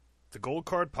The Gold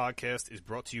Card Podcast is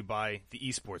brought to you by the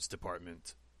Esports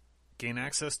Department. Gain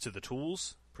access to the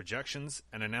tools, projections,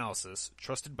 and analysis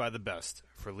trusted by the best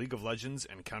for League of Legends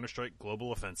and Counter-Strike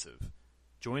Global Offensive.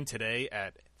 Join today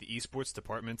at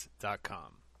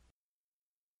theesportsdepartment.com.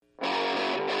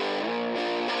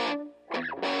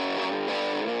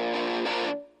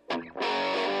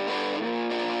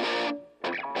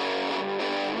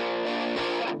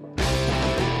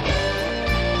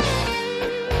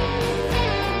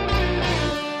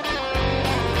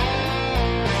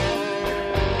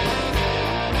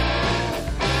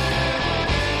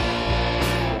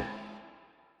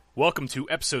 Welcome to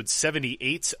episode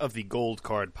 78 of the Gold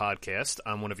Card Podcast.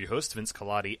 I'm one of your hosts, Vince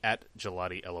Colati, at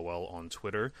GelatiLOL on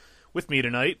Twitter. With me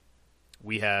tonight,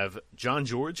 we have John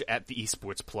George at the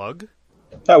Esports Plug.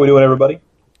 How we doing, everybody?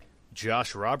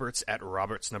 Josh Roberts at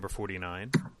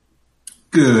Roberts49.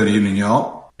 Good evening,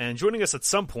 y'all. And joining us at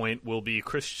some point will be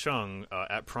Chris Chung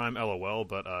at Prime LOL,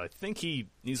 but I think he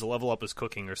needs to level up his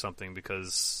cooking or something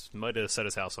because he might have set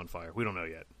his house on fire. We don't know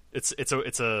yet. It's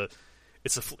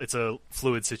a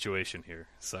fluid situation here,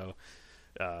 so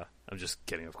I'm just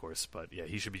kidding, of course. But yeah,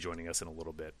 he should be joining us in a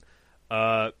little bit.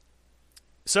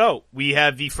 So we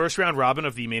have the first round robin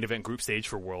of the main event group stage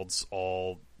for Worlds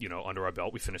all under our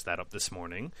belt. We finished that up this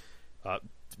morning.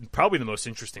 Probably the most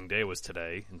interesting day was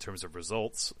today in terms of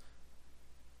results.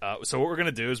 So what we're going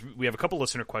to do is we have a couple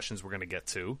listener questions we're going to get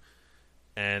to,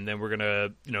 and then we're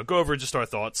going to go over just our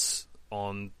thoughts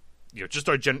on just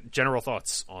our general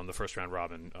thoughts on the first round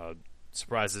robin.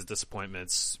 Surprises,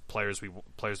 disappointments, players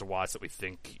to watch that we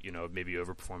think maybe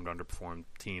overperformed, underperformed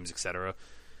teams, etc.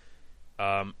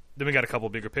 Then we got a couple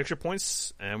bigger picture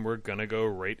points, and we're gonna go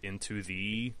right into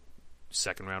the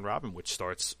second round robin, which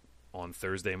starts on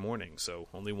Thursday morning. So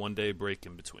only one day break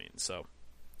in between. So,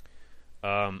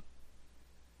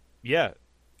 yeah,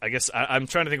 I guess I'm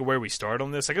trying to think of where we start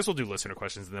on this. I guess we'll do listener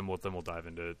questions, and then we'll dive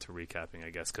into recapping, I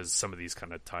guess, because some of these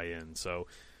kind of tie in. So.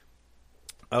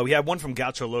 We had one from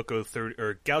Gaucho Loco 30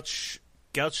 or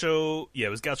Gaucho. Yeah, it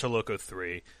was Gaucho Loco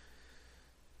 3.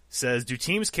 Says, do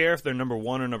teams care if they're number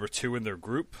one or number two in their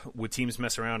group? Would teams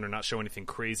mess around or not show anything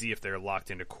crazy if they're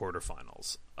locked into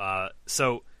quarterfinals?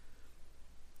 So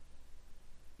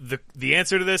the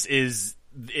answer to this is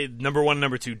number one, and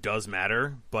number two does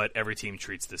matter, but every team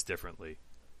treats this differently.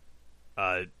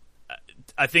 I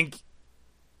think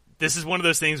this is one of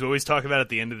those things we always talk about at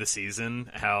the end of the season,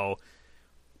 how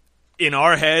in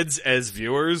our heads as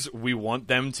viewers, we want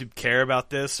them to care about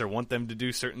this or want them to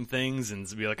do certain things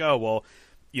and be like, oh, well,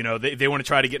 they want to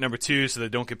try to get number two so they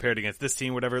don't compare it against this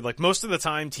team, whatever. Like, most of the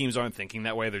time, teams aren't thinking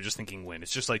that way. They're just thinking win.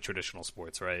 It's just like traditional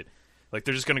sports, right? Like,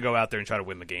 they're just going to go out there and try to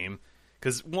win the game.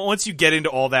 Because once you get into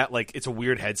all that, like, it's a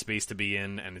weird headspace to be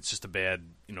in, and it's just a bad,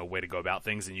 way to go about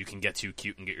things, and you can get too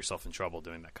cute and get yourself in trouble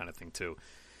doing that kind of thing, too.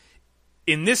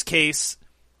 In this case,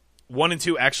 1 and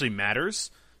 2 actually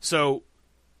matters. So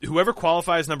whoever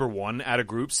qualifies number one out of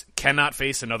groups cannot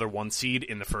face another one seed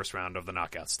in the first round of the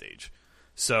knockout stage.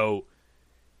 So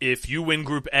if you win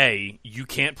Group A, you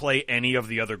can't play any of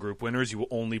the other group winners. You will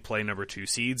only play number two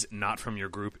seeds, not from your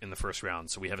group in the first round.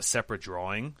 So we have a separate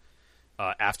drawing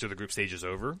after the group stage is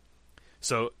over.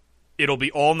 So it'll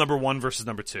be all number one versus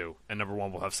number two, and number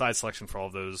one will have side selection for all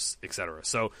of those, etc.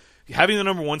 So having the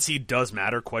number one seed does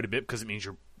matter quite a bit because it means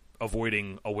you're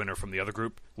avoiding a winner from the other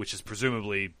group, which is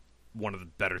presumably one of the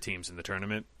better teams in the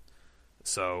tournament.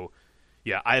 So,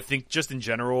 yeah, I think just in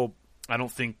general, I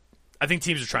think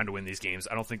teams are trying to win these games.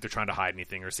 I don't think they're trying to hide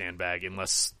anything or sandbag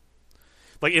unless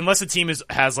a team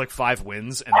has 5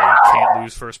 wins and they can't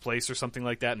lose first place or something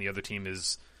like that, and the other team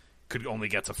could only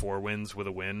get to 4 wins with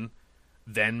a win.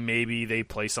 Then maybe they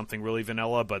play something really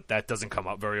vanilla, but that doesn't come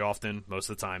up very often. Most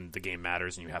of the time, the game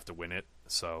matters and you have to win it.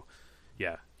 So,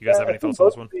 yeah. You guys have any thoughts on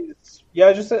this one?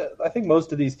 I think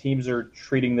most of these teams are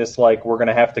treating this like we're going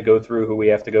to have to go through who we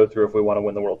have to go through if we want to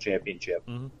win the World Championship.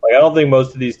 Mm-hmm. I don't think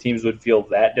most of these teams would feel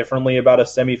that differently about a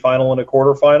semifinal and a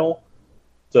quarterfinal.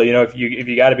 So, if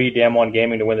you got to beat Damwon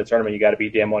Gaming to win the tournament, you got to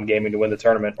beat Damwon Gaming to win the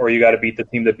tournament, or you got to beat the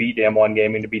team that beat Damwon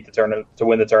Gaming to beat the tournament to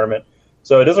win the tournament.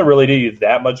 So it doesn't really do you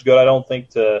that much good, I don't think,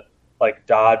 to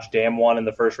dodge Damwon in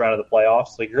the first round of the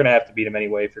playoffs. You're going to have to beat them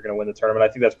anyway if you're going to win the tournament.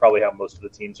 I think that's probably how most of the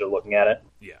teams are looking at it.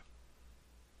 Yeah.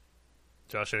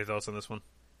 Josh, any thoughts on this one?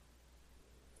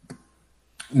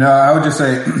 No, I would just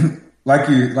say, like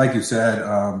you said,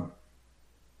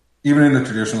 even in the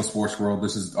traditional sports world,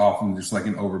 this is often just like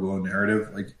an overblown narrative.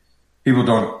 Like, people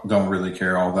don't really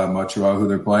care all that much about who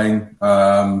they're playing.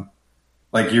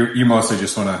 You mostly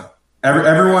just want to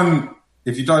everyone.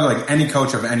 If you talk to like any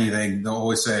coach of anything, they'll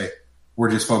always say,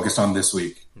 we're just focused on this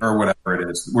week or whatever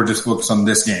it is. We're just focused on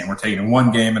this game. We're taking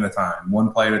one game at a time,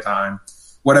 one play at a time.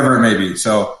 whatever it may be.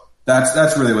 So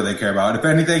that's really what they care about. If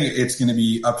anything, it's going to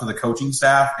be up to the coaching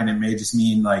staff, and it may just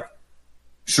mean like,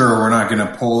 sure, we're not going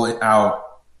to pull it out.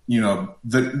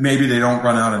 Maybe they don't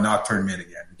run out a nocturne mid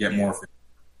again, get more,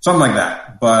 something like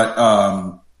that. But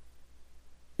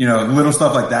little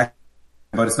stuff like that.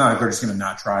 But it's not like they're just going to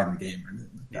not try in the game or anything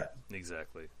like that. Yeah,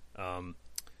 exactly.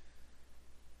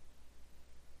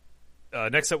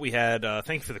 Next up, we had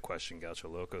thank you for the question, Gaucho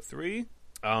Loco 3.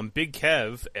 Big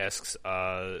Kev asks,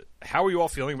 how are you all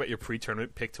feeling about your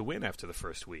pre-tournament pick to win after the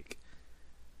first week?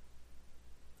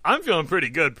 I'm feeling pretty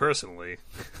good, personally.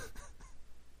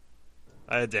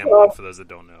 I had Damn One, for those that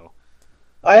don't know.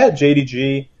 I had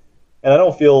JDG, and I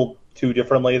don't feel too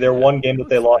differently. Their one game that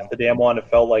they lost to Damn One, it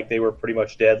felt like they were pretty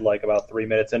much dead like about 3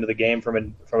 minutes into the game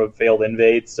from a failed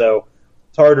invade. So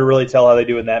it's hard to really tell how they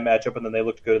do in that matchup, and then they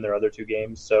looked good in their other two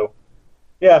games. So,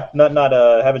 yeah, not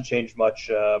haven't changed much,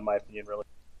 in my opinion, really.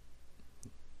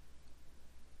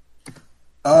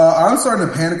 I'm starting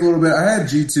to panic a little bit. I had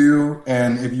G2,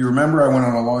 and if you remember, I went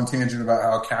on a long tangent about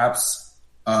how Cap's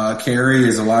carry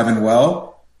is alive and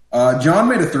well. John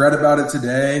made a thread about it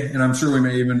today, and I'm sure we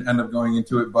may even end up going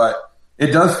into it, but it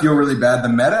does feel really bad. The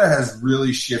meta has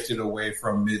really shifted away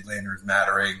from mid laners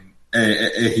mattering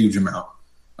a huge amount.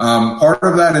 Part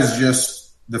of that is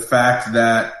just the fact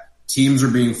that teams are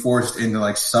being forced into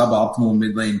like suboptimal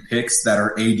mid lane picks that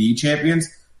are AD champions.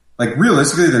 Like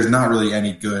realistically, there's not really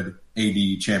any good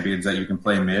AD champions that you can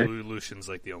play mid. Lucian's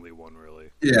like the only one, really.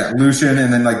 Yeah, Lucian,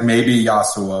 and then like maybe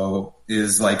Yasuo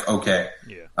is like okay.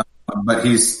 Yeah. But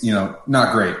he's,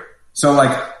 not great. So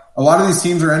like a lot of these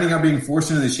teams are ending up being forced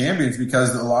into the champions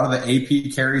because a lot of the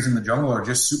AP carries in the jungle are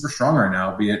just super strong right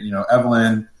now, be it,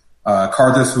 Evelyn,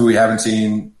 Karthus, who we haven't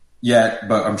seen yet,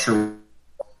 but I'm sure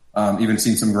even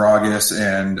seen some Gragas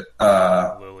and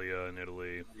Lilia in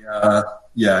Italy.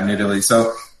 Yeah, in Italy.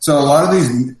 So a lot of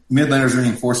these mid laners are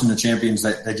being forced into champions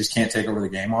that they just can't take over the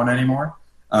game on anymore.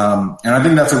 And I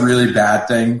think that's a really bad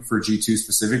thing for G2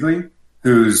 specifically,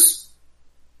 who's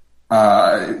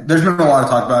there's been a lot of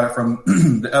talk about it from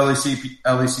the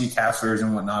LEC casters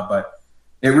and whatnot, but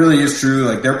it really is true.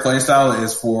 Like their playstyle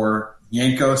is for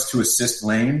Yankos to assist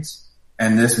lanes,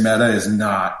 and this meta is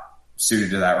not suited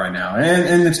to that right now.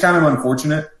 And it's kind of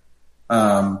unfortunate.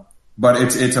 But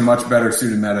it's a much better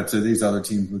suited meta to these other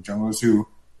teams with junglers who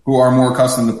are more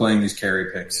accustomed to playing these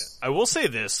carry picks. Yeah. I will say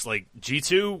this, like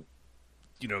G2,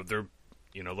 they're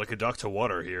like a duck to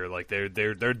water here. Like they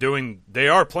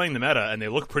are playing the meta and they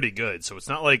look pretty good. So it's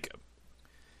not like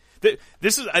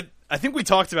this is. I think we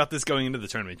talked about this going into the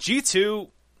tournament. G2,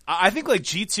 I think like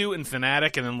G2 and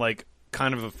Fnatic, and then like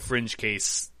kind of a fringe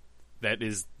case that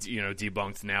is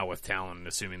debunked now with Talon,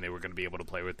 assuming they were going to be able to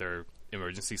play with their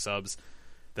emergency subs.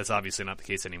 That's obviously not the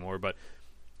case anymore. But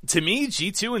to me,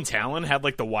 G2 and Talon had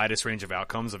like the widest range of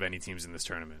outcomes of any teams in this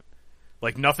tournament.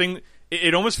 Like nothing.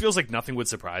 It almost feels like nothing would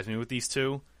surprise me with these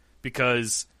two,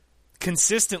 because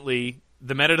consistently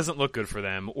the meta doesn't look good for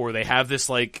them, or they have this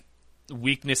like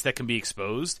weakness that can be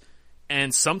exposed,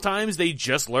 and sometimes they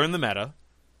just learn the meta,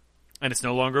 and it's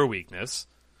no longer a weakness.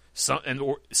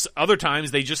 Other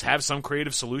times they just have some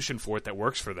creative solution for it that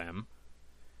works for them,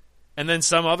 and then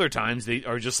some other times they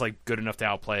are just like good enough to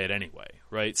outplay it anyway,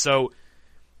 right? So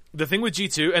the thing with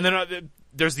G2, and then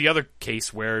there's the other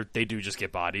case where they do just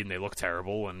get bodied and they look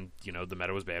terrible, and the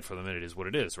meta was bad for them, and it is what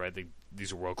it is, right?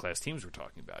 These are world-class teams we're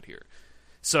talking about here.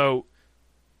 So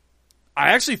I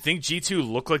actually think G2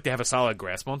 look like they have a solid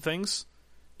grasp on things,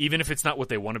 even if it's not what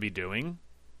they want to be doing.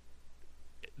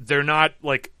 They're not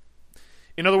like,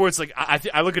 in other words, like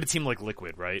I look at a team like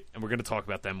Liquid, right? And we're going to talk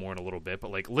about them more in a little bit,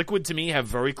 but like Liquid to me have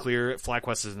very clear,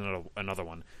 FlyQuest is another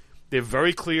one. They have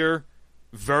very clear,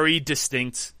 very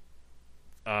distinct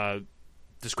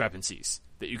discrepancies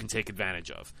that you can take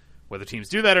advantage of. Whether teams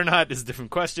do that or not is a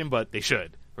different question, but they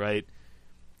should, right?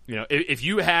 If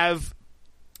you have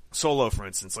Solo, for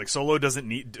instance, like Solo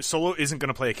isn't going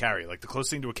to play a carry. Like the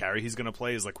closest thing to a carry he's going to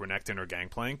play is like Renekton or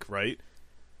Gangplank, right?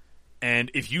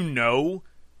 And if you know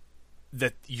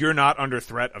that you're not under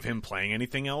threat of him playing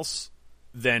anything else,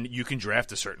 then you can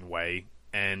draft a certain way,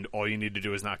 and all you need to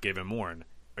do is not give him Morn.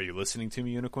 Are you listening to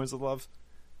me, Unicorns of Love?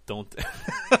 Don't.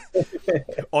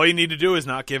 All you need to do is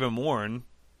not give him Morn,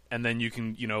 and then you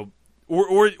can,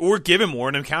 or give him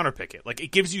Morn and counterpick it. Like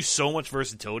it gives you so much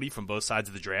versatility from both sides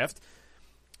of the draft.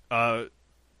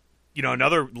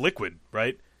 Another Liquid,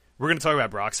 right? We're going to talk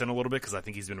about Broxah in a little bit because I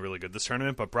think he's been really good this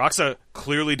tournament. But Broxah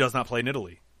clearly does not play in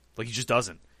Italy. Like he just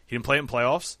doesn't. He didn't play it in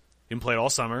playoffs. He didn't play it all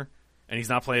summer, and he's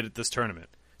not playing it at this tournament.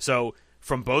 So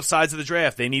from both sides of the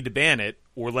draft, they need to ban it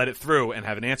or let it through and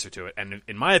have an answer to it. And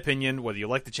in my opinion, whether you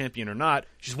like the champion or not,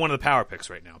 she's one of the power picks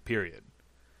right now, period.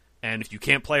 And if you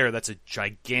can't play her, that's a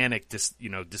gigantic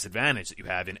disadvantage that you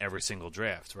have in every single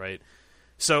draft, right?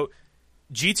 So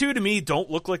G2 to me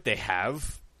don't look like they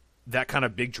have that kind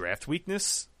of big draft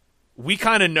weakness. We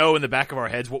kind of know in the back of our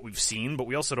heads what we've seen, but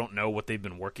we also don't know what they've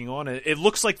been working on. It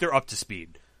looks like they're up to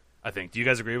speed, I think. Do you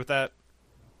guys agree with that?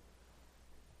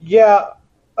 Yeah,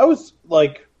 I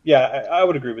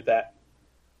would agree with that.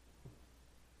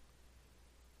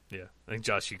 Yeah, I think,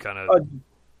 Josh, you kind of...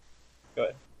 Go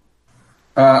ahead.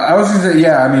 I was going to say,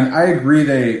 yeah, I mean, I agree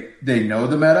they know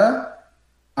the meta.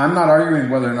 I'm not arguing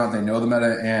whether or not they know the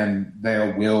meta and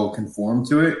they will conform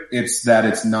to it. It's that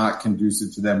it's not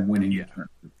conducive to them winning the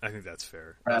tournament. I think that's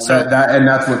fair. And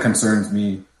that's what concerns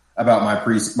me about my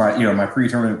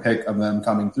pre-tournament pick of them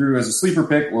coming through as a sleeper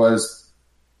pick was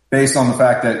based on the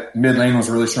fact that mid lane was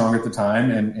really strong at the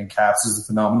time and Caps is a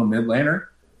phenomenal mid laner.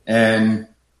 And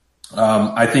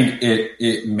I think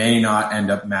it may not end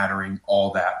up mattering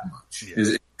all that much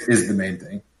is the main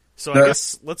thing. So I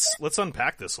guess let's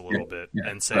unpack this a little bit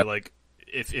and say, like,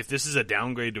 if this is a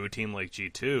downgrade to a team like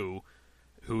G2,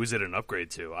 who is it an upgrade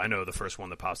to? I know the first one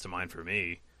that pops to mind for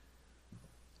me.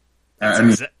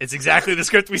 It's exactly the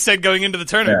script we said going into the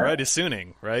tournament, right? Is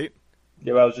Suning, right?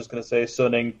 Yeah, I was just going to say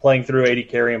Suning playing through AD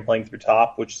carry and playing through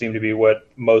top, which seem to be what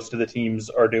most of the teams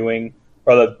are doing,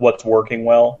 or what's working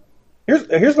well.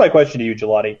 Here's my question to you,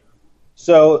 Gelati.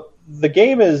 So the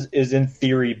game is in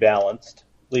theory balanced,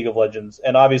 League of Legends,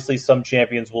 and obviously some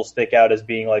champions will stick out as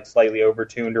being like slightly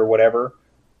overtuned or whatever.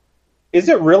 Is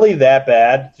it really that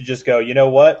bad to just go, you know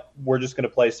what, we're just going to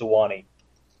play Sewanni?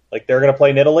 Like, they're going to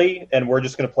play Nidalee, and we're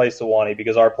just going to play Sewanni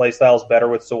because our playstyle is better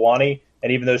with Sewanni,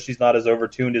 and even though she's not as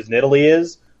overtuned as Nidalee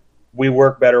is, we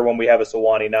work better when we have a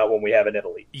Sewanni, not when we have a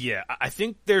Nidalee. Yeah, I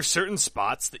think there's certain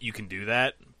spots that you can do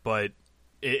that, but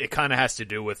it kind of has to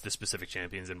do with the specific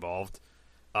champions involved.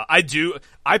 I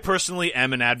personally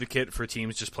am an advocate for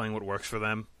teams just playing what works for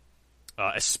them,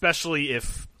 especially I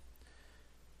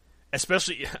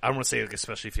don't want to say, like,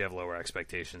 especially if you have lower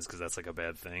expectations, because that's like a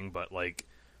bad thing, but like,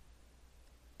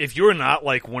 if you're not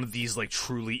like one of these like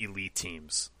truly elite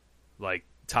teams, like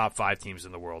top 5 teams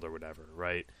in the world or whatever,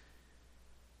 right?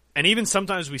 And even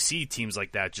sometimes we see teams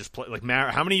like that just play, like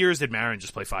how many years did Marin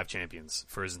just play 5 champions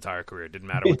for his entire career? It didn't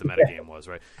matter what the metagame was,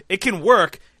 right? It can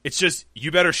work. It's just,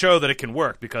 you better show that it can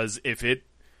work, because if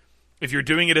you're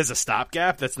doing it as a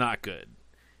stopgap, that's not good.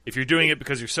 If you're doing it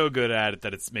because you're so good at it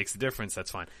that it makes a difference,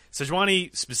 that's fine.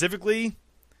 Sejuani specifically,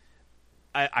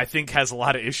 I think has a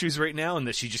lot of issues right now, in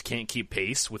that she just can't keep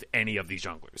pace with any of these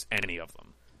junglers, any of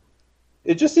them.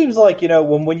 It just seems like,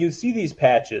 when you see these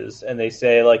patches and they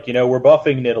say, like, we're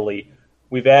buffing Nidalee,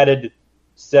 we've added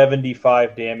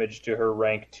 75 damage to her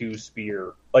rank 2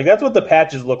 spear. Like, that's what the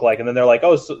patches look like. And then they're like,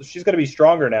 oh, so she's going to be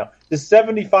stronger now. Does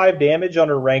 75 damage on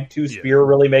her rank 2 spear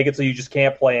really make it so you just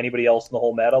can't play anybody else in the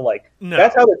whole meta? Like, no.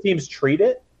 That's how the teams treat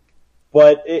it.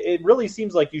 But it really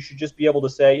seems like you should just be able to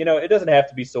say, it doesn't have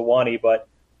to be Sewanni, but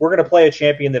we're going to play a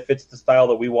champion that fits the style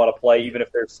that we want to play, even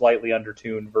if they're slightly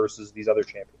undertuned versus these other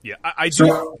champions. Yeah, I do.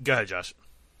 So, go ahead, Josh.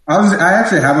 I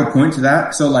actually have a point to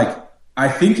that. So, like, I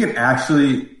think it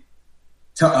actually,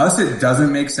 to us, it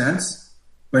doesn't make sense,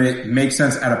 but it makes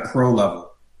sense at a pro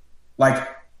level. Like,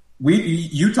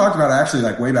 you talked about actually,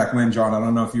 like, way back when, John, I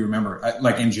don't know if you remember,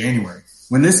 like in January,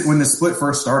 when the split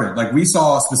first started, like, we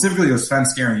saw specifically those Sven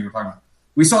scaring you were talking about.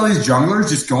 We saw these junglers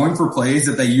just going for plays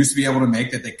that they used to be able to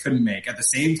make that they couldn't make at the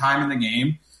same time in the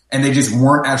game, and they just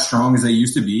weren't as strong as they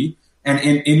used to be. And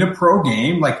in a pro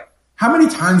game, like, how many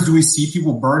times do we see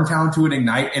people burn down to an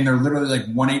ignite and they're literally like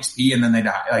 1 HP and then they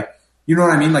die? Like, you know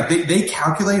what I mean? Like, they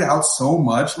calculate out so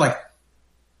much. Like,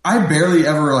 I barely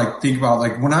ever like think about,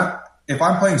 like, if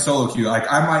I'm playing solo queue, like,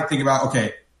 I might think about,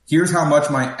 okay, here's how much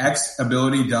my X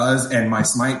ability does and my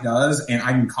smite does, and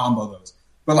I can combo those.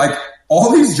 But like,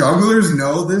 all these junglers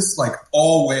know this, like,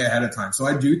 all way ahead of time. So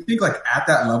I do think, like, at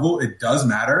that level, it does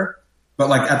matter, but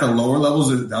like at the lower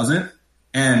levels, it doesn't.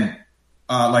 And,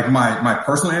 like, my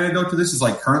personal anecdote to this is,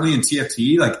 like, currently in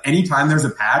TFT, like, anytime there's a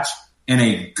patch and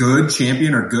a good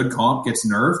champion or good comp gets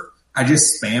nerfed, I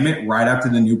just spam it right after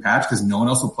the new patch because no one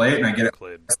else will play it and I get it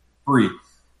free.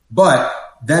 But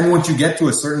then once you get to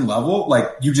a certain level, like,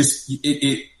 you just,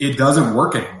 it doesn't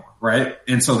work anymore, right?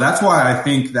 And so that's why I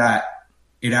think that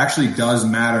it actually does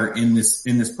matter in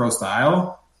this pro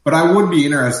style. But I would be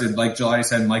interested, like Jelani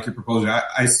said, and like your proposal,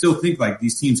 I still think, like,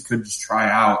 these teams could just try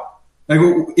out. Like,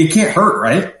 it can't hurt,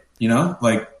 right?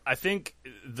 Like, I think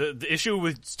the issue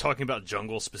with talking about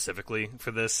jungle specifically for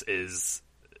this is,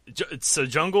 so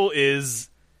jungle is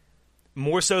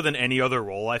more so than any other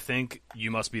role. I think you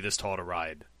must be this tall to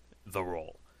ride the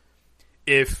role.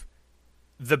 If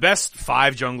the best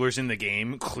 5 junglers in the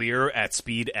game clear at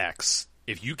speed X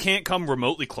If you can't come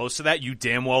remotely close to that, you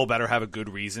damn well better have a good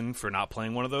reason for not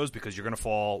playing one of those because you're going to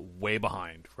fall way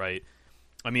behind, right?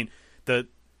 I mean,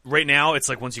 right now it's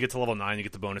like once you get to level 9, you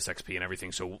get the bonus XP and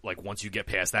everything. So like once you get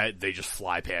past that, they just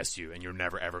fly past you, and you're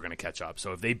never ever going to catch up.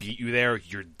 So if they beat you there,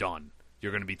 you're done.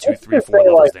 You're going to be 2, 3, 4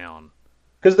 levels down.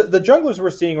 Because the junglers we're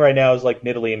seeing right now is like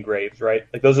Nidalee and Graves, right?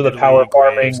 Like those are the Nidalee, power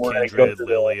farming. Graves, We're going to Kindred, go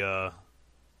through Lilia.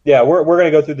 Yeah, we're going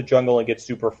to go through the jungle and get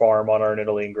super farm on our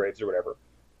Nidalee and Graves or whatever.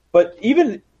 But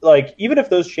even if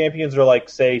those champions are like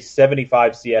say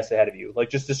 75 CS ahead of you, like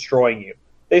just destroying you,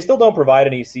 they still don't provide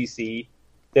any CC.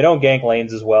 They don't gank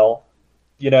lanes as well.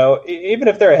 You know, even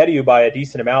if they're ahead of you by a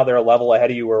decent amount, they're a level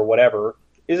ahead of you or whatever.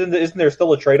 Isn't there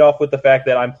still a trade off with the fact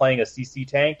that I'm playing a CC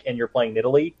tank and you're playing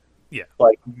Nidalee? Yeah.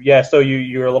 Like, yeah, so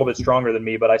you're a little bit stronger than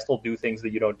me, but I still do things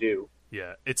that you don't do.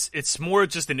 Yeah, it's more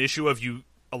just an issue of you.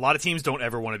 A lot of teams don't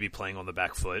ever want to be playing on the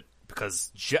back foot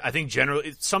because I think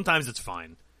generally sometimes it's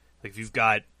fine. Like if you've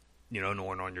got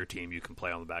Norn on your team, you can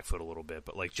play on the back foot a little bit.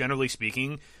 But like generally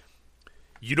speaking,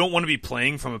 you don't want to be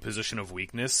playing from a position of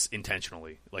weakness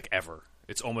intentionally, like ever.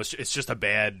 It's just a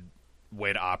bad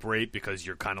way to operate because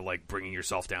you're kind of like bringing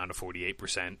yourself down to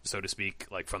 48%, so to speak,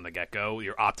 like from the get-go.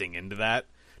 You're opting into that.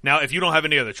 Now, if you don't have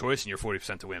any other choice and you're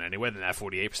 40% to win anyway, then that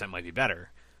 48% might be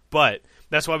better. But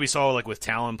that's why we saw like with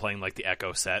Talon playing like the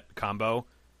Echo set combo.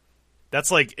 That's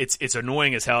like it's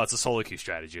annoying as hell. It's a solo queue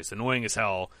strategy. It's annoying as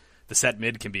hell. The set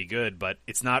mid can be good, but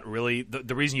it's not really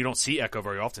the reason you don't see Echo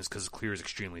very often is because clear is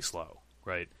extremely slow,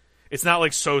 right? It's not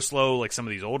like so slow like some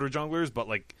of these older junglers, but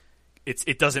like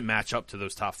it doesn't match up to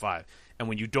those top 5. And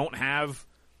when you don't have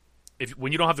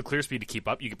the clear speed to keep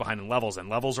up, you get behind in levels, and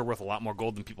levels are worth a lot more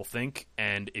gold than people think.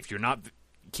 And if you're not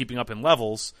keeping up in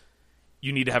levels,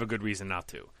 you need to have a good reason not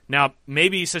to. Now,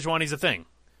 maybe Sejuani's a thing.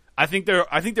 I think there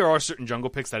are certain jungle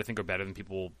picks that I think are better than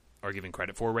people are giving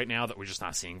credit for right now that we're just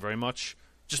not seeing very much.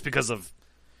 Just because of,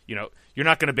 you're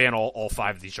not going to ban all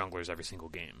 5 of these junglers every single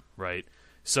game, right?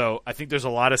 So I think there's a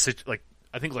lot of,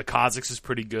 I think like Kha'Zix is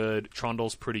pretty good,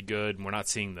 Trundle's pretty good, and we're not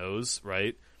seeing those,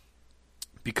 right?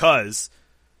 Because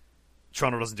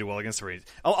Trundle doesn't do well against the range.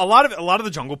 A lot of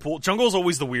the jungle is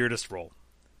always the weirdest role.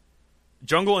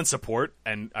 Jungle and support,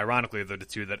 and ironically, they're the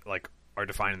two that like are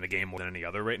defining the game more than any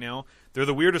other right now. They're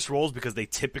the weirdest roles because they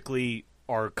typically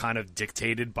are kind of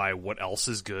dictated by what else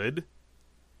is good,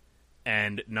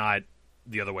 and not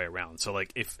the other way around. So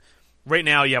like if right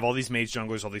now you have all these mage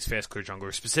junglers, all these fast clear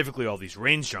junglers, specifically all these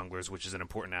range junglers, which is an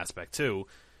important aspect too.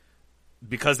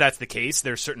 Because that's the case,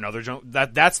 there's certain other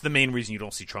that's the main reason you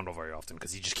don't see Trundle very often,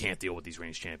 because he just can't deal with these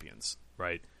range champions,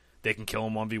 right? They can kill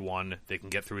him 1v1, they can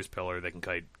get through his pillar, they can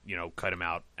cut him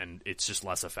out, and it's just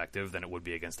less effective than it would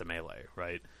be against a melee,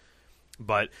 right?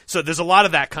 But so there's a lot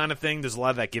of that kind of thing. There's a lot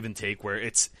of that give and take where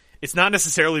it's not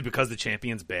necessarily because the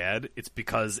champion's bad, it's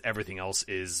because everything else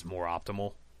is more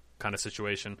optimal kind of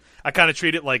situation. I kind of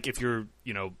treat it like if you're,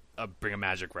 bring a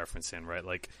Magic reference in, right?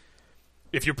 Like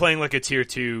if you're playing like a tier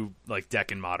 2 like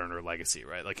deck in Modern or Legacy,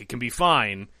 right? Like it can be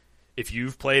fine if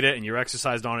you've played it and you're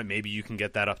exercised on it. Maybe you can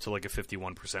get that up to like a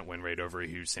 51% win rate over a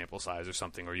huge sample size or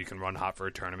something, or you can run hot for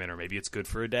a tournament, or maybe it's good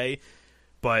for a day.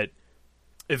 But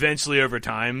eventually over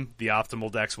time, the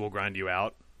optimal decks will grind you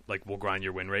out. Like will grind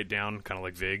your win rate down, kind of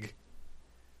like Vig.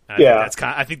 And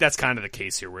I think that's kind of the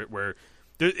case here, where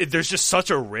there's just such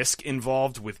a risk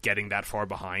involved with getting that far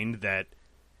behind that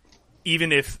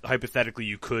even if hypothetically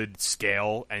you could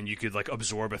scale and you could like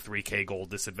absorb a 3k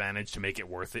gold disadvantage to make it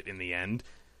worth it in the end,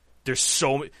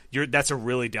 that's a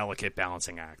really delicate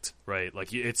balancing act, right?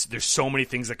 Like there's so many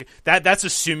things that's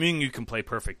assuming you can play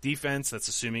perfect defense. That's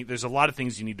assuming there's a lot of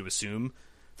things you need to assume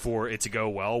for it to go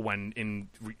well when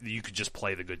you could just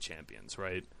play the good champions,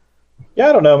 right? Yeah,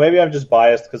 I don't know. Maybe I'm just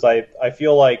biased because I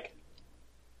feel like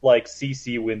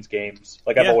CC wins games.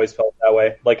 Like I've always felt that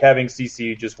way. Like having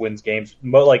CC just wins games.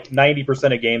 Like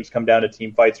 90% of games come down to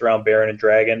team fights around Baron and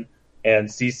Dragon, and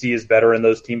CC is better in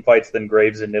those team fights than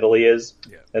Graves and Nidalee is.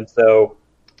 Yeah. And so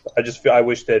I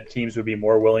wish that teams would be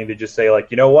more willing to just say like,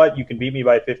 you know what, you can beat me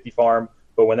by 50 farm,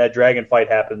 but when that Dragon fight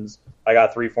happens, I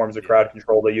got 3 forms of crowd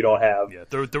control that you don't have. Yeah.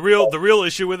 The real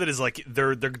issue with it is like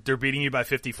they're beating you by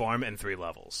 50 farm and 3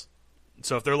 levels.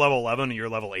 So if they're level 11 and you're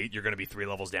level 8, you're going to be 3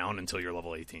 levels down until you're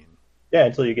level 18. Yeah,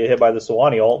 until you get hit by the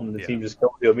Sejuani ult and the team just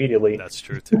kills you immediately. That's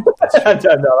true too. That's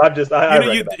true. No, I'm just.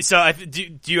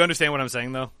 Do you understand what I'm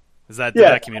saying though? Did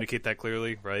that communicate that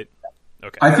clearly? Right.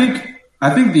 Okay. I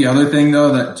think the other thing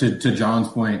though that to John's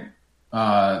point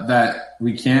that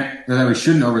we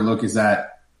shouldn't overlook is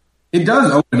that it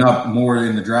does open up more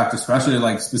in the draft, especially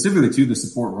like specifically to the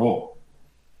support role.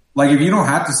 Like, if you don't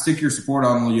have to stick your support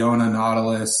on Leona,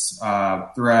 Nautilus,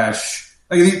 Thresh,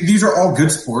 like these are all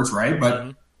good supports, right?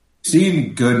 But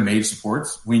seen good mage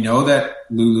supports. We know that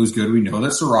Lulu's good. We know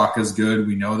that Soraka's good.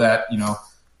 We know that,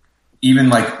 even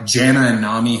like Janna and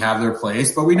Nami have their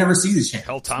place, but we never see these champions.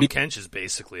 Hell, Tom Kench is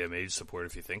basically a mage support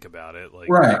if you think about it.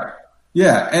 Right.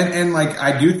 Yeah. And like,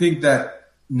 I do think that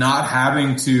not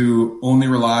having to only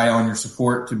rely on your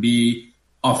support to be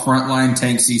a frontline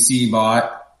tank CC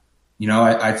bot,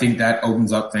 I think that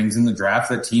opens up things in the draft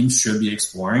that teams should be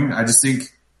exploring. I just think,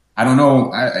 I don't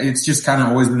know, it's just kind of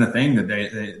always been a thing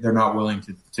that they're not willing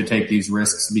to take these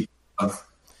risks because of,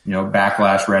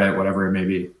 backlash, Reddit, whatever it may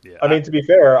be. Yeah. I mean, to be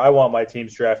fair, I want my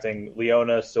teams drafting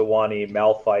Leona, Sawani,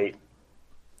 Malphite,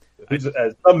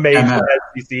 some mage for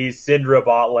SCC, Syndra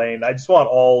bot lane. I just want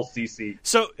all CC.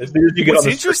 So what's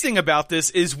interesting about this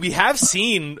is we have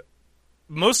seen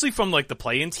mostly from like the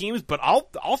play-in teams, but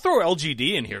I'll throw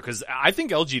LGD in here because I think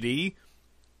LGD,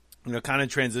 kind of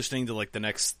transitioning to like the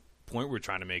next point we're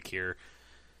trying to make here.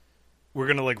 We're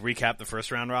gonna like recap the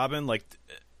first round robin,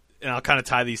 and I'll kind of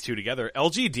tie these two together.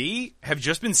 LGD have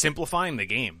just been simplifying the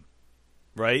game,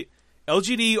 right?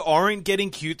 LGD aren't getting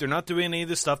cute. They're not doing any of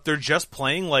this stuff. They're just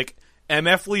playing like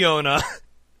MF Leona.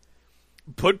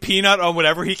 Put Peanut on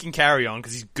whatever he can carry on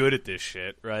because he's good at this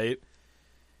shit, right?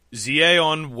 ZA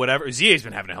on whatever. ZA's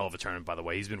been having a hell of a tournament, by the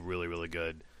way. He's been really, really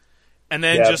good. And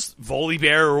then just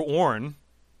Volibear or Ornn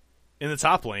in the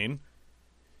top lane.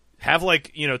 Have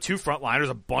two frontliners,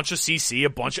 a bunch of CC, a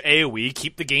bunch of AoE,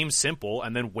 keep the game simple,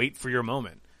 and then wait for your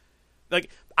moment. Like,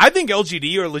 I think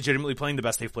LGD are legitimately playing the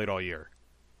best they've played all year.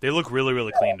 They look really,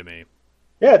 really clean to me.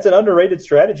 Yeah, it's an underrated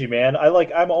strategy, man.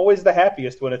 I'm always the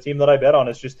happiest when a team that I bet on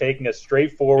is just taking us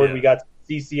straight forward. We got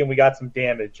CC and we got some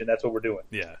damage, and that's what we're doing.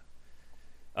 Yeah.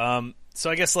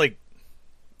 So I guess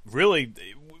really,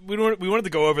 we wanted to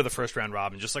go over the first round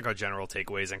robin, just like our general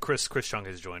takeaways. And Chris Chung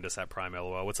has joined us at Prime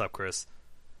LOL. What's up, Chris?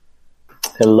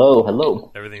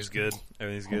 Hello. Everything's good.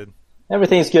 Everything's good.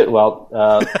 Well,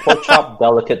 pork chop,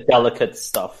 delicate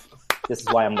stuff. This is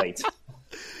why I'm late.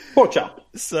 Pork chop.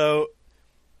 So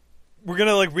we're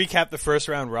gonna recap the first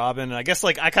round robin, and I guess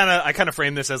I kind of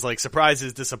frame this as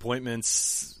surprises,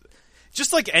 disappointments,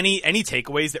 just any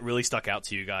takeaways that really stuck out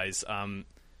to you guys.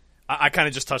 I kind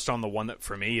of just touched on the one that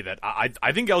for me that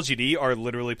I think LGD are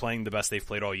literally playing the best they've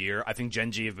played all year. I think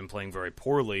Gen G have been playing very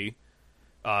poorly,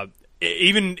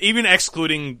 even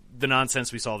excluding the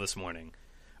nonsense we saw this morning.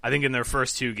 I think in their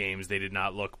first two games they did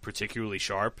not look particularly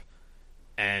sharp,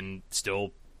 and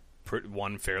still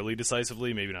won fairly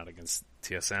decisively. Maybe not against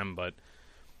TSM, but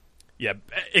yeah,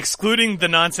 excluding the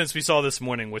nonsense we saw this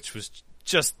morning, which was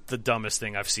just the dumbest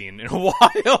thing I've seen in a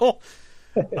while.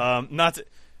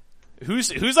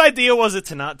 Whose idea was it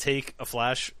to not take a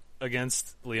flash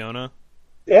against Leona?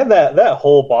 And that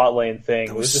whole bot lane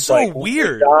thing was just so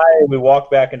weird. We die, we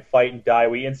walk back and fight and die.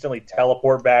 We instantly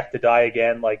teleport back to die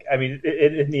again.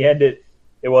 In the end, it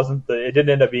wasn't it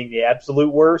didn't end up being the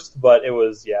absolute worst, but it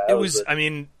was. Yeah, it was. I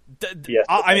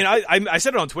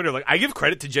said it on Twitter. I give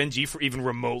credit to Gen G for even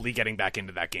remotely getting back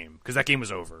into that game because that game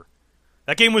was over.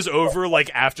 That game was over,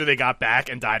 after they got back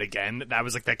and died again. That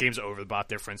was that game's over. The bot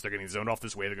difference. They're getting zoned off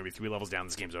this way. They're going to be 3 levels down.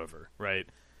 This game's over, right?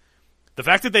 The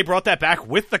fact that they brought that back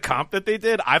with the comp that they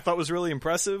did, I thought was really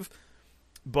impressive.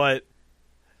 But,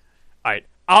 all right,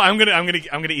 I'm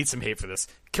gonna eat some hate for this.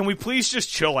 Can we please just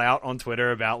chill out on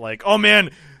Twitter about oh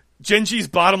man, Gen G's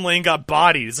bottom lane got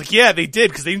bodied? It's yeah, they did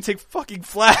because they didn't take fucking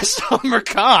flash on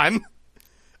Rakan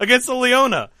against the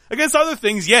Leona. Against other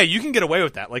things, yeah, you can get away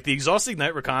with that. The Exhaust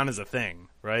Ignite Rakan is a thing,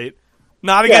 right?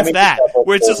 Not against that,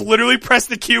 where it's just literally press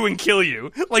the Q and kill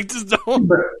you. Just don't.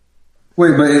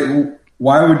 Wait,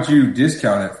 why would you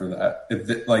discount it for that?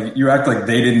 If you act like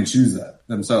they didn't choose that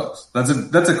themselves. That's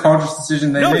a conscious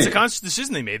decision they made. No, it's a conscious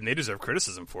decision they made, and they deserve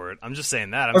criticism for it. I'm just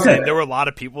saying that. I'm saying there were a lot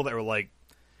of people that were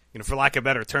for lack of a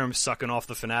better term, sucking off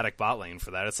the Fnatic bot lane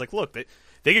for that. It's look,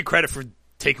 they get credit for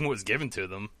taking what was given to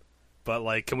them.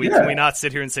 But can we not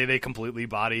sit here and say they completely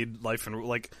bodied life and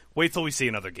wait till we see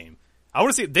another game? I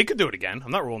want to see they could do it again.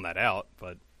 I'm not ruling that out,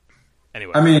 but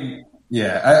anyway. I mean,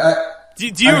 yeah. Do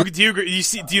you agree? Do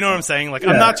you know what I'm saying? I'm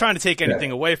not trying to take anything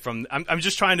away from. I'm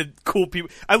just trying to cool people.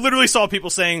 I literally saw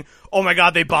people saying, "Oh my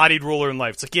god, they bodied Ruler in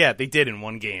life." It's yeah, they did in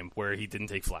one game where he didn't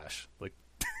take flash.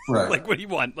 Right. What do you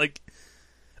want?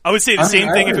 I would say the same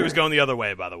thing if it was going the other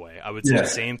way. By the way, I would say the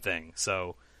same thing.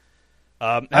 So.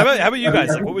 How about you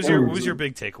guys? What was your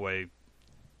big takeaway?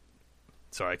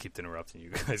 Sorry, I keep interrupting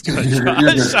you guys.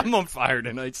 Josh, I'm on fire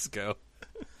tonight. Just go.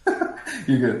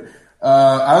 You're good.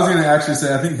 I was going to actually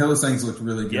say I think Hylissang's looked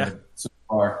really good so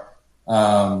far.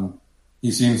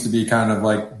 He seems to be kind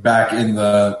of back in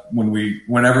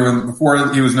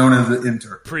before he was known as the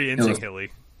Inter. Pre-inting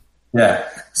Hilly. Yeah.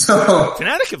 So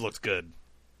Fnatic have looked good.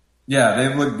 Yeah,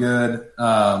 they've looked good.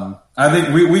 I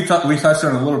think we touched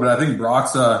on it a little bit. I think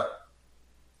Broxa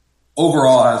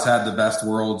overall has had the best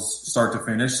Worlds start to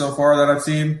finish so far that I've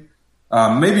seen.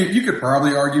 Maybe you could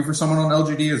probably argue for someone on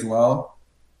LGD as well.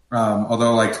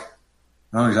 Although, like,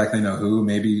 I don't exactly know who.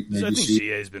 Maybe I think she.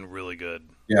 GA's been really good.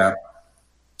 Yeah,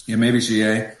 maybe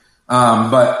GA.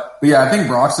 But yeah, I think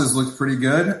Brox's looks pretty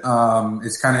good.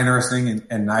 It's kind of interesting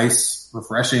and nice,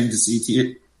 refreshing to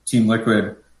see Team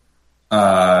Liquid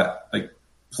like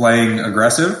playing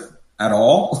aggressive at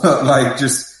all, like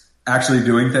just actually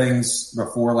doing things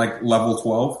before like level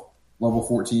 12, level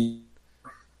 14.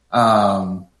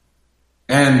 And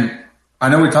I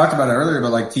know we talked about it earlier,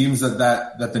 but like teams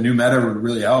that the new meta would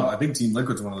really help. I think Team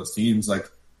Liquid's one of those teams. Like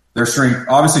their strength,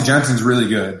 obviously Jensen's really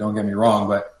good. Don't get me wrong,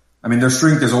 but I mean their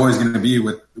strength is always going to be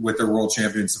with their world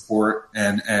champion support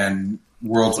and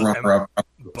world's runner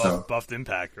up. Buffed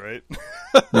Impact, right?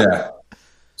 Yeah.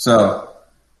 So,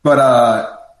 but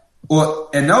well,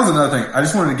 and that was another thing. I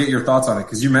just wanted to get your thoughts on it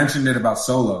because you mentioned it about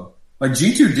solo. Like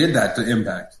G2 did that to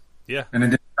Impact. Yeah. And it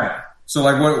didn't. So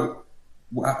like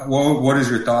what is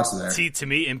your thoughts there? See, to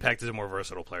me, Impact is a more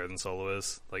versatile player than Solo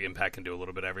is. Like, Impact can do a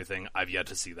little bit of everything. I've yet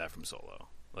to see that from Solo.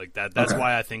 Like, that's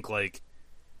why I think, like,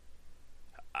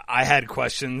 I had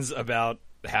questions about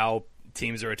how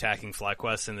teams are attacking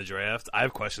FlyQuest in the draft. I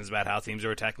have questions about how teams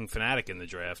are attacking Fnatic in the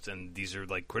draft, and these are,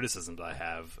 like, criticisms I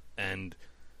have. And,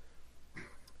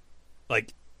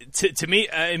 like, to me,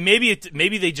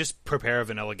 maybe they just prepare a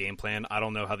vanilla game plan. I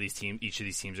don't know how each of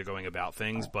these teams are going about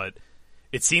things, but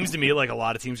it seems to me like a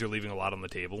lot of teams are leaving a lot on the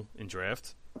table in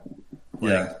draft.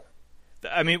 Like, yeah.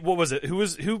 I mean, what was it? Who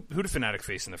did Fnatic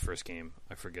face in the first game?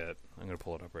 I forget. I'm going to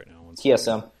pull it up right now.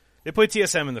 TSM. They played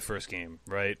TSM in the first game,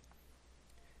 right?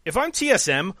 If I'm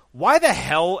TSM, why the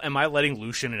hell am I letting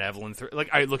Lucian and Evelyn through? Like,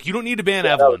 look, you don't need to ban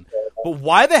Evelyn, but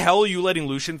why the hell are you letting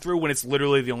Lucian through when it's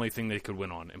literally the only thing they could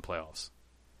win on in playoffs?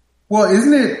 Well,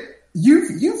 isn't it?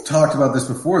 You've talked about this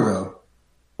before, though.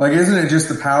 Like, isn't it just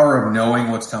the power of knowing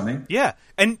what's coming? Yeah,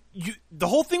 and the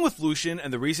whole thing with Lucian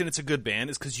and the reason it's a good ban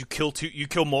is because you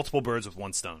kill multiple birds with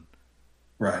one stone.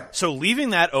 Right. So leaving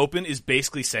that open is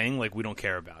basically saying, like, we don't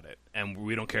care about it, and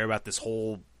we don't care about this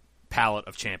whole palette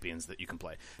of champions that you can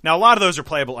play. Now, a lot of those are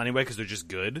playable anyway because they're just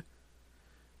good,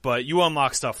 but you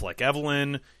unlock stuff like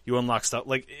Evelyn, you unlock stuff,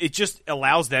 like, it just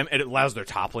allows them, it allows their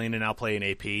top lane to now play an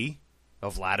AP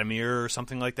of Vladimir or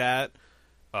something like that.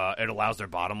 It allows their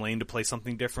bottom lane to play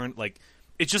something different. Like,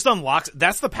 it just unlocks,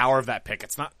 that's the power of that pick.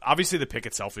 It's not, obviously the pick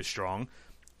itself is strong.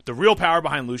 The real power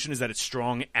behind Lucian is that it's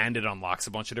strong and it unlocks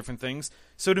a bunch of different things.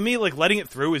 So to me, like, letting it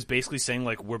through is basically saying,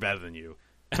 like, we're better than you.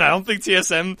 And I don't think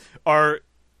TSM are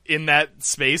in that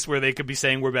space where they could be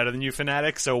saying we're better than you,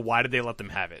 Fnatic, so why did they let them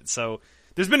have it? So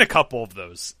there's been a couple of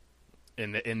those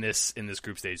in this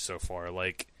group stage so far.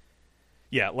 Like,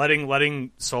 yeah,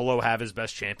 letting Solo have his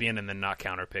best champion and then not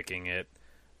counterpicking it.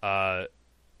 I'm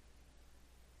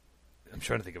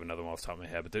trying to think of another one off the top of my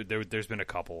head, but there's been a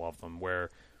couple of them where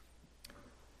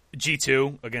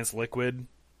G2 against Liquid,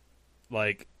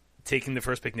 like, taking the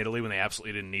first pick in Italy when they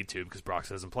absolutely didn't need to because Brox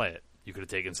doesn't play it. You could have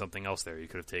taken something else there. You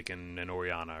could have taken an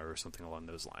Orianna or something along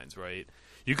those lines, right?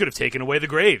 You could have taken away the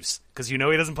Graves because you know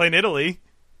he doesn't play in Italy.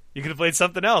 You could have played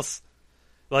something else.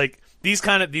 Like, these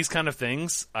kind of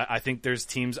things, I think there's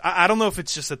teams. I don't know if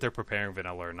it's just that they're preparing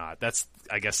vanilla or not. That's,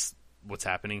 I guess, what's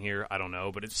happening here. I don't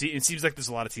know, but it seems like there's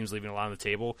a lot of teams leaving a lot on the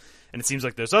table, and it seems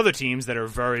like there's other teams that are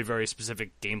very, very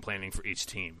specific game planning for each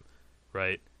team,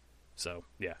 right? So,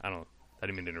 yeah, I don't know. I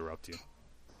didn't mean to interrupt you.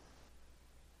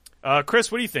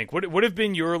 Chris, what do you think? What have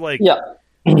been your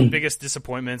biggest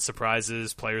disappointments,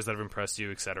 surprises, players that have impressed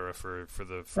you, etc. for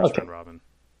the first round robin?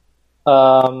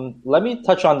 Let me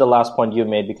touch on the last point you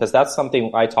made because that's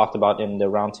something I talked about in the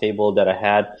roundtable that I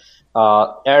had.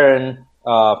 Aaron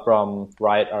from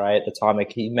Riot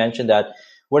Atomic, he mentioned that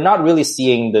we're not really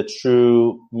seeing the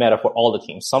true meta for all the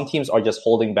teams. Some teams are just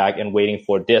holding back and waiting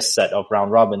for this set of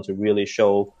round robin to really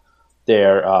show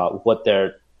their what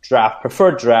their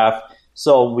preferred draft.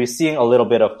 So we're seeing a little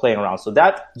bit of playing around. So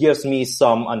that gives me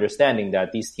some understanding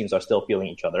that these teams are still feeling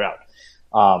each other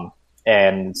out.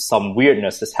 And some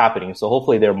weirdness is happening. So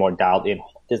hopefully they're more dialed in.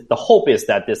 The hope is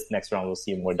that this next round we'll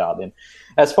see more dialed in.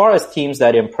 As far as teams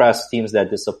that impressed, teams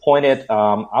that disappointed,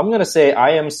 I'm going to say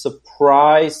I am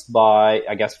surprised by,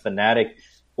 I guess, Fnatic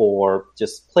for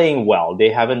just playing well. They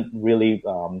haven't really,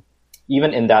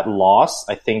 even in that loss,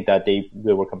 I think that they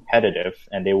were competitive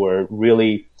and they were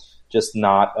really just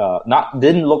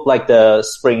didn't look like the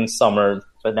spring, summer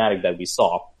Fnatic that we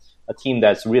saw. A team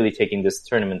that's really taking this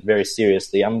tournament very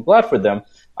seriously. I'm glad for them.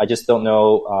 I just don't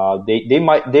know.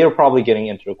 They're probably getting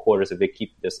into the quarters if they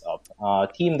keep this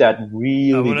up. Team that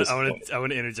really. I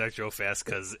want to interject real fast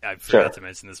because I forgot to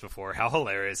mention this before. How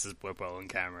hilarious is Whippo on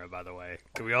camera? By the way,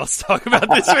 can we all talk about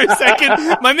this for a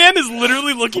second? My man is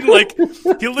literally looking like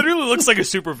he literally looks like a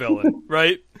supervillain,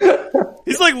 right?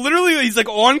 He's like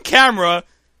on camera,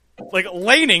 like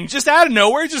laning just out of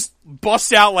nowhere, just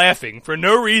busts out laughing for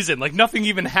no reason, like nothing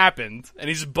even happened, and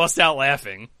he just busts out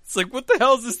laughing. It's like, what the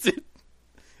hell is this dude?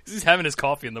 He's having his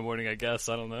coffee in the morning, I guess.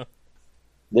 I don't know.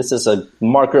 This is a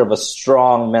marker of a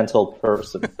strong mental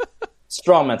person.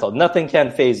 Strong mental. Nothing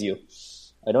can phase you.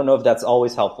 I don't know if that's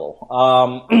always helpful.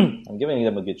 I'm giving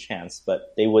them a good chance,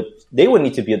 but they would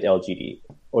need to beat LGD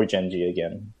or Gen G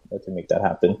again to make that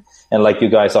happen. And like you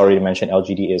guys already mentioned,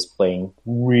 LGD is playing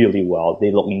really well.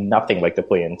 They look nothing like the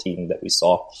play-in team that we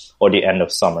saw or the end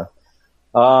of summer.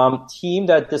 Team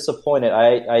that disappointed,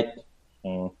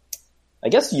 I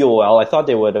guess UOL, I thought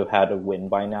they would have had a win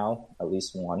by now, at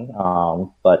least one.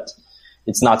 But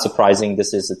it's not surprising.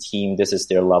 This is a team. This is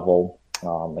their level.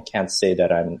 I can't say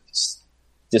that I'm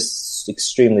just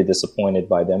extremely disappointed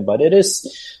by them, but it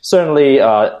is certainly,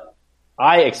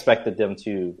 I expected them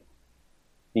to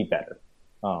be better.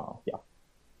 Yeah.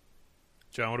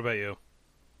 John, what about you?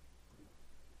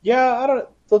 Yeah, I don't.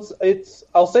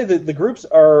 I'll say that the groups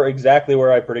are exactly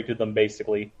where I predicted them,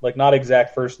 basically. Like, not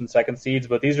exact first and second seeds,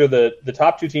 but these are the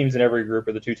top two teams in every group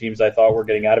are the two teams I thought were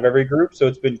getting out of every group. So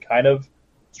it's been kind of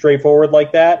straightforward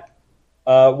like that.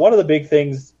 One of the big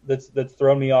things that's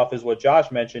thrown me off is what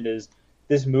Josh mentioned is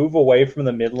this move away from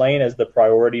the mid lane as the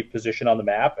priority position on the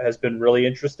map has been really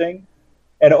interesting,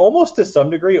 and almost to some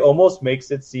degree, almost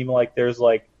makes it seem like there's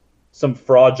like some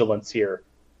fraudulence here.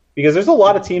 Because there's a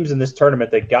lot of teams in this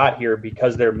tournament that got here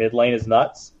because their mid lane is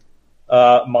nuts.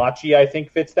 Machi, I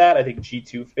think, fits that. I think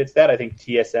G2 fits that. I think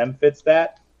TSM fits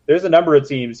that. There's a number of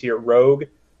teams here. Rogue.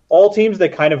 All teams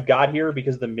that kind of got here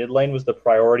because the mid lane was the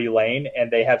priority lane, and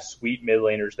they have sweet mid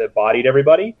laners that bodied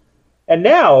everybody. And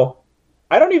now,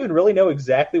 I don't even really know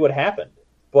exactly what happened.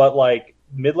 But, like,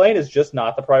 mid lane is just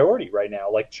not the priority right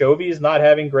now. Like, Chovy is not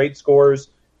having great scores.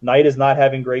 Knight is not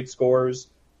having great scores.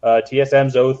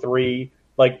 TSM's 0-3.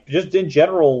 Like, just in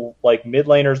general, like, mid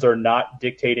laners are not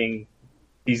dictating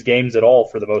these games at all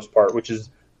for the most part, which is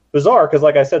bizarre because,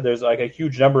 like I said, there's like a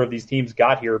huge number of these teams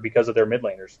got here because of their mid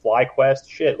laners. FlyQuest,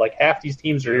 shit, like half these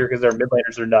teams are here because their mid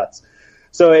laners are nuts.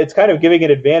 So it's kind of giving an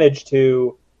advantage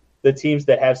to the teams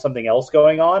that have something else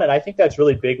going on, and I think that's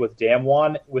really big with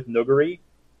Damwon, with Nuguri,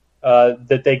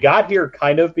 that they got here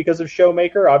kind of because of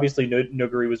Showmaker. Obviously,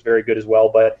 Nuguri was very good as well,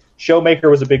 but Showmaker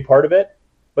was a big part of it.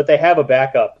 But they have a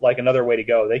backup, like another way to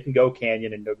go. They can go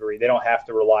Canyon and Nuguri. They don't have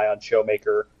to rely on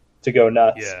Showmaker to go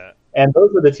nuts. Yeah. And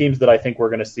those are the teams that I think we're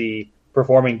going to see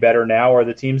performing better now, are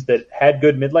the teams that had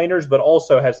good mid laners, but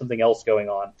also have something else going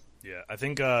on. Yeah, I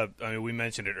think, we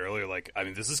mentioned it earlier,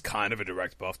 this is kind of a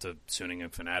direct buff to Suning and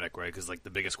Fnatic, right? Because, the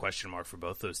biggest question mark for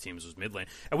both those teams was mid lane.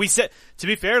 And we said, to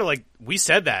be fair, we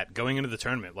said that going into the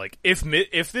tournament.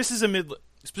 If this is a mid,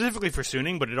 specifically for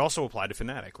Suning, but it also applied to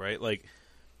Fnatic, right?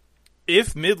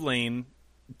 If mid lane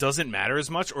doesn't matter as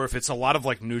much, or if it's a lot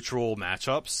of neutral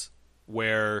matchups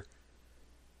where,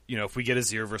 if we get a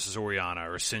Zero versus Orianna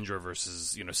or Syndra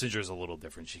versus, Syndra's a little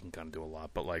different. She can kind of do a lot.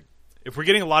 But if we're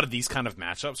getting a lot of these kind of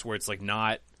matchups where it's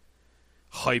not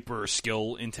hyper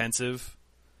skill intensive,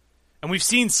 and we've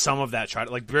seen some of that tried,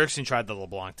 Bjergsen tried the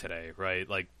LeBlanc today, right?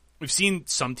 We've seen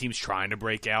some teams trying to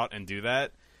break out and do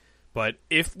that. But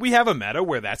if we have a meta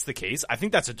where that's the case, I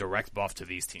think that's a direct buff to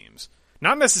these teams.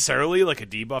 Not necessarily a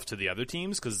debuff to the other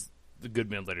teams, because the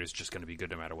good mid laner is just going to be good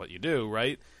no matter what you do,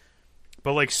 right?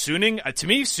 But Suning, to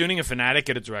me, Suning and Fnatic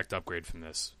get a direct upgrade from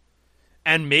this.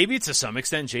 And maybe to some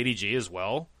extent JDG as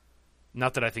well.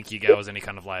 Not that I think Yigao is any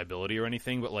kind of liability or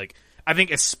anything, but I think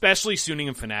especially Suning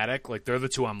and Fnatic, they're the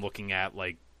two I'm looking at,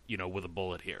 with a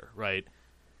bullet here, right?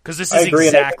 Because this is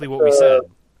exactly what we said.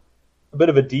 A bit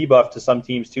of a debuff to some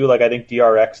teams too. I think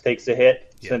DRX takes a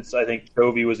hit since I think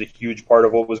Chovy was a huge part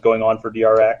of what was going on for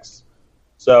DRX.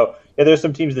 So yeah, there's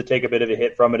some teams that take a bit of a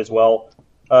hit from it as well.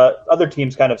 Other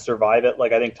teams kind of survive it. I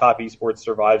think Top Esports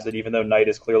survives it, even though Knight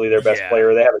is clearly their best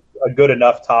player. They have a good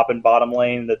enough top and bottom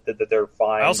lane that they're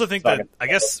fine. I also think that I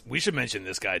guess we should mention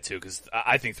this guy too, because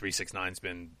I think 369's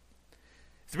been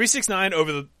 369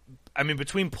 over the. I mean,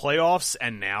 between playoffs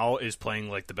and now is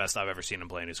playing the best I've ever seen him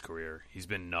play in his career. He's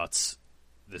been nuts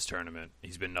this tournament.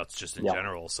 He's been nuts just in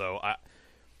general. So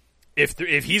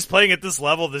if he's playing at this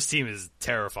level, this team is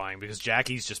terrifying because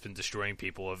Jackie's just been destroying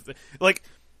people.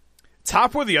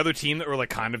 Top were the other team that were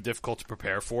kind of difficult to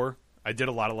prepare for. I did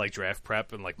a lot of like draft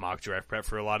prep and like mock draft prep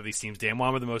for a lot of these teams.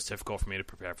 Damwon were the most difficult for me to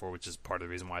prepare for, which is part of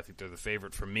the reason why I think they're the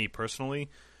favorite for me personally.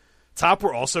 Top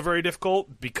were also very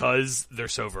difficult because they're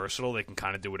so versatile. They can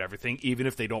kind of do everything, even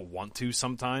if they don't want to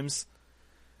sometimes.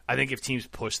 I think if teams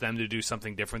push them to do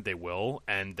something different, they will,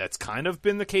 and that's kind of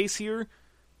been the case here.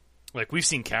 Like, we've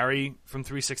seen Carry from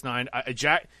 369.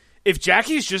 If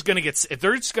Jackie's just going to get... If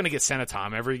they're just going to get sent a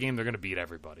Tom every game, they're going to beat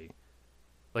everybody.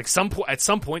 Like, at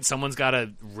some point, someone's got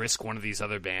to risk one of these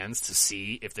other bands to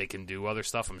see if they can do other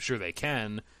stuff. I'm sure they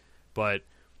can, but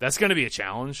that's going to be a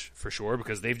challenge for sure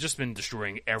because they've just been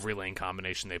destroying every lane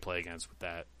combination they play against with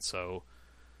that. So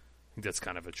I think that's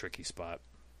kind of a tricky spot.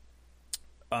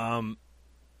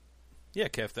 Yeah,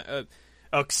 Kev.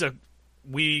 So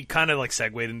we kind of like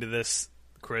segued into this,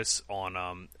 Chris, on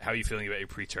how are you feeling about your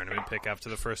pre-tournament pick after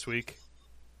the first week?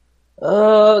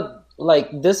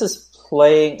 Like this is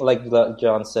playing, like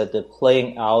John said, they're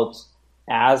playing out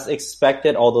as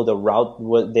expected. Although the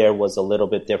route there was a little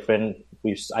bit different.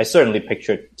 I certainly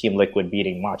pictured Team Liquid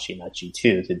beating Machi, not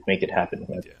G2, to make it happen.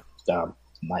 Yeah.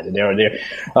 Neither there or there.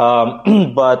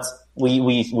 But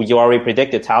we already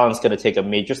predicted Talon's going to take a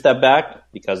major step back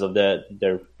because of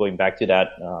they're going back to that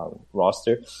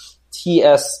roster.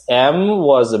 TSM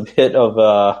was a bit of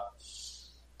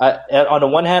on the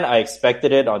one hand, I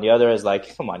expected it. On the other, is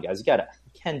like, come on, guys, you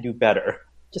can do better.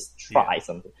 Just try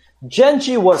something.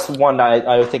 Genji was one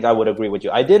I think I would agree with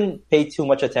you. I didn't pay too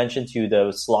much attention to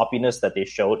the sloppiness that they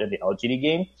showed in the LGD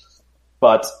game,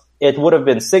 but it would have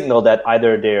been signal that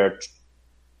either they're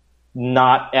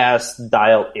not as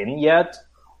dialed in yet,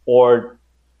 or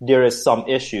there is some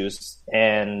issues,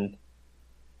 and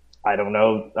I don't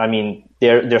know. I mean,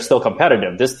 they're still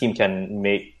competitive. This team can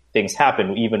make things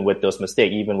happen, even with those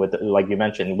mistakes, even with, like you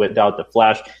mentioned, without the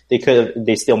flash,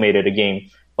 they still made it a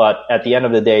game. But at the end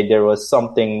of the day, there was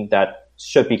something that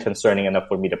should be concerning enough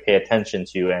for me to pay attention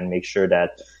to and make sure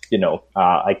that,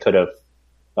 I could have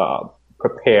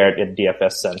prepared in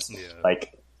DFS sense,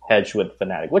 like hedge with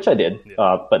Fnatic, which I did.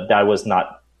 Yeah. But that was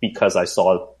not because I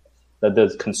saw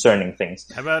the concerning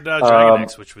things. How about Dragon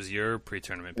X, which was your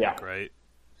pre-tournament pick, right?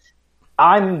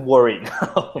 I'm worried.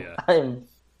 I'm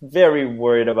very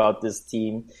worried about this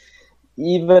team.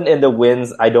 Even in the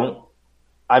wins,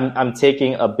 I'm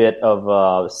taking a bit of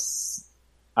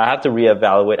I have to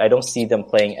reevaluate. I don't see them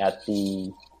playing at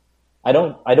the. I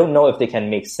don't know if they can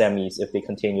make semis if they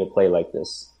continue to play like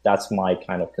this. That's my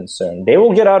kind of concern. They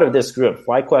will get out of this group.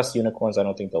 FlyQuest, Unicorns, I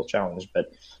don't think they'll challenge,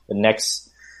 but the next,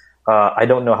 I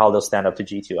don't know how they'll stand up to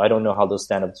G2. I don't know how they'll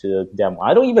stand up to them.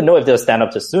 I don't even know if they'll stand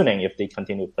up to Suning if they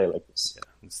continue to play like this. Yeah,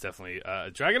 it's definitely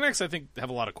Dragon X. I think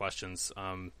have a lot of questions.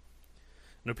 I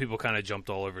know people kind of jumped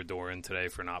all over Doran today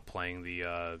for not playing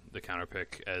the counter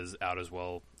pick as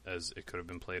well as it could have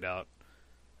been played out.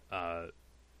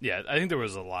 Yeah, I think there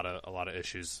was a lot of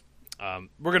issues.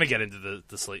 We're gonna get into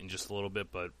the slate in just a little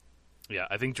bit, but yeah,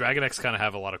 I think Dragon X kind of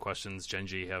have a lot of questions. Gen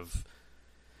G have.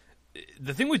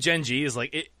 The thing with Gen G is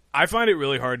I find it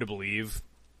really hard to believe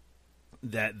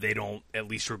that they don't at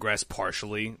least regress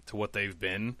partially to what they've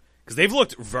been, because they've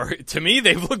looked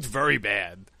very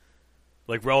bad,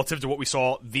 like relative to what we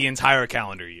saw the entire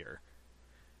calendar year.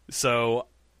 So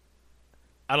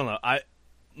I don't know.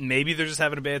 Maybe they're just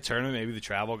having a bad tournament. Maybe the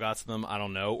travel got to them. I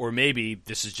don't know. Or maybe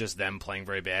this is just them playing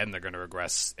very bad and they're going to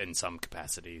regress in some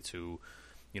capacity to,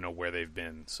 where they've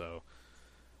been. So,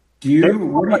 I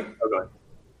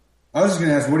was just going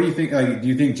to ask, what do you think? Like, do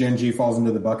you think Gen G falls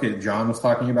into the bucket John was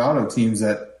talking about of teams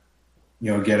that,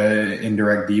 get an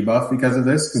indirect debuff because of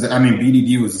this? Because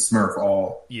BDD was a Smurf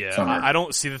all summer. I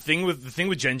don't see the thing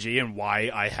with Gen G and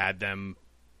why I had them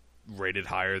rated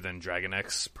higher than Dragon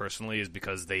X personally is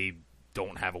because they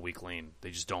don't have a weak lane.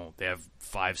 They just don't. They have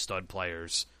 5 stud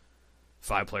players,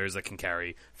 5 players that can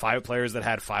carry, 5 players that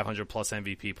had 500 plus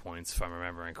MVP points, if I'm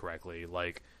remembering correctly.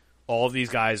 Like, all of these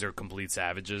guys are complete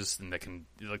savages, and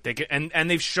and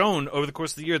they've shown over the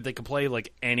course of the year they can play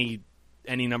like any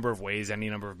number of ways, any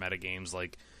number of meta games.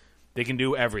 Like, they can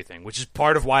do everything, which is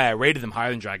part of why I rated them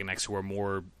higher than Dragon X, who are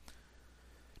more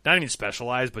not even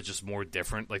specialized, but just more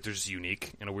different. Like, they're just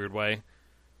unique in a weird way.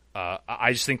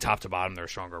 I just think top to bottom they're a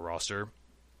stronger roster.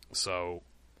 So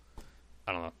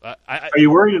I don't know. Are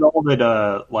you worried at all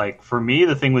that for me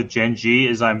the thing with Gen G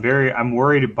is I'm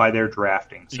worried by their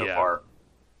drafting so far.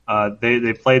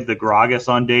 They played the Gragas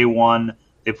on day 1.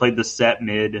 They played the set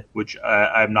mid, which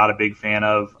I'm not a big fan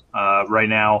of right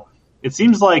now. It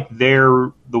seems like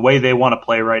the way they want to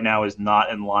play right now is not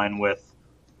in line with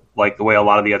like the way a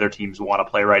lot of the other teams want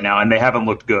to play right now, and they haven't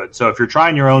looked good. So if you're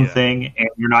trying your own thing and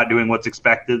you're not doing what's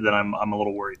expected, then I'm a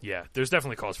little worried. Yeah, there's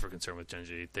definitely cause for concern with Gen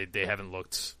G. They haven't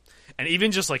looked, and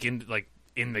even just in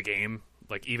the game,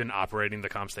 like even operating the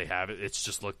comps they have, it's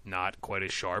just looked not quite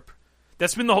as sharp.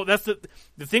 That's been the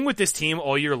thing with this team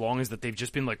all year long is that they've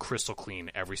just been like crystal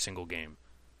clean every single game.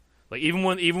 Like even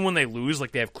when they lose,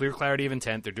 like they have clear clarity of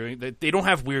intent. They don't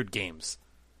have weird games.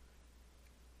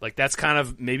 Like that's kind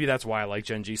of maybe that's why I like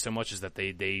Gen G so much is that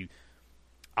they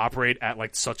operate at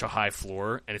like such a high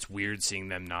floor, and it's weird seeing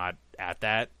them not at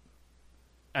that.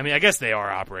 I mean, I guess they are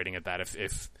operating at that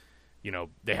if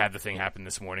they had the thing happen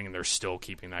this morning and they're still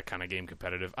keeping that kind of game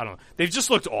competitive. I don't know. They've just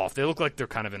looked off. They look like they're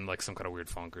kind of in like some kind of weird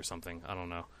funk or something. I don't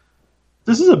know.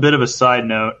 This is a bit of a side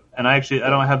note, and I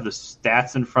don't have the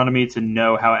stats in front of me to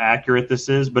know how accurate this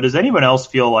is, but does anyone else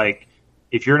feel like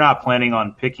if you're not planning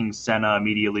on picking Senna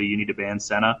immediately, you need to ban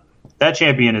Senna? That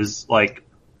champion is like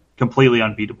completely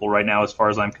unbeatable right now as far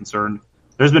as I'm concerned.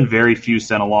 There's been very few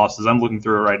Senna losses. I'm looking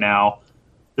through it right now.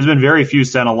 There's been very few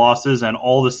Senna losses, and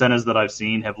all the Sennas that I've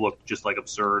seen have looked just like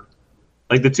absurd.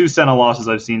 Like the 2 Senna losses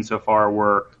I've seen so far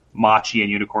were Machi and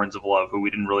Unicorns of Love, who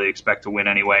we didn't really expect to win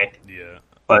anyway. Yeah.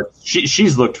 But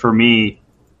she's looked for me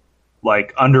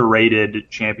like underrated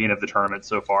champion of the tournament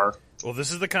so far. Well,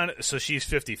 this is the kind of so she's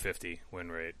 50-50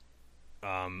 win rate.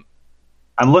 I'm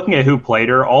looking at who played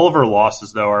her. All of her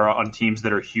losses though are on teams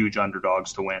that are huge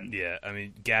underdogs to win. Yeah, I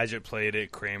mean Gadget played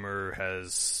it. Kramer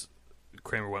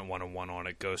went 1-1 on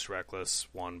it. Ghost Reckless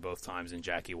won both times, and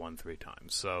Jackie won 3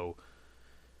 times. So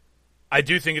I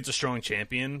do think it's a strong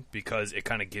champion because it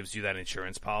kind of gives you that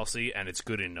insurance policy, and it's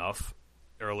good enough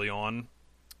early on.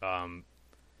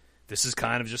 This is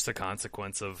kind of just a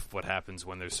consequence of what happens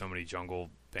when there's so many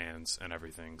jungle bans and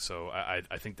everything. So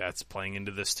I think that's playing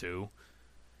into this too.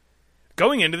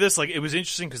 Going into this, like it was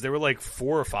interesting because there were like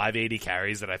 4 or 5 AD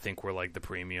carries that I think were like the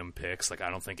premium picks. Like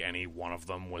I don't think any one of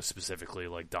them was specifically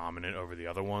like dominant over the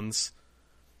other ones.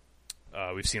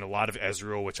 We've seen a lot of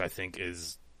Ezreal, which I think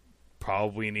is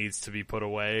probably needs to be put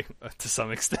away to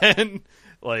some extent.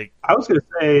 Like I was going to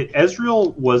say,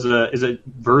 Ezreal is a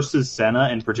versus Senna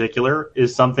in particular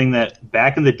is something that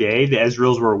back in the day the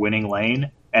Ezreals were a winning lane,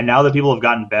 and now that people have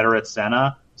gotten better at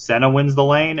Senna wins the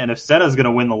lane, and if Senna's going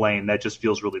to win the lane, that just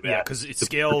feels really bad. Yeah, because it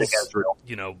scales.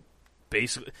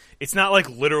 Basically, it's not like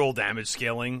literal damage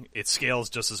scaling. It scales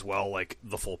just as well, like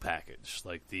the full package,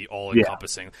 like the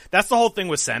all-encompassing. Yeah. That's the whole thing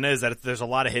with Senna is that there's a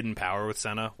lot of hidden power with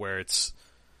Senna, where it's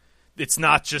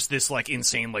not just this like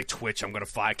insane like Twitch. I'm gonna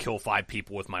kill 5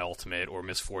 people with my ultimate, or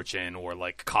Misfortune, or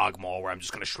like Cogmaul, where I'm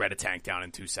just gonna shred a tank down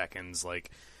in 2 seconds.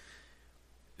 Like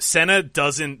Senna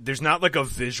doesn't. There's not like a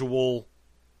visual.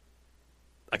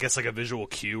 I guess like a visual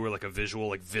cue or like a visual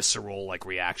like visceral like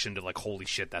reaction to like holy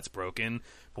shit that's broken.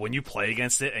 But when you play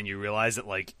against it and you realize that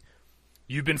like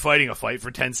you've been fighting a fight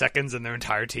for 10 seconds and their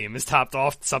entire team is topped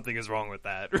off, something is wrong with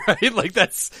that, right? Like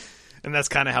that's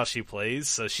kind of how she plays.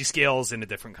 So she scales in a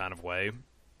different kind of way.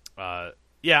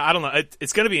 Yeah, I don't know.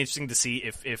 It's going to be interesting to see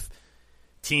if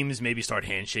teams maybe start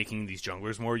handshaking these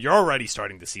junglers more. You're already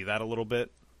starting to see that a little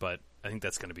bit, but I think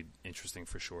that's going to be interesting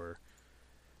for sure.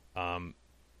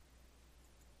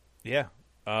 Yeah.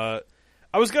 I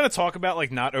was going to talk about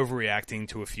like not overreacting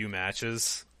to a few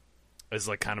matches as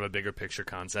like kind of a bigger picture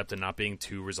concept and not being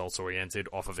too results oriented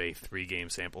off of a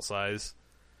 3-game sample size.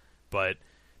 But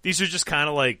these are just kind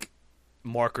of like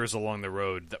markers along the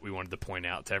road that we wanted to point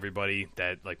out to everybody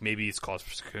that like maybe it's cause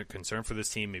for concern for this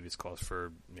team, maybe it's cause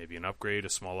for maybe an upgrade, a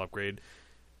small upgrade.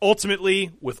 Ultimately,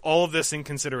 with all of this in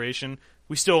consideration,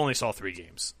 we still only saw 3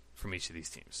 games from each of these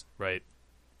teams, right?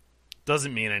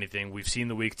 Doesn't mean anything. We've seen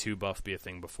the week 2 buff be a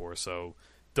thing before, so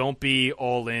don't be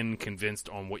all in convinced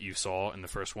on what you saw in the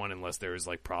first one unless there's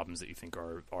like problems that you think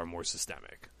are more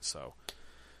systemic. So,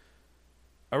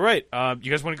 all right,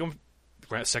 you guys want to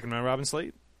go second round robin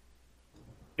slate?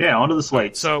 Yeah, onto the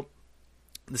slate. So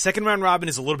the second round robin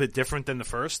is a little bit different than the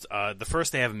first. The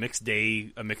first they have a mixed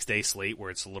day slate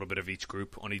where it's a little bit of each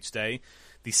group on each day.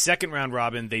 The second round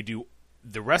robin they do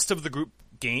the rest of the group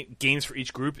games for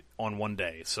each group on one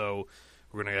day. So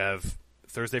we're going to have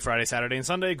Thursday, Friday, Saturday, and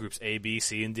Sunday, groups A, B,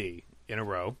 C, and D in a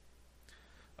row.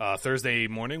 Thursday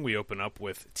morning, we open up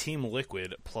with Team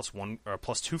Liquid plus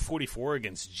 244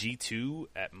 against G2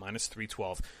 at minus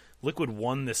 312. Liquid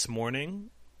won this morning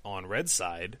on red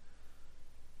side,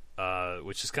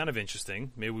 which is kind of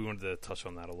interesting. Maybe we wanted to touch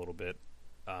on that a little bit.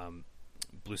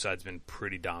 Blue side's been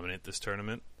pretty dominant this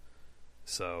tournament,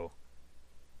 so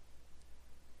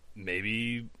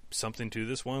maybe something to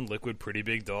this one. Liquid pretty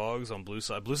big dogs on blue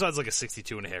side. Blue side's like a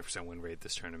 62.5% win rate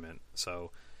this tournament,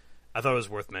 so I thought it was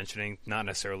worth mentioning. Not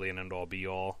necessarily an end all be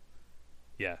all.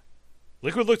 Yeah,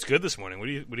 Liquid looked good this morning. What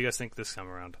do you guys think this time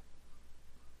around?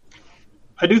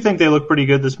 I do think they looked pretty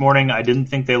good this morning. I didn't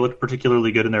think they looked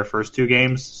particularly good in their first 2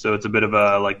 games, so it's a bit of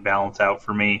a like balance out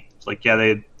for me. It's like,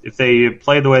 yeah, if they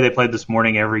play the way they played this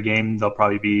morning every game, they'll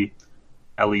probably be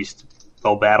at least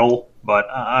they'll battle. But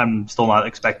I'm still not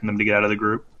expecting them to get out of the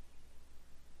group.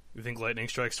 You think Lightning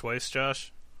strikes twice,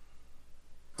 Josh?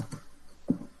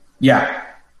 Yeah.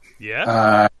 Yeah?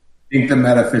 I think the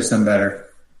meta fits them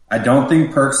better. I don't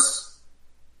think Perks...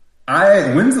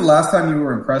 When's the last time you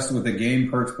were impressed with a game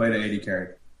Perks played at 80 carry?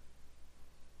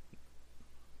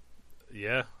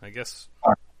 Yeah, I guess.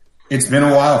 It's been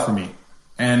a while for me.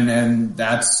 And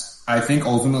that's, I think,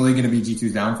 ultimately going to be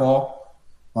G2's downfall,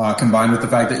 combined with the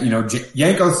fact that,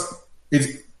 Jankos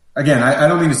is, again, I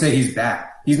don't mean to say he's bad.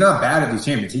 He's not bad at these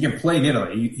champions. He can play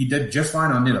Nidalee. He did just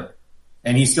fine on Nidalee.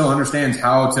 And he still understands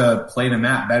how to play the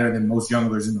map better than most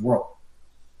junglers in the world.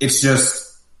 It's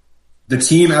just the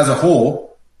team as a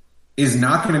whole is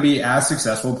not going to be as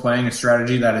successful playing a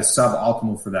strategy that is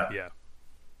suboptimal for them.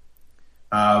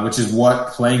 Yeah. Which is what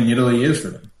playing Nidalee is for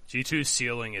them. G2's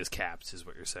ceiling is capped, is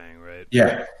what you're saying, right?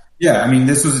 Yeah. Yeah, I mean,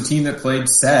 this was a team that played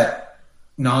set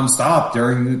nonstop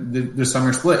during the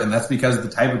summer split, and that's because the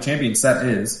type of champion set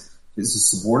is a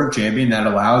supportive champion that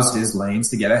allows his lanes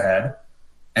to get ahead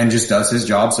and just does his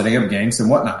job setting up ganks and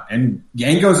whatnot. And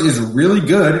Jankos is really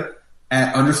good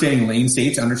at understanding lane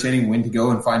states, understanding when to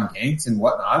go and find ganks and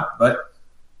whatnot, but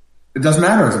it doesn't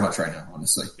matter as much right now,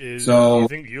 honestly. You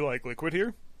think you like Liquid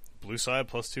here? Blue side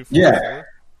plus 244? Yeah.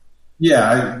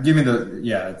 Yeah, give me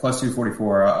plus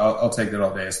 244. I'll take that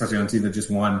all day, especially on a team that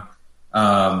just won.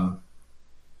 I'm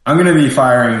going to be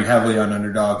firing heavily on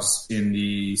underdogs in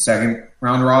the second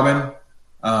round robin.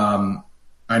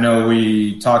 I know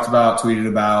we tweeted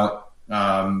about,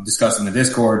 discussed in the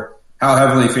Discord how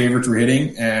heavily favorites were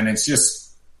hitting, and it's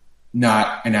just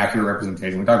not an accurate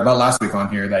representation. We talked about last week on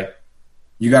here, like,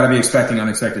 you got to be expecting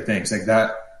unexpected things like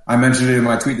that. I mentioned it in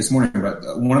my tweet this morning, but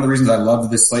one of the reasons I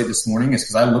loved this slate this morning is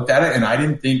because I looked at it and I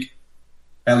didn't think,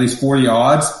 at least for the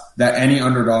odds, that any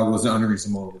underdog was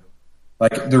unreasonable.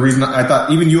 Like, the reason I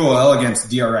thought even UOL against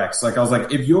DRX, like, I was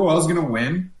like, if UOL is going to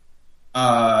win,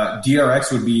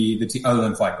 DRX would be the team, other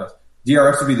than Flag Plus,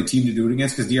 DRX would be the team to do it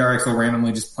against, because DRX will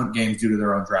randomly just punt games due to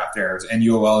their own draft errors, and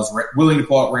UOL is willing to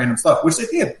pull out random stuff, which they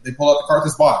did. They pull out the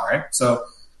Karthus bot, right? So,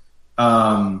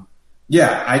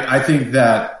 I think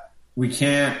that we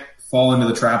can't fall into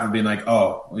the trap of being like,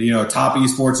 top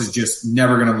esports is just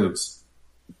never going to lose.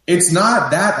 It's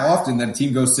not that often that a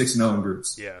team goes 6-0 in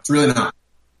groups. Yeah. It's really not.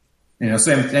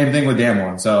 Same thing with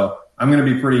Damwon. So I'm going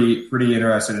to be pretty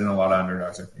interested in a lot of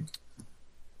underdogs, I think.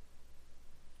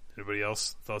 Anybody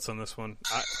else thoughts on this one?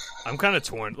 I'm kind of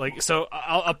torn. Like, so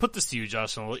I'll put this to you,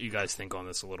 Josh, and I'll let you guys think on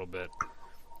this a little bit.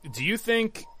 Do you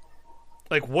think,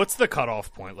 like, what's the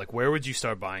cutoff point? Like, where would you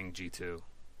start buying G2?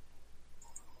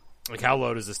 Like, how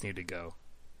low does this need to go?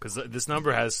 Because this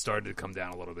number has started to come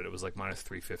down a little bit. It was like minus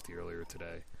 350 earlier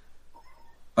today.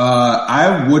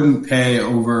 I wouldn't pay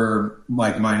over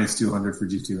like minus 200 for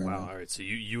G2 right now. All right. So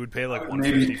you would pay like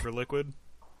 150 for Liquid,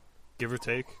 give or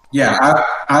take? Yeah,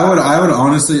 I would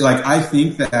honestly, like, I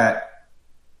think that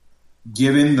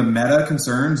given the meta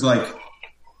concerns, like,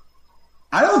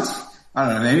 I don't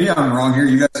know, maybe I'm wrong here.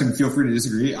 You guys can feel free to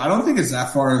disagree. I don't think it's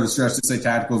that far of a stretch to say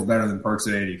Tactical is better than Perks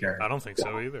at 80 carry. I don't think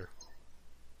so either.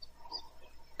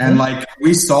 And, like,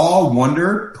 we saw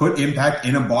Wonder put Impact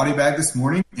in a body bag this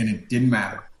morning, and it didn't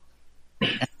matter.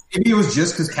 And maybe it was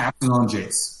just because Cap was on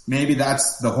Jace. Maybe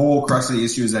that's the whole crux of the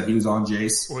issue, is that he was on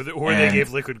Jace. Or they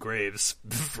gave Liquid Graves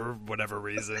for whatever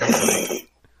reason. Like,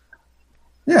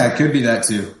 yeah, it could be that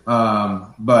too.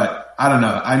 But I don't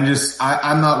know.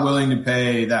 I'm not willing to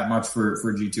pay that much for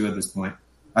G2 at this point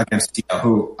against TL,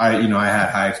 who I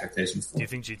had high expectations for. Do you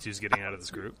think G2 is getting out of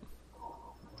this group?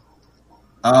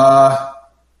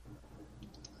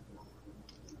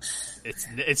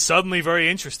 It's suddenly very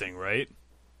interesting, right?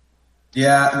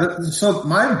 Yeah. So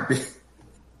my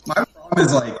problem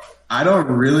is, like, I don't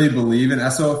really believe in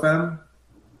SOFM.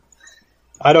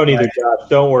 I don't either, Josh.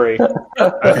 Don't worry.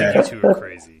 I think you two are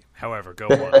crazy. However, go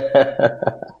on.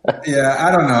 Yeah,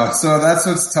 I don't know. So that's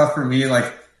what's tough for me.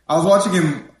 Like, I was watching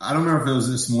him, I don't remember if it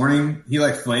was this morning, he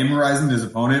like flame horizoned his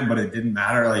opponent, but it didn't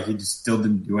matter. Like, he just still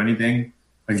didn't do anything.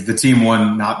 Like, the team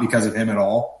won not because of him at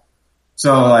all.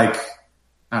 So, like,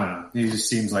 I don't know. He just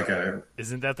seems like a...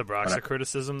 Isn't that the Broxa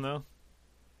criticism, though?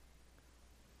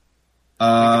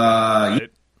 Yeah,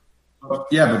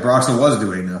 but Broxa was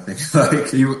doing nothing. Like,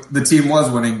 the team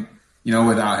was winning,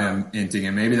 without him hinting,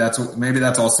 and maybe that's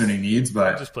all Sunni needs. But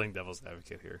I'm just playing devil's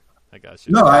advocate here. I got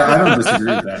you. No, I don't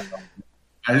disagree with that.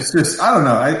 I don't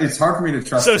know. It's hard for me to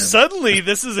trust. So him. Suddenly,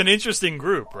 this is an interesting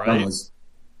group, right?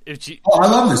 I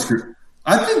love this group.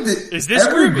 I think that is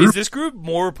this group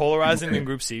more polarizing than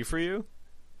Group C for you?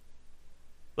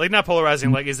 Like, not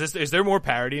polarizing. Like, is there more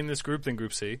parity in this group than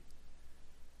Group C?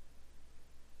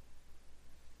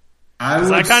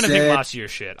 I kind of think Machi are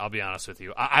shit. I'll be honest with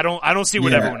you. I don't see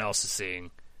what everyone else is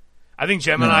seeing. I think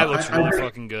Gemini looks really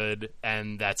fucking good,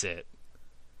 and that's it.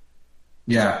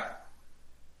 Yeah.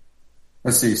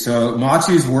 Let's see. So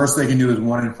Machi's worst they can do is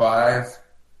 1-5.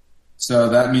 So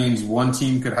that means one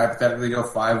team could hypothetically go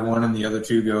 5-1 and the other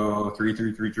two go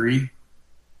 3-3-3-3.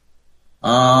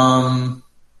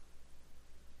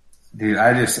 Dude,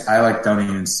 I don't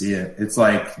even see it. It's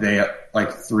like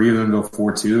three of them go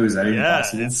 4-2. Is that even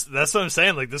possible? That's what I'm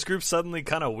saying. Like this group's suddenly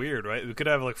kind of weird, right? We could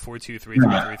have like 4-2,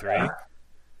 3-3, 3-3.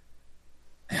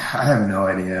 I have no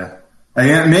idea.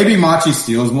 Maybe Machi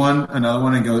steals another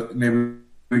one, and maybe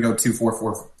we go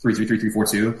 2-4-4, 3-3-3-3,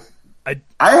 4-2.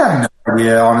 I have no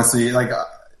idea, honestly. Like,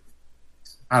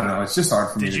 I don't know. It's just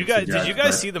hard for me. Did you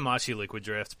guys see the Machi Liquid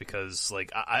draft? Because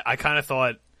like I kind of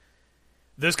thought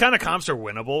those kind of comps are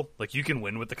winnable. Like you can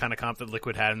win with the kind of comp that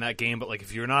Liquid had in that game, but like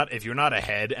if you're not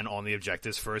ahead and on the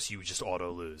objectives first, you just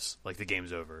auto lose. Like the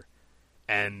game's over.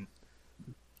 And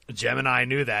Gemini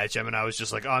knew that. Gemini was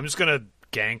just like, I'm just gonna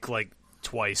gank like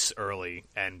twice early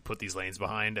and put these lanes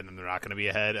behind, and then they're not going to be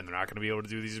ahead, and they're not going to be able to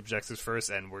do these objectives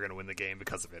first, and we're going to win the game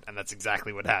because of it. And that's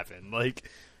exactly what happened. Like,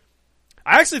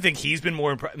 I actually think he's been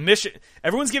more Mission.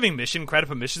 Everyone's giving Mission credit,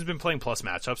 but Mission's been playing plus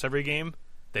matchups every game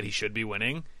that he should be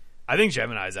winning. I think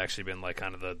Gemini's actually been like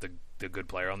kind of the good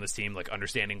player on this team, like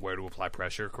understanding where to apply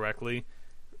pressure correctly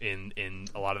in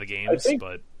a lot of the games.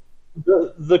 But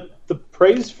the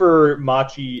praise for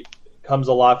Machi comes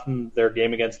a lot from their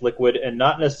game against Liquid, and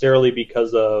not necessarily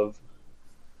because of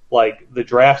like the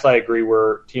drafts. I agree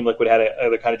where Team Liquid had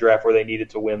the kind of draft where they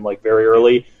needed to win like very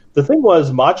early. The thing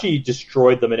was Machi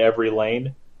destroyed them in every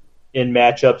lane in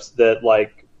matchups that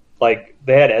like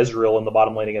they had Ezreal in the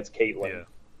bottom lane against Caitlyn.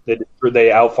 Yeah. They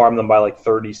outfarmed them by like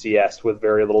 30 CS with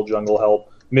very little jungle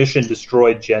help. Mission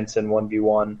destroyed Jensen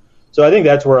 1v1. So I think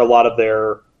that's where a lot of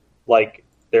their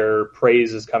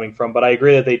praise is coming from, but I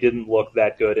agree that they didn't look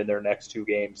that good in their next two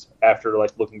games after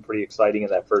like looking pretty exciting in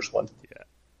that first one. Yeah,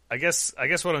 I guess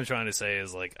what I'm trying to say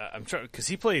is like I'm trying because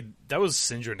he played that was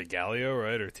Syndra into Galio,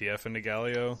 right, or TF into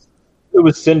Galio. It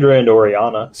was Syndra and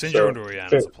Orianna. Syndra and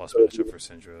Orianna is a plus matchup for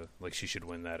Syndra. Like she should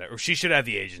win that, or she should have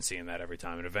the agency in that every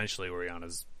time, and eventually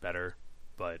Orianna's better.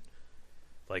 But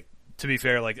like to be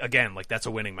fair, like again, like that's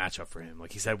a winning matchup for him.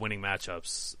 Like he's had winning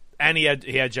matchups. And he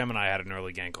had Gemini had an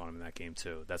early gank on him in that game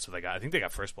too. That's what they got. I think they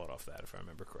got first blood off that, if I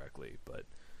remember correctly. But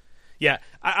yeah,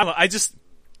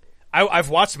 I've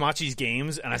watched Machi's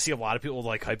games, and I see a lot of people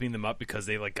like hyping them up because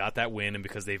they like got that win and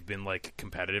because they've been like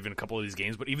competitive in a couple of these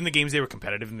games. But even the games they were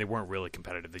competitive and they weren't really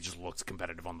competitive. They just looked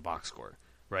competitive on the box score,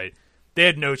 right? They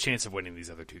had no chance of winning these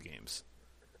other two games.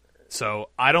 So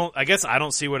I guess I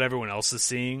don't see what everyone else is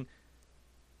seeing.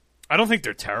 I don't think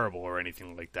they're terrible or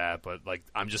anything like that, but like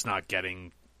I'm just not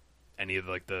getting any of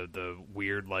like the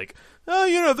weird like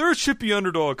they're a chippy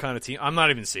underdog kind of team. I'm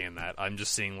not even seeing that. I'm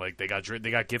just seeing like they got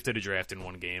gifted a draft in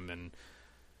one game, and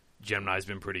Gemini's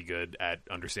been pretty good at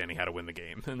understanding how to win the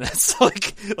game, and that's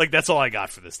like that's all I got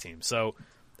for this team. So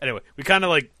anyway, we kind of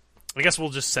like I guess we'll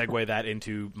just segue that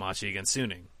into Machi against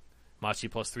Suning. Machi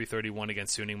plus 331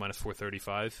 against Suning minus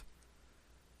 435.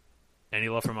 Any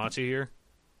love for Machi here?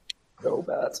 No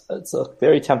bet. It's a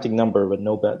very tempting number, but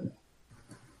no bet.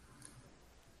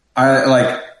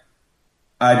 I'd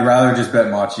rather just bet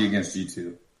Machi against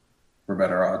G2 for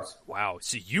better odds. Wow.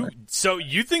 So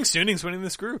you think Suning's winning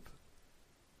this group?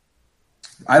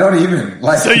 I don't even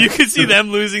like. So you could see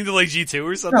them losing to like G2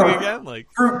 or something again. Like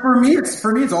for me,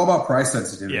 it's all about price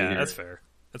sensitivity. Yeah, here.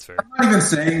 That's fair. I'm not even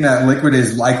saying that Liquid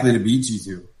is likely to beat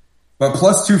G2, but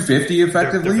plus 250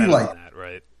 effectively, they're like that,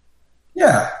 right?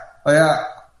 Yeah,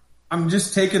 I'm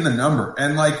just taking the number,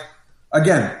 and like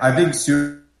again, I think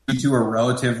G2 are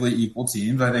relatively equal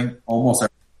teams. I think almost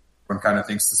everyone kind of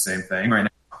thinks the same thing right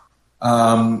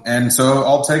now, and so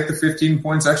I'll take the 15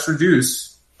 points extra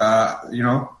juice.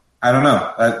 I don't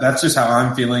know. That's just how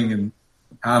I'm feeling and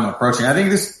how I'm approaching. I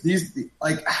think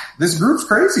this group's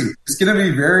crazy. It's going to be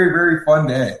a very, very fun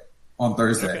day on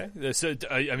Thursday. Okay. So,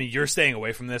 I mean, you're staying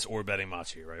away from this or betting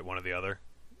Machi, right? One or the other?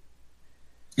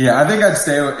 Yeah, I think I'd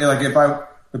stay away.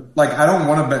 I don't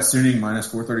want to bet Suning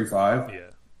minus 435. Yeah.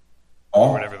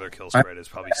 Or whatever their kill spread is,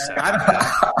 probably 7.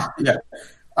 Yeah.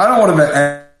 I don't want to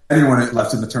bet anyone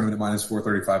left in the tournament at minus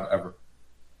 435 ever.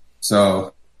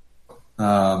 So,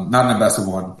 not in the best of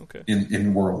one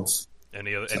in Worlds.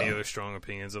 Any other strong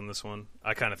opinions on this one?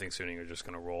 I kind of think Suning are just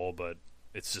going to roll, but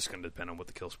it's just going to depend on what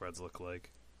the kill spreads look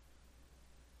like.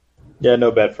 Yeah, no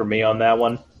bet for me on that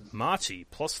one. Machi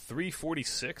plus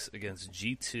 346 against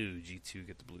G2. G2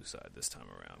 get the blue side this time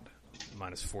around.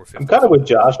 Minus 450. I'm kind of with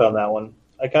Josh on that one.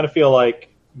 I kind of feel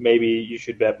like maybe you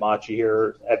should bet Machi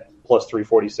here at plus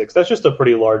 346. That's just a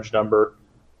pretty large number.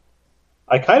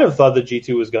 I kind of thought that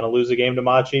G2 was going to lose a game to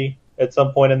Machi at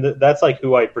some point, and that's like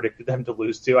who I predicted them to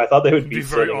lose to. I thought they would be be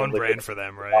very on brand for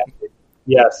them, right?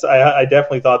 Yes, I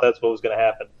definitely thought that's what was going to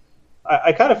happen.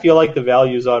 I kind of feel like the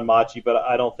value's on Machi, but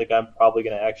I don't think I'm probably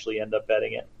going to actually end up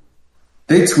betting it.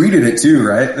 They tweeted it too,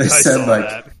 right? They said like,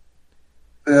 that.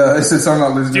 They said something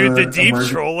about losing. Dude, the deep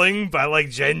trolling by like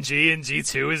Gen G and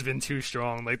G2 has been too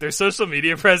strong. Like their social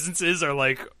media presences are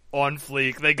like on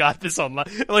fleek. They got this online.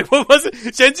 Like what was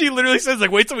it? Gen G literally says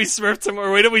like, "Wait till we smurf tomorrow,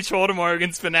 or wait till we troll tomorrow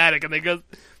against Fnatic," and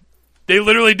they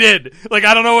literally did. Like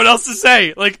I don't know what else to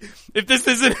say. Like if this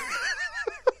isn't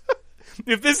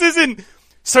if this isn't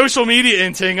social media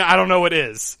inting, I don't know what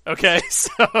is. Okay,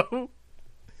 so.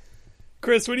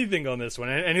 Chris, what do you think on this one?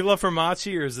 Any love for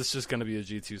Machi, or is this just going to be a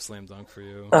G2 slam dunk for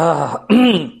you?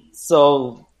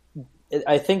 So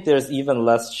I think there's even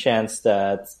less chance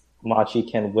that Machi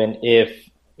can win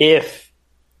if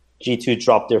G2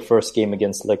 drop their first game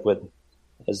against Liquid,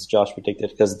 as Josh predicted,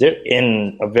 because they're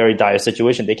in a very dire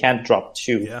situation. They can't drop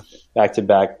two back to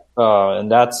back,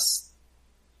 and that's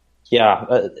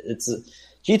G2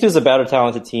 is a better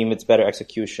talented team. It's better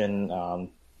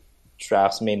execution.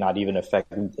 Drafts may not even affect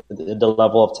the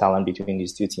level of talent between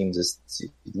these two teams is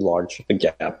large. A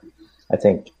gap. I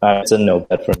think it's a no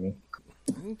bet for me.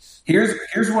 Here's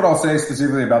what I'll say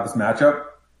specifically about this matchup.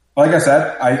 Like I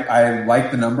said, I like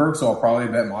the number, so I'll probably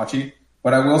bet Machi.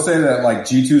 But I will say that like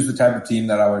G2 is the type of team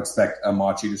that I would expect a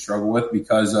Machi to struggle with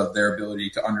because of their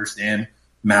ability to understand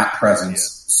map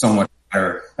presence so much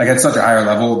better. Like at such a higher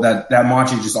level that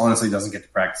Machi just honestly doesn't get to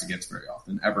practice against very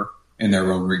often ever in their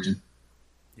road region.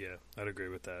 Yeah, I'd agree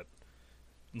with that.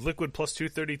 Liquid plus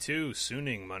 232,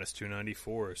 Suning minus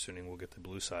 294. Suning will get the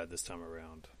blue side this time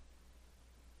around.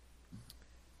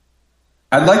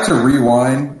 I'd like to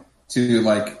rewind to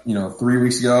 3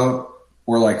 weeks ago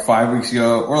or like 5 weeks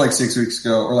ago or like 6 weeks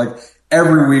ago or like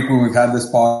every week when we've had this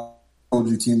pod, told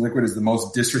you Team Liquid is the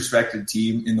most disrespected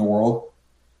team in the world.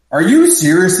 Are you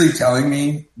seriously telling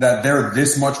me that they're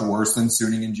this much worse than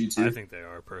Suning and G2? I think they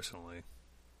are, personally.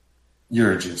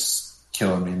 You're just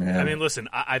killing me, man. I mean, listen,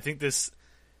 I think this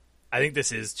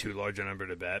is too large a number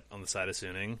to bet on the side of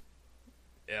Suning.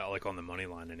 Yeah, like on the money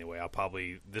line anyway.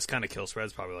 This kind of kill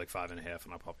spread's probably like 5.5, and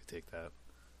I'll probably take that.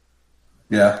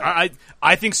 Yeah.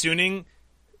 I think Suning.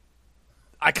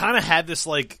 I kind of had this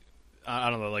like I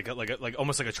don't know, like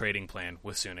almost like a trading plan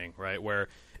with Suning, right? Where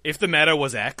if the meta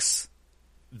was X,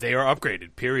 they are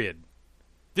upgraded. Period.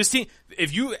 This team,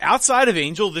 if you outside of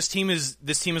Angel, this team is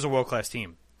a world class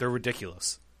team. They're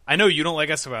ridiculous. I know you don't like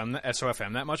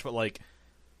SOFM that much, but like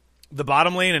the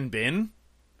bottom lane and Bin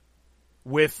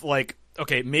with like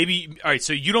okay, maybe all right.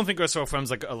 So you don't think SOFM's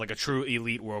like a true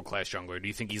elite world class jungler? Do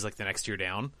you think he's like the next tier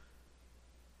down?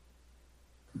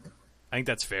 I think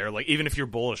that's fair. Like even if you're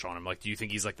bullish on him, like do you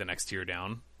think he's like the next tier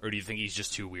down, or do you think he's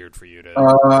just too weird for you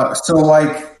to? So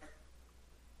like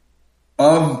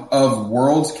of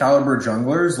world's caliber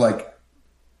junglers, like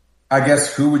I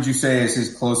guess who would you say is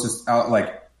his closest out?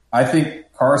 Like I think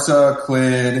Karsa,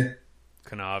 Klid,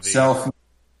 Kanavi,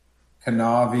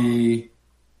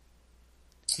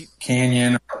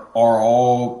 Canyon are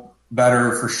all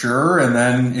better for sure, and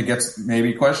then it gets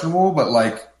maybe questionable. But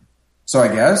like, so I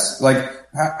guess like,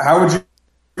 how would you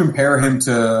compare him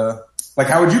to? Like,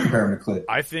 how would you compare him to Klid?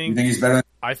 I think you think he's better.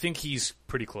 I think he's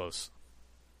pretty close.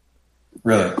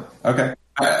 Really? Okay.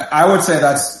 I would say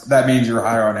that means you're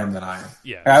higher on him than I am.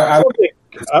 Yeah. I don't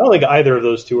think either of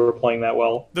those two are playing that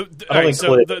well.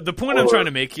 The point I'm trying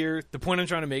to make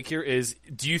here is,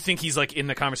 do you think he's like in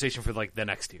the conversation for like the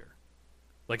next year?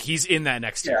 Like he's in that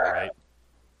next year, right?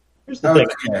 Here's the thing.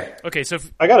 Okay, so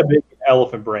I got a big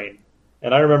elephant brain,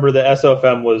 and I remember that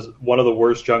SOFM was one of the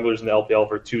worst junglers in the LPL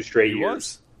for 2 straight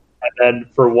years. And then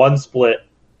for one split,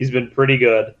 he's been pretty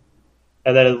good.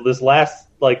 And then this last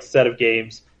like set of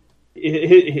games,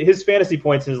 his fantasy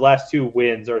points in his last 2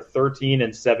 wins are 13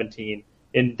 and 17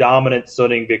 in dominant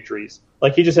Suning victories.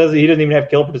 Like he doesn't even have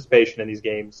kill participation in these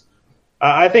games.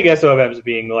 I think SOFM is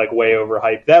being like way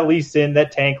overhyped.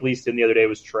 That tank Lee Sin the other day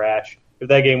was trash. If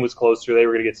that game was closer, they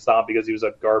were going to get stomped because he was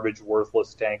a garbage,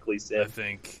 worthless tank Lee Sin.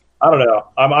 I don't know.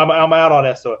 I'm out on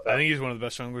SOFM. I think he's one of the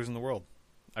best junglers in the world.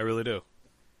 I really do.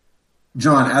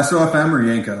 John, SOFM or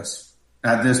Yankos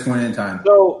at this point in time?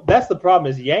 So that's the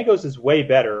problem. Is Yankos is way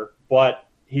better, but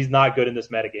he's not good in this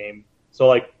metagame. So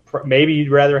like maybe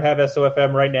you'd rather have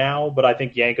SOFM right now, but I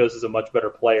think Yankos is a much better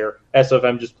player.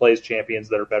 SOFM just plays champions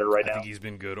that are better right now. I think he's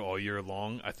been good all year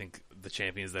long. I think the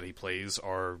champions that he plays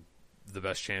are the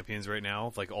best champions right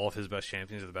now. Like all of his best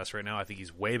champions are the best right now. I think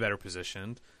he's way better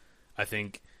positioned. I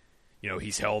think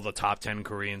He's held a top 10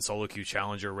 Korean solo queue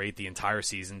challenger rate the entire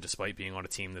season, despite being on a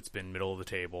team that's been middle of the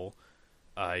table.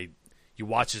 You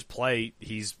watch his play,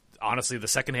 he's honestly, the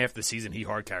second half of the season, he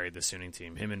hard carried the Suning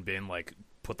team. Him and Bin,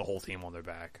 put the whole team on their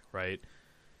back, right?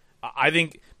 I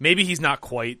think maybe he's not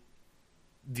quite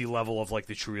the level of,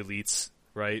 the true elites,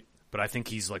 right? But I think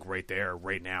he's, right there,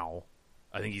 right now.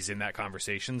 I think he's in that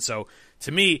conversation. So,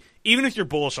 to me, even if you're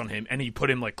bullish on him, and you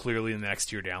put him, clearly in the next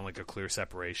tier down, a clear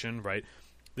separation, right?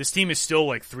 This team is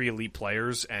still, 3 elite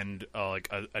players and,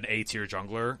 an A-tier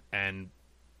jungler, and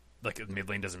mid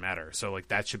lane doesn't matter. So,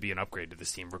 that should be an upgrade to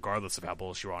this team, regardless of how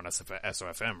bullish you are on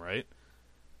SOFM, right?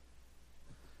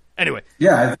 Anyway.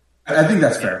 Yeah, I think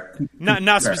that's fair.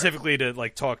 Not specifically to,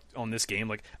 talk on this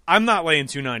game. I'm not laying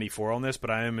 294 on this, but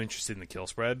I am interested in the kill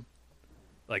spread.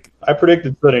 I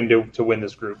predicted Pudding to win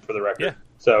this group, for the record. Yeah.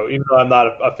 So, even though I'm not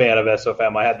a fan of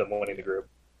SOFM, I had them winning the group.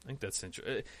 I think that's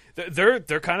interesting.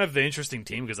 They're kind of the interesting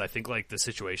team because I think the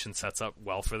situation sets up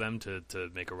well for them to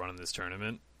make a run in this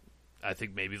tournament. I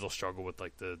think maybe they'll struggle with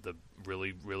the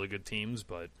really, really good teams,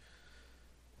 but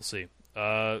we'll see.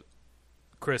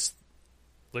 Chris,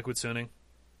 Liquid Suning?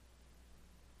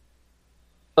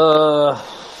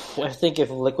 I think if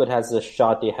Liquid has a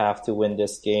shot, they have to win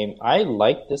this game. I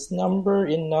like this number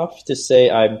enough to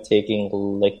say I'm taking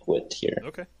Liquid here.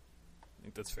 Okay. I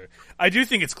think that's fair. I do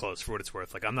think it's close for what it's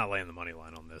worth. I'm not laying the money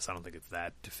line on this. I don't think it's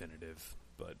that definitive,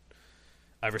 but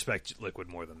I respect Liquid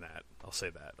more than that. I'll say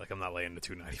that. I'm not laying the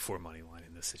 294 money line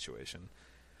in this situation.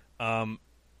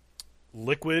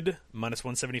 Liquid minus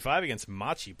 175 against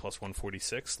Machi plus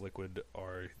 146. Liquid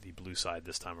are the blue side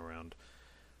this time around.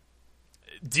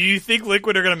 Do you think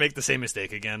Liquid are going to make the same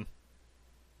mistake again?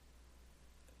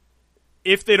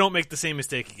 If they don't make the same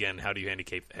mistake again, how do you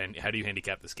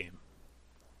handicap this game?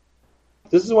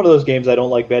 This is one of those games I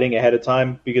don't like betting ahead of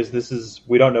time because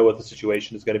we don't know what the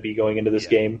situation is going to be going into this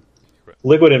game. Right.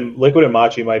 Liquid and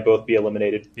Machi might both be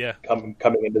eliminated. Yeah.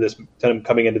 Coming into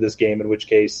this game, in which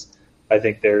case I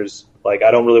think there's I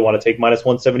don't really want to take minus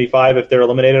 175 if they're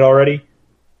eliminated already.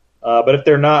 But if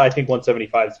they're not, I think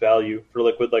 175 is value for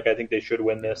Liquid. I think they should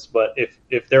win this. But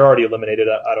if they're already eliminated,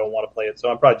 I don't want to play it. So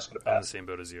I'm probably just going to pass. I'm in the same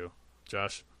boat as you,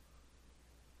 Josh.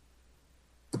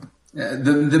 Yeah,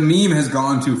 the meme has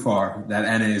gone too far. That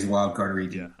NA is wildcard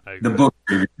region. Yeah, I agree. The book,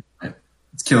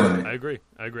 it's killing me. I agree.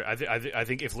 I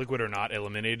think if Liquid are not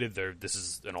eliminated, this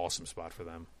is an awesome spot for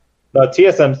them.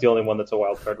 TSM's the only one that's a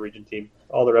wildcard region team.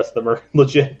 All the rest of them are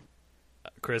legit.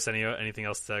 Chris, anything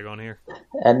else to tag on here?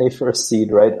 And a first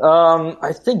seed, right?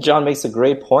 I think John makes a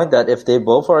great point that if they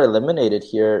both are eliminated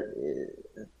here,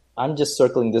 I'm just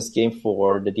circling this game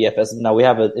for the DFS. Now, we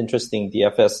have an interesting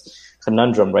DFS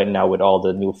conundrum right now with all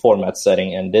the new format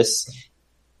setting, and this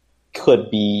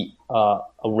could be a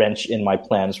wrench in my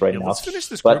plans now. Let's finish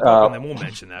this group up, and then we'll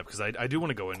mention that, because I do want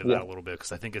to go into that a little bit,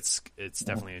 because I think it's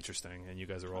definitely interesting, and you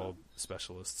guys are all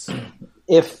specialists. So.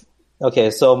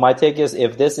 So my take is,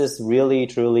 if this is really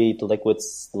truly the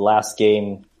Liquid's last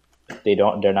game,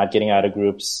 they're not getting out of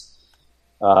groups.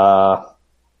 I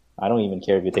don't even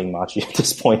care if you take Machi at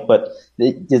this point, but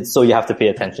so you have to pay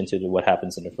attention to what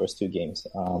happens in the first 2 games.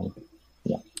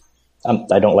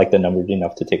 I don't like the number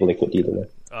enough to take Liquid either way.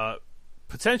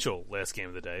 Potential last game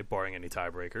of the day, barring any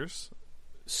tiebreakers.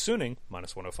 Suning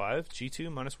minus 105,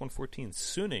 G2 minus 114.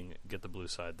 Suning get the blue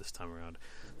side this time around.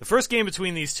 The first game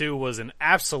between these two was an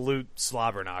absolute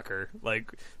slobber knocker.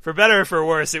 For better or for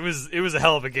worse, it was a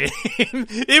hell of a game.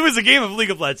 It was a game of League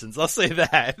of Legends. I'll say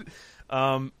that.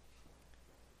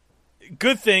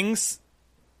 Good things.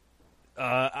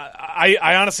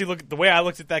 I honestly the way I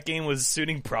looked at that game was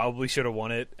Suning probably should have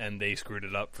won it, and they screwed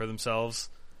it up for themselves.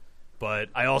 But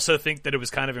I also think that it was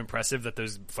kind of impressive that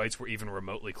those fights were even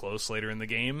remotely close later in the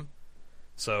game.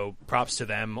 So props to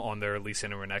them on their Lee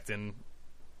Sin and Renekton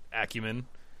acumen.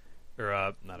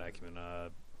 Or, not acumen,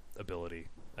 ability,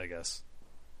 I guess.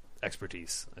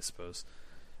 Expertise, I suppose.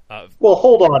 Well,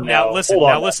 hold on now. Listen.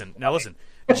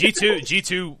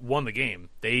 G2 won the game.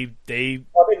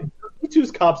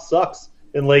 G2's comp sucks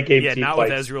in late game team not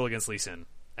fights. with Ezreal against Lee Sin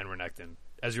and Renekton.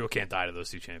 Ezreal can't die to those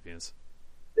 2 champions.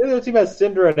 The other team has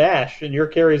Syndra and Ashe, and your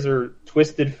carries are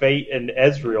Twisted Fate and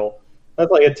Ezreal.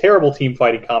 That's a terrible team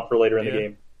fighting comp for later in the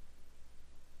game.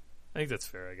 I think that's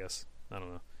fair, I guess. I don't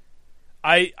know.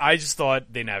 I just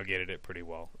thought they navigated it pretty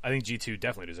well. I think G2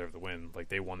 definitely deserved the win.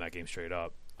 They won that game straight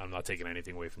up. I'm not taking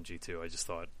anything away from G2. I just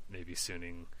thought maybe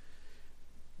Suning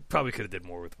probably could have did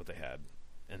more with what they had,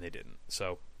 and they didn't.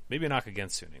 So maybe a knock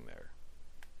against Suning there.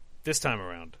 This time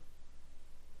around,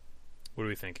 what are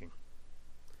we thinking?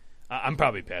 I'm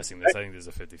probably passing this. I think this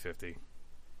is a 50-50.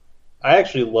 I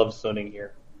actually love Suning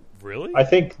here. Really? I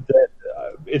think that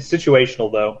it's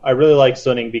situational though. I really like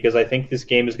Sunning because I think this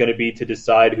game is going to be to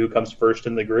decide who comes first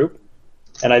in the group.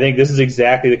 And I think this is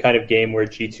exactly the kind of game where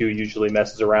G2 usually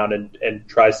messes around and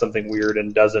tries something weird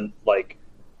and doesn't like.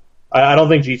 I don't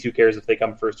think G2 cares if they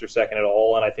come first or second at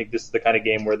all. And I think this is the kind of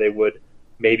game where they would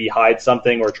maybe hide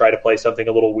something or try to play something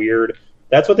a little weird.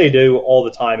 That's what they do all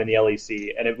the time in the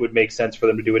LEC, and it would make sense for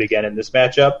them to do it again in this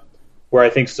matchup, where I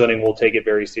think Sunning will take it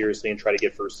very seriously and try to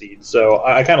get first seed. So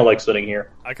I kind of like Sunning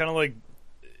here. I kind of like.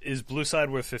 Is Blue Side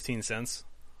worth 15 cents?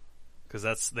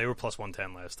 Because they were plus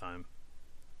 110 last time.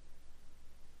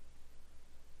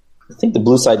 I think the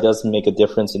Blue Side does make a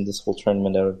difference in this whole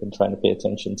tournament that I've been trying to pay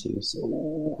attention to.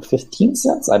 So 15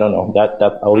 cents? I don't know.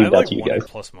 That I'll leave that to you guys.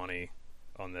 Plus money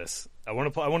on this. I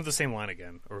wanted the same line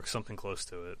again or something close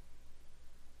to it.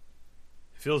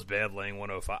 It feels bad laying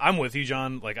 105. I'm with you,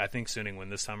 John. Like I think Sunning win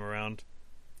this time around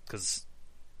because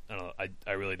I don't know.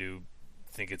 I really do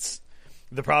think it's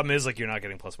the problem is like you're not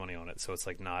getting plus money on it, so it's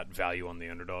like not value on the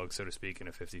underdog, so to speak, in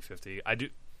a 50-50. I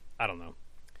don't know.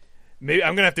 Maybe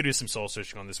I'm gonna have to do some soul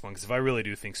searching on this one because if I really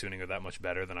do think Sunning are that much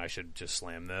better, then I should just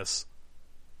slam this.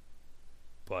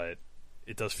 But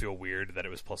it does feel weird that it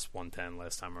was plus 110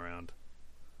 last time around.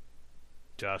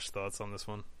 Josh, thoughts on this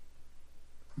one?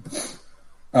 Sunday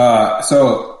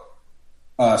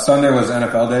was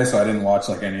NFL day, so I didn't watch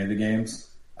like any of the games.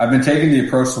 I've been taking the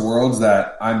approach to Worlds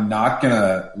that I'm not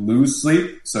gonna lose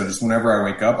sleep, so just whenever I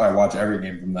wake up, I watch every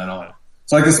game from then on.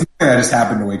 So like this morning, I just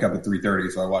happened to wake up at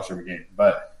 3:30, so I watched every game.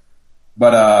 But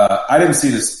I didn't see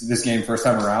this game first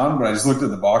time around, but I just looked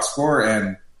at the box score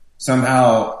and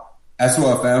somehow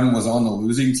SOFM was on the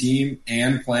losing team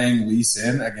and playing Lee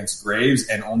Sin against Graves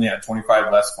and only had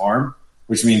 25 less farm,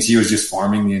 which means he was just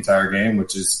farming the entire game,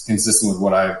 which is consistent with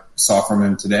what I saw from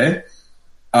him today.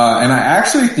 And I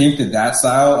actually think that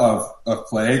style of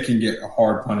play can get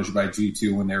hard punished by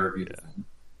G2 when they review the film.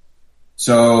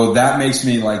 So that makes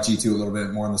me like G2 a little bit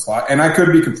more in the spot. And I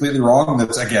could be completely wrong.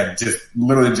 That's, again, just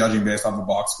literally judging based off the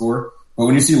box score. But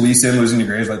when you see Lee Sin losing to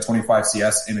Graves by 25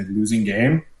 CS in a losing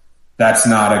game, that's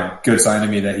not a good sign to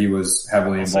me that he was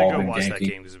heavily involved in ganking. That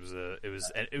game because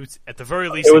it was at the very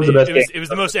least it was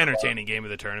the most entertaining game of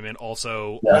the tournament.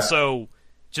 Also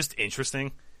just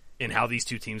interesting in how these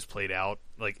two teams played out.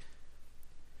 Like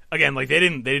again, like they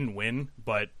didn't win,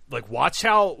 but like watch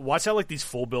how like these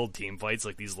full build team fights,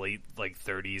 like these late like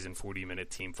 30s and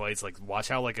 40-minute team fights, like watch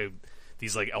how like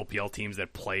these like LPL teams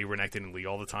that play Renekton and League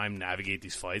all the time navigate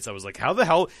these fights. I was like, how the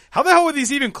hell are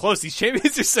these even close? These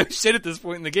champions are so shit at this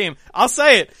point in the game. I'll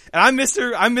say it, and I'm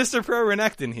Mr. Pro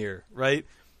Renekton here, right?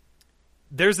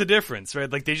 There's a difference,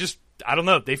 right? Like they just, I don't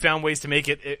know, they found ways to make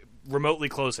it remotely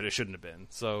close that it shouldn't have been.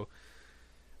 So,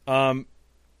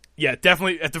 yeah,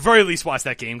 definitely at the very least watch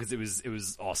that game because it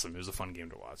was awesome. It was a fun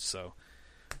game to watch. So,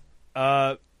 what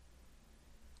are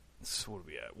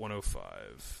we at?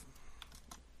 105.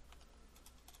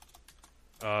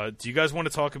 Do you guys want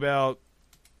to talk about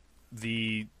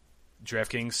the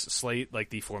DraftKings slate, like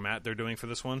the format they're doing for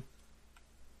this one?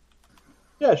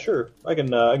 Yeah, sure. I can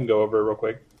go over it real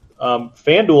quick.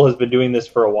 FanDuel has been doing this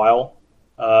for a while,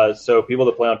 so people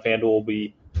that play on FanDuel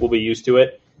will be used to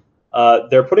it.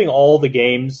 They're putting all the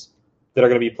games that are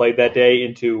going to be played that day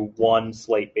into one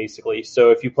slate, basically.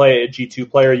 So if you play a G2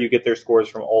 player, you get their scores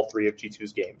from all three of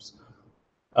G2's games.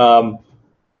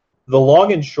 The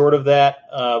long and short of that,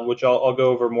 which I'll go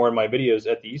over more in my videos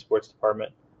at the esports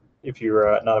department if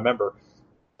you're not a member.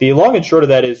 The long and short of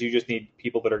that is you just need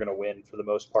people that are going to win for the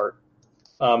most part.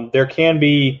 There can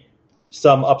be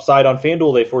some upside on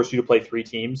FanDuel. They force you to play 3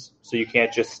 teams, so you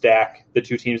can't just stack the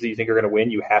 2 teams that you think are going to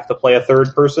win. You have to play a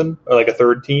third person or like a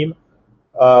third team.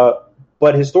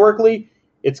 But historically,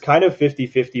 it's kind of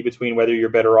 50-50 between whether you're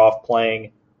better off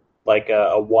playing like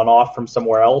a one-off from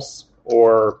somewhere else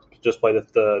or just play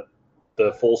the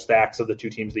full stacks of the 2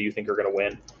 teams that you think are going to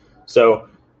win. So,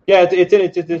 yeah, it's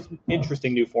an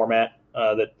interesting new format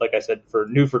that, like I said, for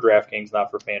DraftKings,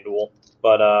 not for FanDuel.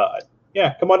 But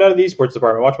yeah, come on down to the esports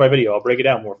department. Watch my video. I'll break it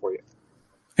down more for you.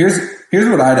 Here's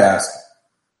what I'd ask: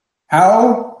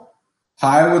 how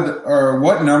high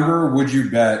what number would you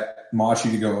bet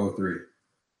Machi to go 0-3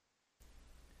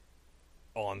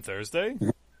 on Thursday?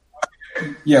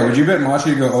 Yeah, would you bet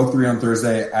Machi to go 0-3 on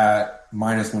Thursday at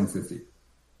 -150?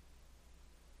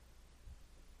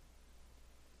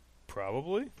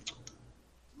 Probably.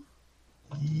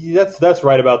 Yeah, that's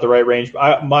right about the right range.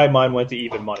 My mind went to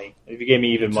even money. If you gave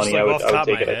me even money, I would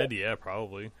take it. Head, yeah,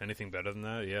 probably. Anything better than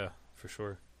that, yeah, for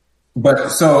sure. But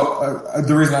so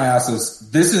the reason I ask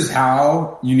this is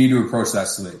how you need to approach that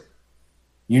slate.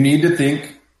 You need to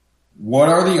think, what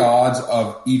are the odds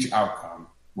of each outcome,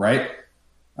 right?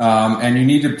 And you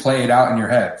need to play it out in your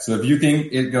head. So if you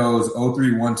think it goes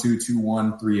 0-3, 1-2,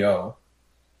 2-1, 3-0,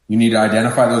 you need to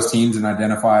identify those teams and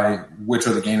identify which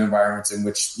are the game environments in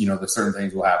which, the certain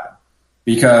things will happen.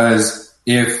 Because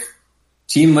if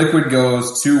Team Liquid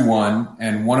goes 2-1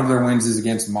 and one of their wins is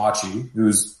against Machi,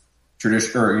 who's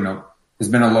has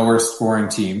been a lower scoring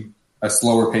team, a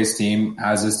slower paced team,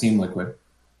 as is Team Liquid,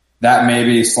 that may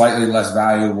be slightly less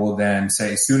valuable than,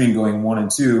 say, Suning going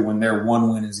 1-2 when their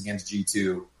one win is against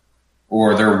G2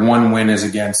 or their one win is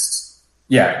against,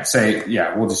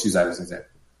 we'll just use that as an example.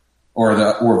 Or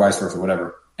vice versa,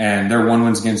 whatever. And their one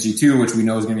win's against G2, which we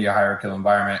know is going to be a higher kill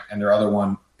environment, and their other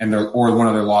one, or one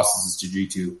of their losses is to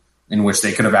G2, in which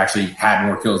they could have actually had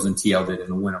more kills than TL did in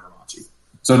the win over Machi.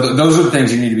 So those are the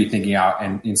things you need to be thinking out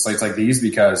in slates like these,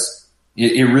 because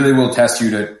it really will test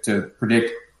you to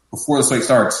predict before the slate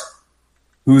starts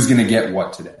who's going to get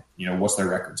what today. What's their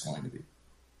record's going to be.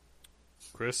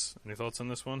 Chris, any thoughts on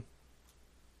this one?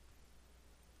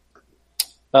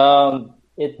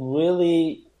 It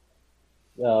really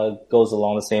goes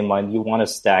along the same line. You want to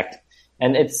stack,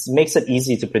 and it makes it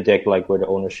easy to predict like where the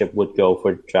ownership would go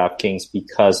for DraftKings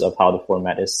because of how the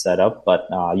format is set up. But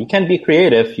you can be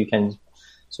creative. You can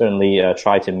certainly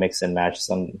try to mix and match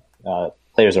some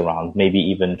players around. Maybe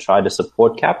even try to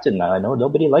support captain. I know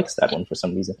nobody likes that one for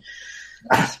some reason.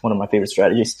 It's one of my favorite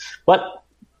strategies. But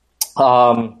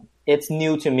it's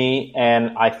new to me,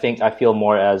 and I think I feel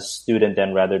more as student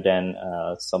rather than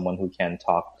someone who can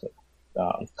talk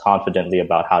confidently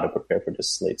about how to prepare for this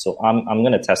slate. So I'm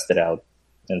going to test it out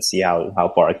and see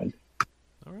how far I can go.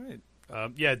 All right.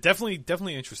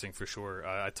 Definitely interesting for sure.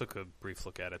 I took a brief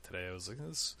look at it today. I was like,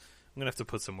 I'm going to have to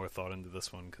put some more thought into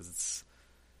this one because it's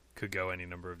could go any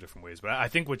number of different ways. But I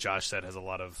think what Josh said has a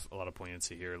lot of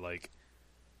poignancy here. Like,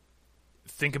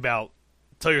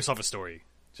 tell yourself a story,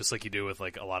 just like you do with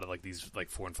like a lot of like these like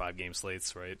 4 and 5 game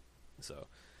slates, right? So,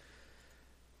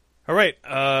 all right.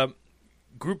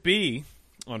 Group B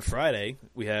on Friday,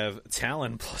 we have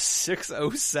Talon plus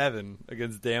 607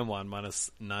 against Damwon minus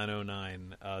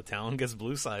 909. Talon gets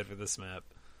blue side for this map.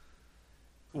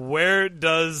 Where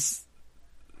does...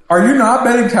 Are you not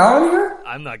betting Talon here?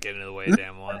 I'm not getting in the way of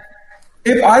Damwon.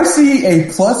 If I see a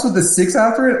plus with a 6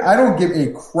 after it, I don't give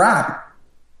a crap.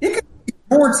 It could be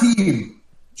your team,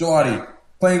 Gelati,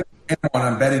 playing Damwon.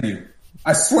 I'm betting you.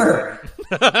 I swear.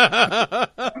 I'm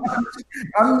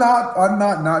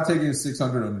not taking a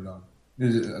 600 underdog.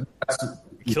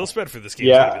 Kill spread for this game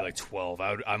is going to be like 12.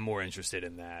 I'm more interested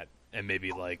in that, and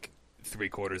maybe like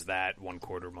 3/4 that,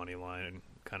 1/4 money line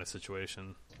kind of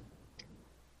situation.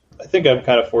 I think I'm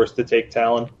kind of forced to take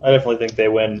Talon. I definitely think they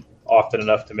win often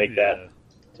enough to make that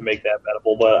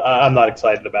bettable, but I'm not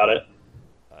excited about it.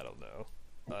 I don't know,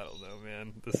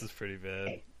 man. This is pretty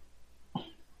bad.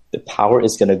 The power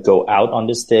is going to go out on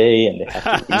this day, and they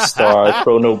have to restart,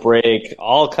 chrono break,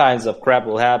 all kinds of crap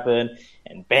will happen,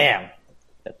 and bam.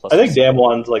 I think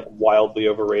Damwon's like wildly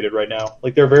overrated right now.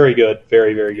 Like they're very good,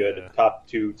 very, very good. Yeah.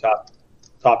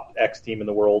 Top X team in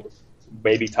the world,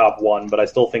 maybe top 1, but I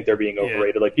still think they're being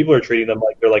overrated. Yeah. Like people are treating them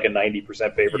like they're like a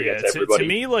 90% favorite against everybody. To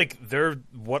me, like they're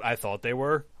what I thought they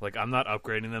were. Like I'm not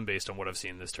upgrading them based on what I've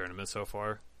seen in this tournament so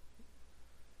far.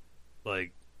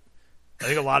 Like I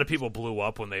think a lot of people blew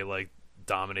up when they like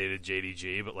dominated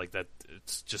JDG, but like that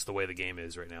it's just the way the game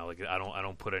is right now. Like I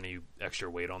don't put any extra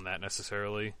weight on that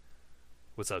necessarily.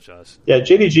 What's up, Josh? Yeah,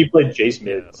 JDG played Jace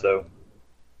mid, so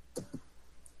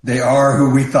they are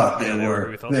who we thought they were.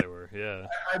 Who we thought they were. Yeah,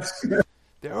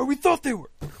 they are who we thought they were.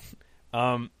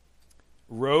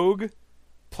 Rogue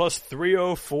plus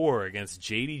 304 against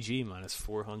JDG minus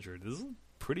 400. This is a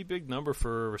pretty big number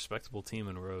for a respectable team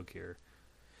in Rogue here.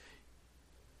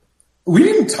 We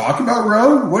didn't talk about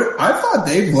Rogue. I thought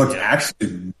they looked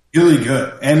actually really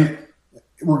good. And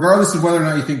regardless of whether or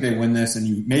not you think they win this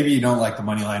and maybe you don't like the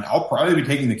money line, I'll probably be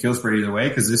taking the kill spread either way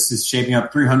because this is shaping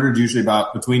up 300, usually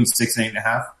about between 6 and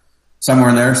 8.5, somewhere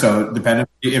in there. So depending,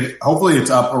 hopefully it's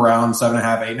up around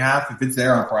 7.5, 8.5. If it's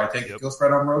there, I'll probably take the kill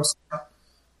spread on Rogues.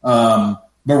 But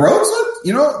Rogues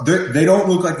look, they don't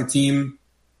look like a team.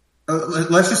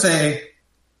 Let's just say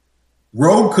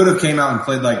Rogue could have came out and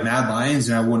played like Mad Lions,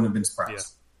 and I wouldn't have been surprised. Yeah.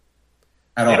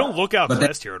 They don't look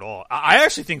outclassed here at all. I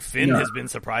actually think Finn has been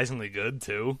surprisingly good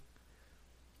too.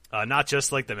 Not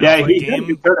just like the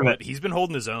game, but he's been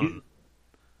holding his own.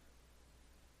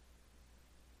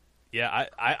 Yeah,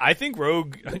 I think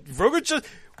Rogue are just.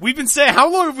 We've been saying,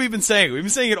 how long have we been saying it? We've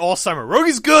been saying it all summer. Rogue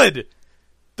is good.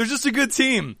 They're just a good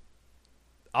team.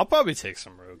 I'll probably take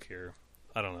some Rogue here.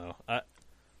 I don't know.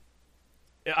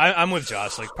 I'm with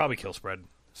Josh. Like probably kill spread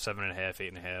 7.5,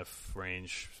 8.5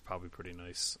 range is probably pretty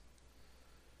nice.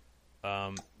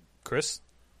 Chris?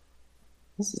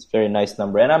 This is a very nice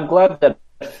number. And I'm glad that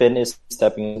Finn is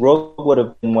stepping. Rogue would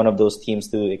have been one of those teams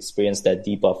to experience that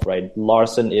debuff, right?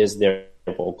 Larson is their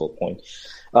focal point.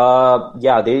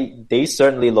 Yeah, they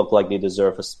certainly look like they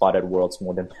deserve a spot at Worlds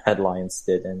more than Mad Lions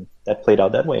did, and that played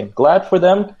out that way. I'm glad for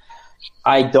them.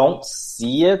 I don't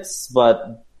see it,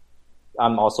 but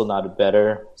I'm also not a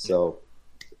bettor, so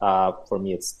for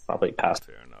me it's probably past.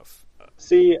 Fair enough.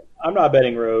 See, I'm not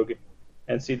betting Rogue,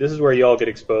 and see, this is where y'all get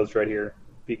exposed right here,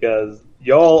 because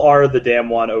y'all are the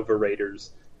Damwon overraters.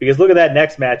 Because look at that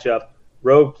next matchup,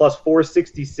 Rogue plus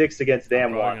 466 against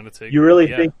Damwon. You really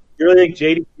think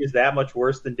JDG is that much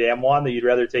worse than Damwon, that you'd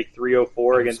rather take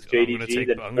 304 against JDG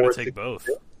than 466? I'm going to take both.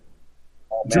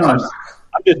 Oh, man,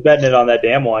 I'm just betting it on that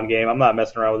Damwon game. I'm not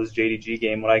messing around with this JDG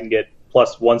game when I can get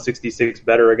plus 166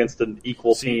 better against an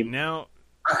equal team. Now,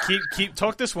 keep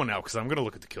talk this one out, because I'm going to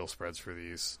look at the kill spreads for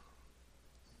these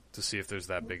to see if there's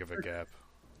that big of a gap.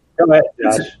 Go ahead,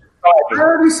 Josh. I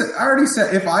already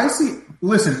said, if I see,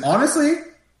 listen, honestly,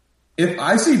 if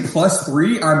I see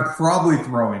 +3, I'm probably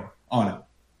throwing on it.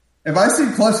 If I see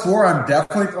 +4, I'm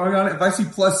definitely throwing on it. If I see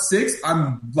 +6,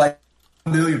 I'm like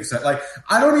 1,000,000%. Like,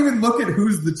 I don't even look at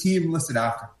who's the team listed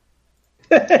after.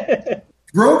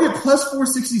 Rogue at plus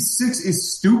 466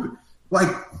 is stupid. Like,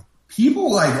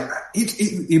 people, like,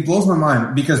 it blows my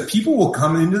mind, because people will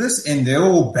come into this and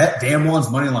they'll bet Damwon's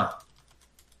money line.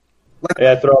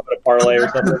 Like, throw up a parlay or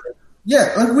something.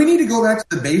 Yeah, like, we need to go back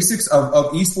to the basics of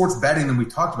esports betting that we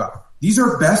talked about. These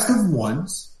are best of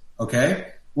ones,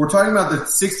 okay? We're talking about the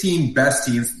 16 best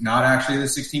teams, not actually the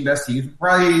 16 best teams.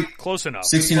 Probably close enough.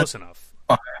 16 close enough.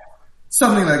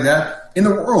 Something like that in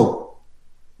the world.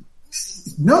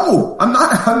 No, I'm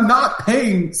not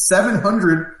paying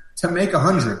 700 to make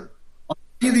 100. On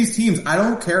any of these teams, I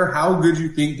don't care how good you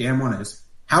think Damwon is,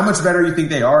 how much better you think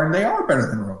they are, and they are better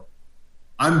than Rogue.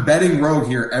 I'm betting Rogue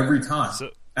here every time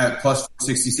at plus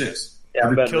 66.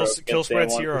 Yeah, kill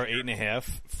spreads here are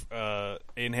 8.5.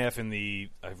 8.5 in the,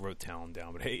 I wrote Talon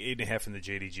down, but 8.5 in the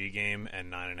JDG game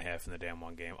and 9.5 in the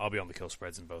Damwon game. I'll be on the kill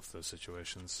spreads in both those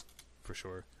situations for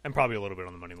sure, and probably a little bit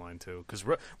on the money line too, because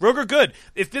Rogue are good.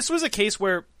 If this was a case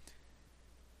where,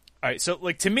 all right, so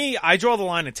like, to me, I draw the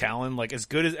line at Talon. Like, as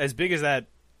big as that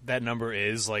number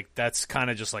is, like, that's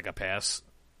kind of just like a pass.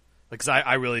 Like, because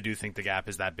I really do think the gap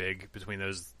is that big between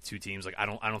those two teams. Like, I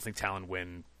don't think Talon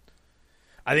win.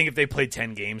 I think if they played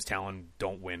 10 games, Talon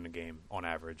don't win a game on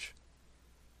average.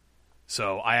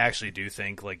 So I actually do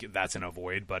think, like, that's an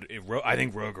avoid. But I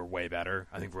think Rogue are way better.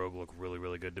 I think Rogue look really,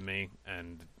 really good to me.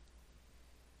 And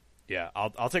yeah,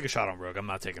 I'll take a shot on Rogue. I'm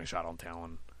not taking a shot on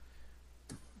Talon.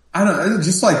 I don't know.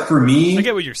 Just like, for me, I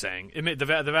get what you're saying. The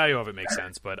value of it makes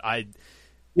sense, but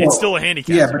it's still a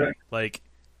handicap. Yeah, to me. Like,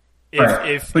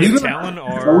 if even Talon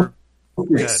are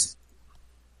good.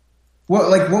 Well,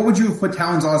 like, what would you have put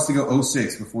Talon's odds to go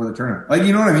 06 before the tournament? Like,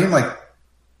 you know what I mean? Like,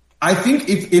 I think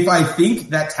if I think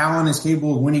that Talon is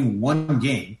capable of winning one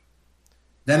game,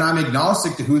 then I'm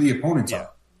agnostic to who the opponents are.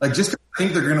 Like, just because I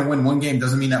think they're going to win one game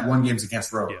doesn't mean that one game's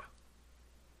against Rogue. Yeah.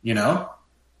 You know?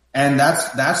 And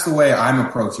that's the way I'm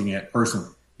approaching it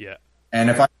personally. Yeah. And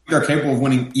if I think they're capable of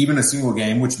winning even a single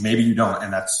game, which maybe you don't,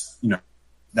 and that's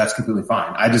completely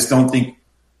fine. I just don't think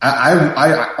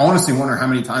I honestly wonder how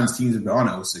many times teams have gone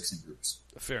 0-6 in groups.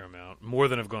 A fair amount. More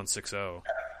than have gone 6-0.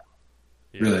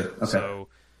 Yeah. Really? Okay. So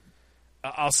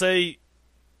I'll say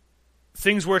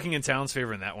things working in Talon's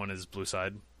favor in that one is blue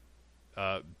side.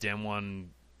 Damwon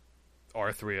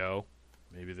R3-0.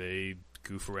 Maybe they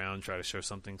goof around, try to show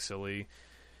something silly.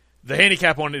 The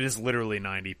handicap on it is literally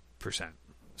 90%.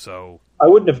 So I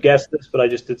wouldn't have guessed this, but I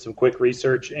just did some quick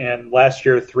research, and last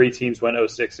year 3 teams went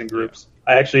 0-6 in groups.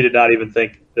 I actually did not even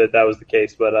think that was the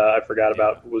case, but I forgot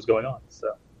about what was going on.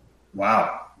 So,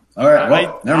 wow. All right,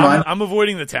 well, never mind. I'm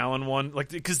avoiding the Talon one, like,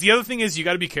 because the other thing is you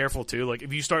got to be careful too. Like,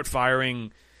 if you start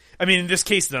firing, I mean, in this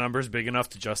case the number is big enough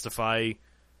to justify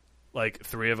like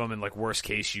 3 of them, and like worst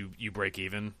case you break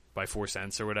even by 4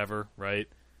 cents or whatever, right?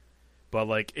 But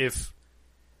like, if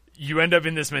you end up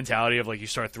in this mentality of like you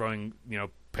start throwing,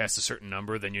 past a certain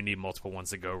number, then you need multiple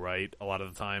ones that go right a lot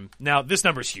of the time. Now, this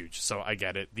number is huge, so I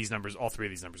get it. These numbers, all 3 of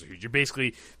these numbers are huge.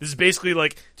 This is basically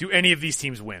like, do any of these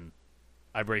teams win?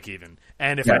 I break even.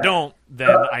 And if I don't,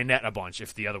 then I net a bunch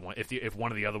if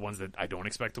one of the other ones that I don't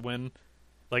expect to win.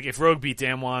 Like, if Rogue beat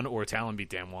Damwon or Talon beat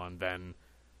Damwon, then,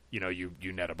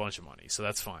 you net a bunch of money. So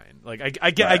that's fine. Like,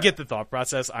 I get the thought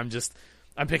process. I'm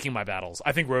picking my battles.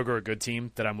 I think Rogue are a good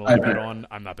team that I'm willing to bet on.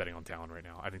 I'm not betting on Talon right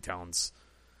now. I think Talon's...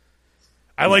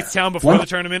 I liked Talon before the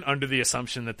tournament under the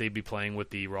assumption that they'd be playing with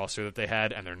the roster that they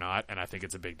had, and they're not, and I think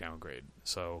it's a big downgrade.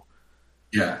 So,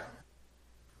 yeah.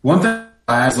 One thing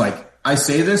I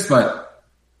say this, but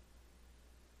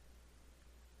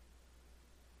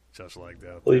Josh lagged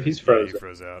out. I believe he's frozen. Yeah, he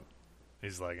froze out.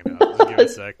 He's lagging out. Just give it a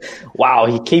sec. Wow,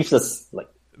 he keeps us like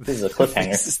this is a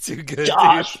cliffhanger. This is too good,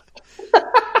 Josh. Dude.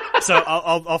 So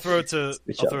I'll throw it to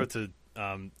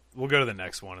we'll go to the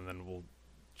next one and then we'll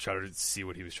try to see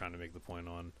what he was trying to make the point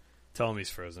on. Tell him he's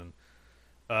frozen.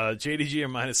 JDG are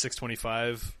minus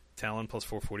 625. Talon plus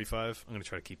 445. I'm going to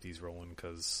try to keep these rolling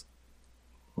because...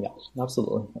 Yeah,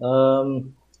 absolutely.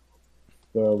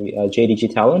 Where are we?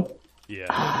 JDG Talon? Yeah.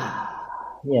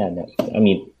 Yeah, no. I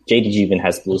mean, JDG even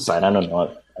has blue side. I don't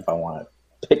know if I want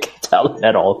to pick Talon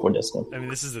at all for this one. I mean,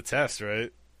 this is the test,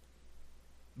 right?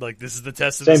 Like, this is the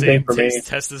test of test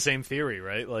of the same theory,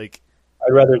 right? Like,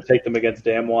 I'd rather take them against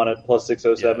Damwon at plus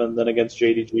 607 than against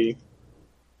JDG.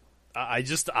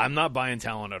 I'm not buying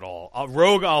Talon at all.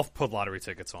 Rogue, I'll put lottery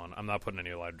tickets on. I'm not putting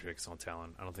any lottery tickets on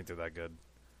Talon. I don't think they're that good.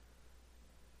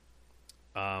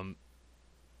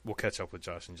 We'll catch up with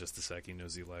Josh in just a sec. He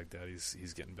knows he lagged out.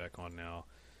 He's getting back on now.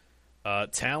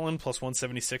 Talon plus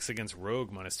 176 against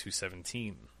Rogue minus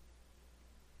 217.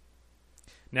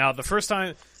 Now the first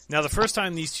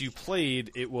time these two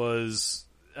played, it was,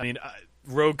 I mean,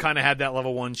 Rogue kind of had that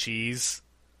level 1 cheese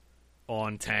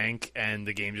on tank, and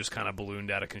the game just kind of ballooned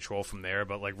out of control from there.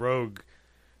 But like Rogue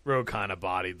kind of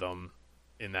bodied them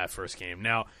in that first game.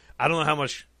 Now I don't know how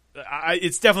much.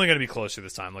 It's definitely going to be closer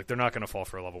this time. Like, they're not going to fall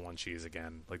for a level 1 cheese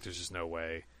again. Like, there's just no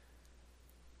way.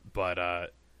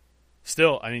 But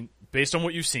still, I mean, based on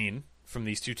what you've seen from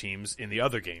these two teams in the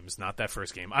other games, not that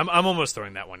first game, I'm almost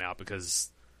throwing that one out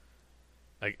because,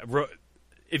 like,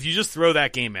 if you just throw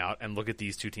that game out and look at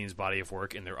these two teams' body of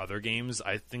work in their other games,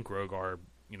 I think Rogue are,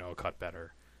 a cut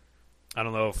better. I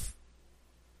don't know if...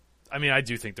 I mean, I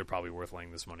do think they're probably worth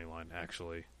laying this money line,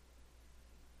 actually.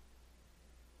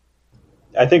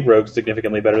 I think Rogue's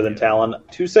significantly better than Talon.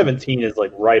 217 is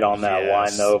like right on that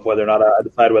line, though, of whether or not I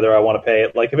decide whether I want to pay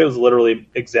it. Like, if it was literally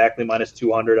exactly minus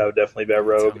 200, I would definitely bet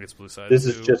Rogue. This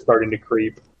is just starting to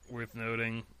creep. Worth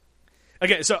noting.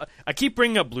 Okay, so I keep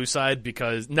bringing up blue side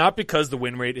not because the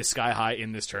win rate is sky high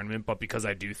in this tournament, but because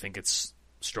I do think it's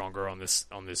stronger in this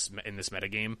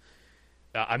metagame.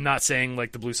 I'm not saying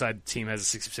like the blue side team has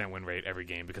a 60% win rate every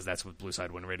game because that's what blue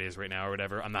side win rate is right now or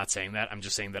whatever. I'm not saying that. I'm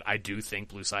just saying that I do think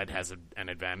blue side has an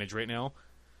advantage right now.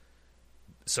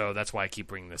 So that's why I keep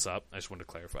bringing this up. I just wanted to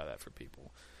clarify that for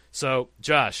people. So,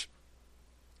 Josh,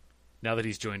 now that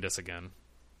he's joined us again,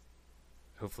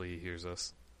 hopefully he hears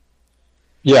us.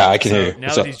 Yeah, I can hear you.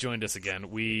 Now that he's joined us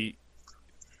again, we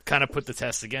kind of put the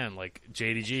test again, like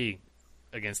JDG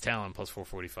against Talon plus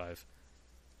 445.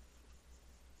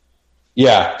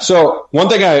 Yeah. So one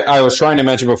thing I was trying to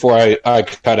mention before I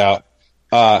cut out,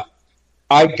 I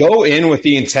go in with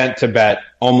the intent to bet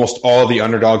almost all of the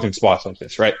underdogs in spots like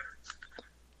this, right?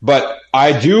 But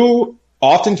I do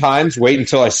oftentimes wait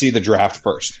until I see the draft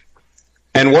first.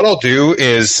 And what I'll do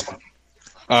is,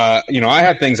 I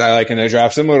have things I like in the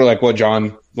draft, similar to like what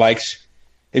John likes.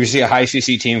 If you see a high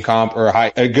CC team comp or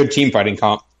a good team fighting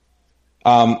comp,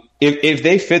 if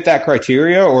they fit that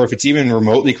criteria, or if it's even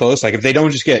remotely close, like if they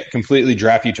don't just get completely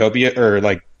draft utopia or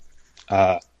like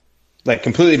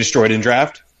completely destroyed in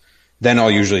draft, then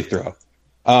I'll usually throw.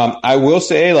 I will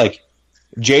say like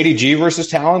JDG versus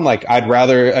Talon, like I'd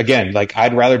rather bet them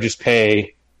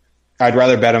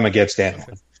against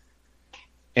Damwon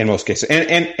in most cases.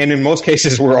 And in most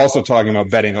cases, we're also talking about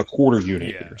betting a quarter unit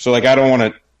here. So like I don't want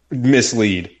to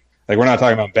mislead. Like, we're not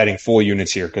talking about betting full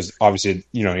units here because, obviously,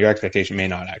 your expectation may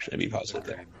not actually be positive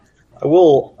there. I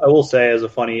will say, as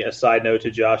a side note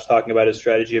to Josh talking about his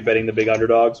strategy of betting the big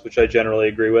underdogs, which I generally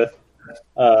agree with,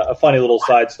 a funny little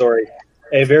side story.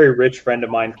 A very rich friend of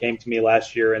mine came to me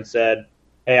last year and said,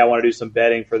 hey, I want to do some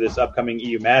betting for this upcoming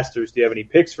EU Masters. Do you have any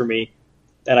picks for me?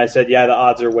 And I said, yeah, the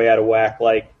odds are way out of whack.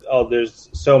 Like, there's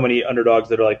so many underdogs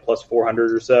that are like plus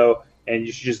 400 or so. And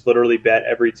you should just literally bet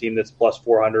every team that's plus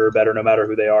 400 or better, no matter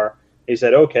who they are. He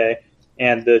said, okay.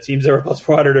 And the teams that were plus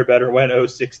 400 or better went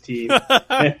 0-16.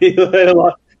 And he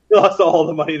lost all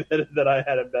the money that I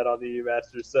had him bet on the EU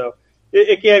Masters. So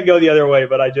it can go the other way,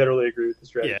 but I generally agree with the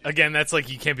strategy. Yeah, again, that's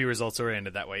like you can't be results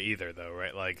oriented that way either, though,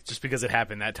 right? Like, just because it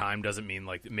happened that time doesn't mean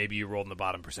like maybe you rolled in the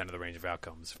bottom percent of the range of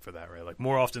outcomes for that, right? Like,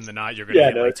 more often than not, you're going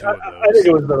to get like two of those. I think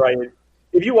it was the right.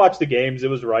 If you watch the games, it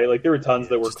was right. Like, there were tons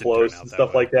that were close and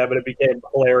stuff like that, but it became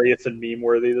hilarious and meme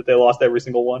worthy that they lost every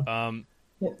single one.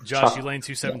 Josh, you laying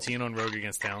 217 on Rogue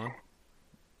against Talon?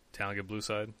 Talon get blue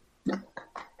side?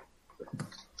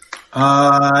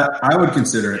 I would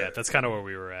consider it. Yeah, that's kind of where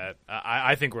we were at.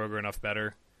 I think Rogue are enough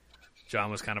better.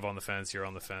 John was kind of on the fence. You're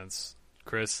on the fence.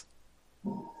 Chris?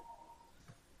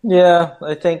 Yeah,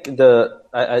 I think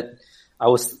I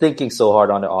was thinking so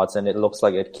hard on the odds, and it looks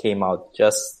like it came out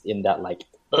just in that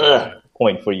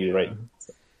point for you, right?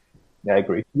 Yeah, I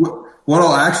agree. What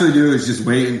I'll actually do is just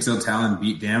wait until Talon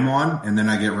beat Damwon, and then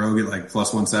I get Rogue at like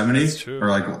plus 170 or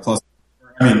like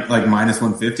like minus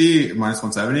 150, minus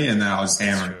 170, and then I'll just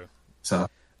hammer. So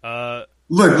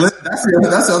look, that's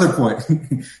the other point.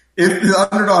 If the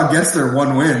underdog gets their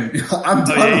one win, I'm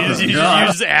done. You're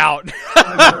just out.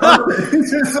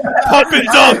 Pump and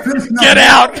dump. Get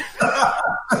out.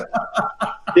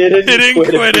 Hitting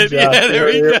Quittin. Yeah, there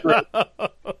we go.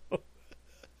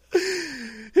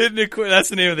 Hittin'It Quittin. That's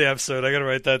the name of the episode. I gotta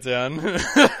write that down.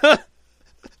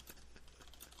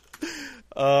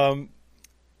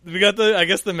 We got I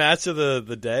guess the match of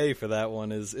the day for that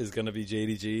one is going to be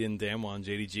JDG and Damwon.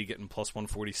 JDG getting plus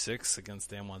 146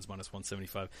 against Damwon's minus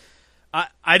 175.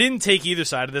 I didn't take either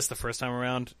side of this the first time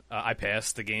around. I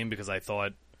passed the game because I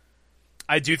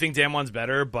do think Damwon's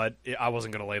better, but I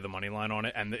wasn't going to lay the money line on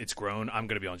it, and it's grown. I'm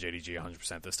going to be on JDG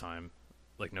 100% this time,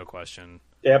 like no question.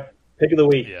 Yep, pick of the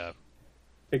week. Yeah,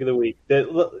 pick of the week.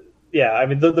 I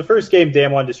mean, the first game,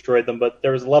 Damwon destroyed them, but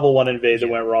there was a level 1 invade that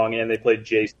went wrong, and they played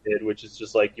J-Stid, which is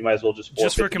just like, you might as well just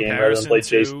for the game rather than play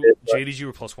J-Stid. JDG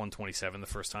were plus 127 the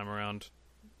first time around,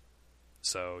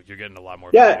 so you're getting a lot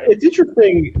more value. Yeah, it's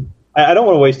interesting. I don't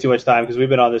want to waste too much time because we've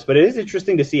been on this, but it is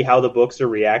interesting to see how the books are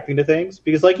reacting to things,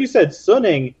 because like you said,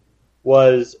 Suning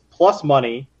was plus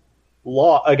money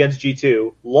against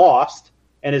G2, lost,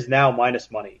 and is now minus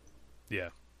money. Yeah.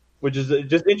 Which is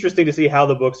just interesting to see how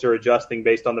the books are adjusting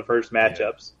based on the first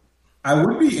matchups. I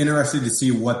would be interested to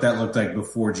see what that looked like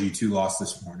before G2 lost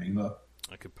this morning, though.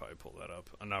 I could probably pull that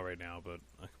up. Not right now, but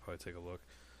I could probably take a look.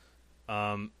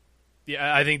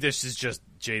 Yeah, I think this is just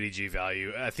JDG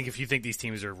value. I think if you think these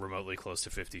teams are remotely close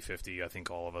to 50-50, I think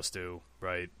all of us do,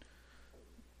 right?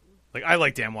 Like, I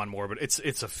like Damwon more, but it's a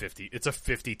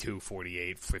 52-48,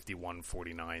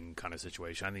 51-49 kind of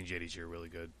situation. I think JDG are really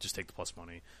good. Just take the plus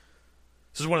money.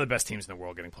 This is one of the best teams in the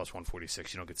world getting plus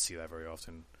 146. You don't get to see that very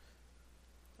often.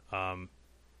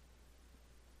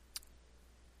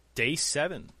 Day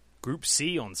 7. Group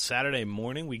C on Saturday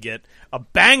morning. We get a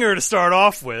banger to start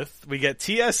off with. We get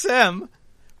TSM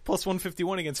plus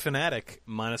 151 against Fnatic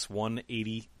minus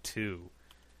 182.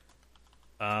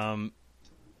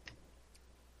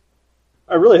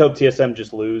 I really hope TSM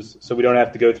just lose so we don't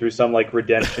have to go through some like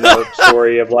redemption arc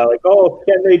story of like, oh,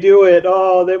 can they do it?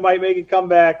 Oh, they might make a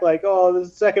comeback. Like, oh, this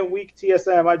is second week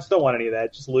TSM. I just don't want any of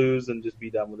that. Just lose and just be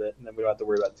done with it, and then we don't have to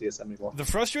worry about TSM anymore. The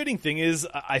frustrating thing is,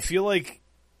 I feel like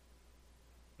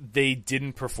they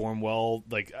didn't perform well.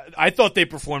 Like, I thought they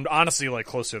performed honestly like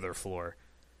close to their floor.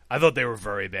 I thought they were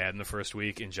very bad in the first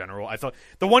week in general. I thought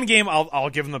the one game I'll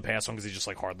give them the pass on because they just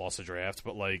like hard lost the draft,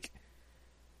 but like.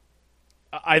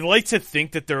 I like to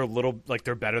think that they're a little like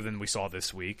they're better than we saw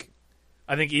this week.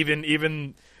 I think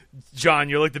even John,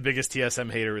 you're like the biggest TSM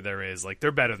hater there is. Like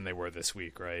they're better than they were this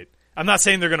week, right? I'm not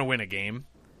saying they're going to win a game.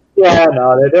 Yeah,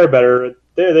 no, they're better.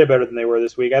 They're better than they were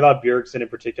this week. I thought Bjergsen in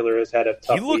particular has had a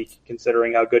tough week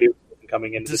considering how good he was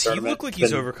coming into the tournament. Does he look like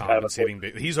he's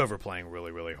overcompensating? He's overplaying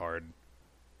really, really hard.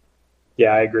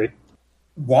 Yeah, I agree.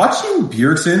 Watching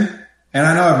Bjergsen, and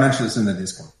I know I've mentioned this in the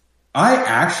Discord, I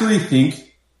actually think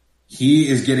he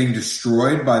is getting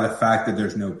destroyed by the fact that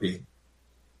there's no ping.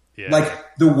 Yeah.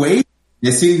 Like, the way he's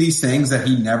missing these things that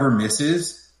he never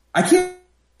misses, I can't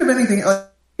think of anything. Like,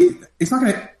 it's not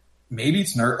going to – maybe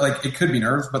it's like, it could be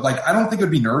nerves, but, like, I don't think it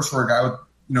would be nerves for a guy with,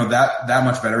 that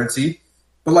much veterancy.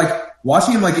 But, like,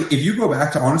 watching him, like, if you go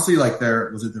back to, honestly, like,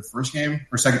 was it their first game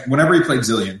or second – whenever he played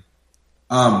Zilean,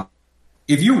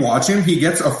 if you watch him, he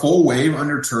gets a full wave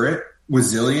under turret with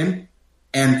Zilean,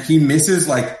 and he misses,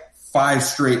 like, 5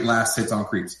 straight last hits on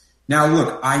creeps. Now,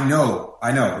 look, I know,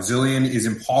 Zilean is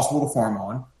impossible to farm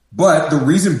on, but the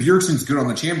reason Bjergsen's good on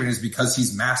the champion is because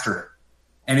he's mastered it.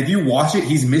 And if you watch it,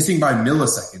 he's missing by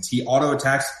milliseconds. He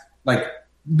auto-attacks, like,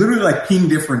 literally, like, ping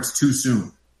difference too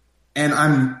soon. And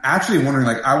I'm actually wondering,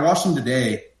 like, I watched him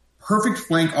today, perfect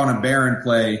flank on a Baron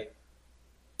play,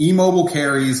 immobile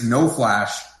carries, no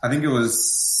flash. I think it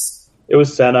was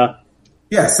Senna.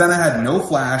 Yeah, Senna had no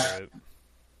flash.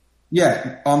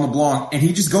 Yeah, on LeBlanc, and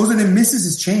he just goes in and misses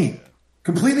his chain.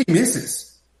 Completely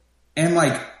misses. And,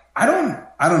 like, I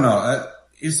don't know.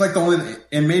 It's like the only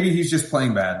 – and maybe he's just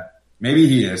playing bad. Maybe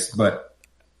he is, but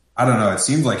I don't know. It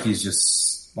seems like he's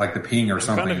just, like, the ping or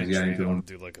something. Kind of intrigued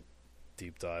to do, like, a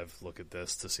deep dive look at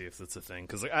this to see if that's a thing.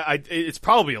 Because like, it's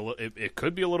probably it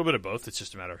could be a little bit of both. It's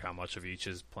just a matter of how much of each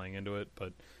is playing into it.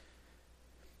 But,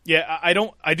 yeah,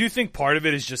 I do think part of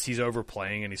it is just he's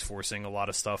overplaying and he's forcing a lot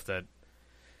of stuff that –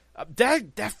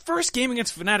 That first game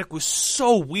against Fnatic was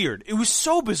so weird. It was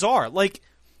so bizarre. Like,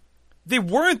 they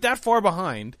weren't that far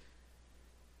behind.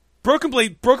 Broken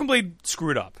Blade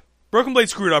screwed up. Broken Blade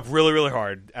screwed up really, really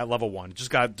hard at level 1.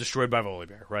 Just got destroyed by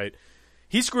Volibear, right?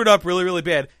 He screwed up really, really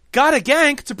bad. Got a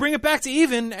gank to bring it back to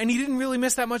even, and he didn't really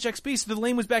miss that much XP, so the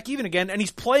lane was back even again, and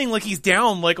he's playing like he's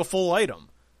down like a full item.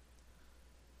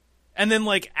 And then,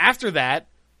 like, after that,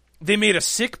 they made a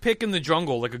sick pick in the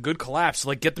jungle, like a good collapse, to,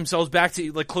 like, get themselves back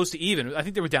to, like, close to even. I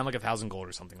think they were down, like, 1,000 gold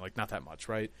or something, like, not that much,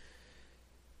 right?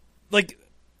 Like,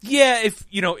 yeah, if,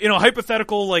 in a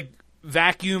hypothetical, like,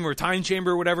 vacuum or time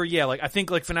chamber or whatever, yeah, like, I think,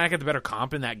 like, Fnatic had the better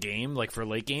comp in that game, like, for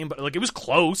late game, but, like, it was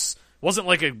close. It wasn't,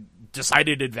 like, a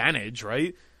decided advantage,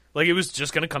 right? Like, it was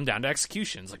just going to come down to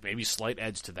executions, like, maybe slight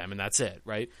edge to them, and that's it,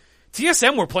 right?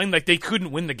 TSM were playing like they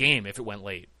couldn't win the game if it went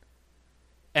late.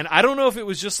 And I don't know if it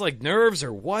was just, like, nerves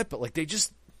or what, but, like, they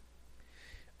just...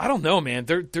 I don't know, man.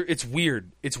 It's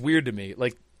weird. It's weird to me.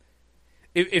 Like,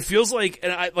 it feels like...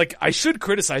 And I should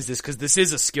criticize this because this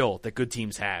is a skill that good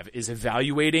teams have, is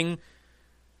evaluating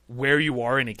where you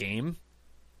are in a game.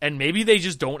 And maybe they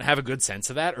just don't have a good sense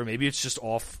of that, or maybe it's just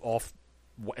off.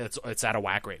 It's out of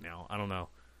whack right now. I don't know.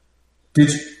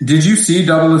 Did you see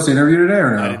Double Lift's interview today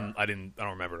or no? I don't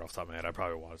remember it off the top of my head. I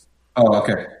probably was. Oh,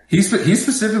 okay. He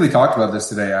specifically talked about this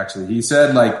today, actually. He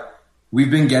said, like,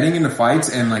 we've been getting into fights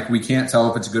and, like, we can't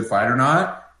tell if it's a good fight or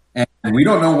not. And we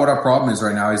don't know what our problem is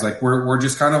right now. He's like, we're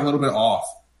just kind of a little bit off.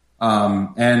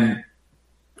 And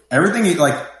everything,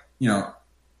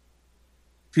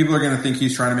 people are going to think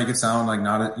he's trying to make it sound like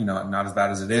not as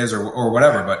bad as it is or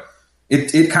whatever. But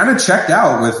it kind of checked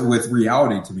out with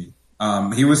reality to me.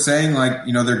 He was saying, like,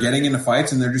 they're getting into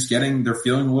fights and they're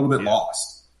feeling a little bit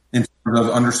lost in terms of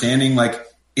understanding, like,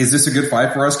 is this a good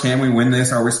fight for us? Can we win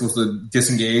this? Are we supposed to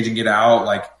disengage and get out?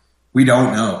 Like, we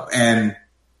don't know. And,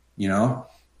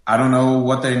 I don't know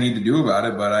what they need to do about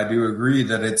it, but I do agree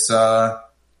that it's,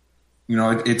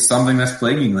 it's something that's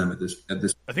plaguing them at this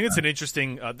point. I think it's an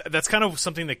interesting, that's kind of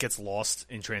something that gets lost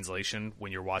in translation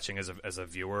when you're watching as a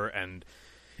viewer. And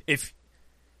if,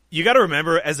 you got to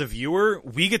remember, as a viewer,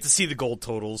 we get to see the gold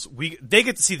totals. They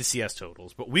get to see the CS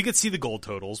totals, but we get to see the gold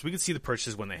totals. We get to see the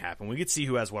purchases when they happen. We get to see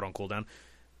who has what on cooldown.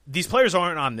 These players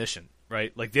aren't omniscient,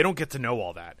 right? Like, they don't get to know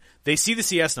all that. They see the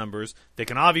CS numbers. They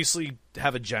can obviously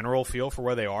have a general feel for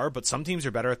where they are, but some teams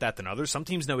are better at that than others. Some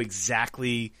teams know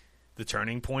exactly the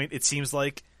turning point. It seems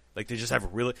like they just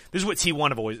have this is what T1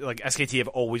 have always, like, SKT have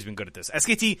always been good at this.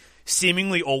 SKT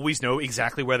seemingly always know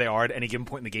exactly where they are at any given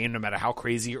point in the game, no matter how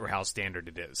crazy or how standard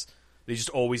it is. They just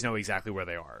always know exactly where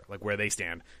they are, like where they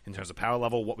stand in terms of power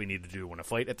level, what we need to do to win a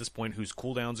fight at this point, whose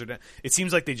cooldowns are down. It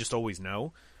seems like they just always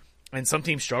know. And some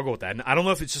teams struggle with that. And I don't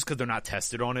know if it's just because they're not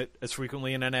tested on it as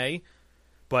frequently in NA,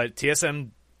 but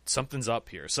TSM, something's up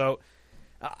here. So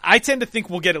I tend to think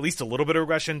we'll get at least a little bit of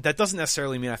regression. That doesn't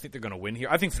necessarily mean I think they're going to win here.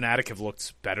 I think Fnatic have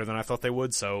looked better than I thought they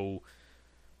would, so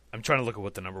I'm trying to look at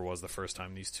what the number was the first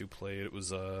time these two played. It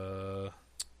was, where are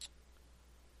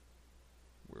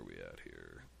we at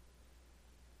here?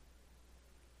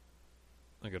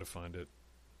 I gotta find it.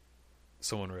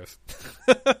 Someone riff.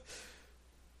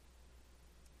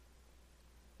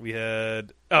 We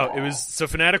had... Oh, it was... So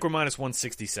Fnatic were minus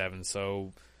 167,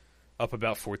 so up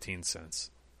about 14 cents.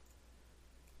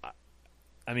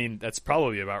 I mean, that's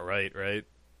probably about right? I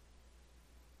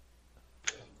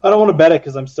don't want to bet it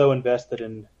because I'm so invested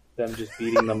in them just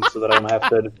beating them so that I don't have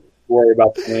to worry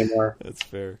about them anymore. That's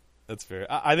fair.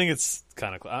 I think it's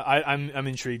kind of... I'm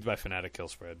intrigued by Fnatic kill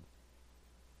spread.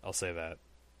 I'll say that.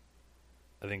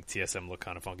 I think TSM look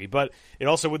kind of funky, but it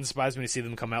also wouldn't surprise me to see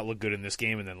them come out, look good in this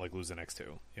game, and then like lose the next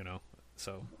two.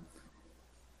 So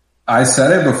I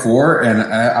said it before, and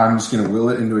I'm just going to will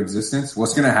it into existence.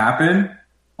 What's going to happen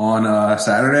on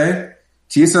Saturday?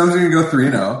 TSM's going to go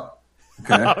 3-0.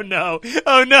 Okay. Oh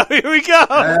no! Here we go.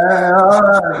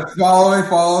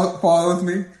 Follow with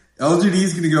me.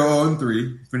 LGD's going to go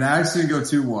 0-3. Fnatic's going to go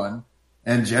 2-1,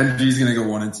 and Gen G's going to go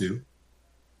 1-2.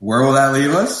 Where will that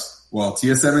leave us? Well,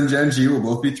 TSM and Gen G will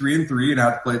both be 3-3 and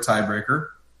have to play a tiebreaker.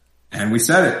 And we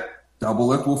said it. Double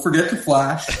Lift will forget to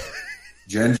flash.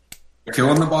 Gen G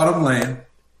killing the bottom lane.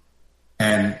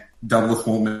 And Double Lift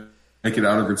won't make it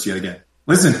out of groups yet again.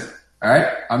 Listen, all right?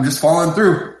 I'm just following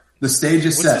through. The stage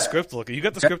is set. What's the script look? You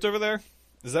got the script over there?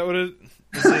 Is that what it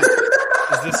is?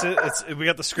 Is this it? We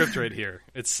got the script right here.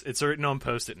 It's written on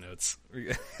Post-it notes.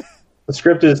 The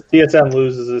script is TSM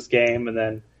loses this game, and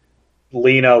then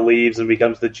Lena leaves and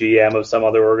becomes the GM of some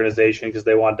other organization because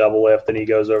they want Double Lift, and he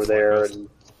goes over there and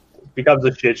becomes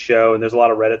a shit show. And there's a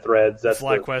lot of Reddit threads. That's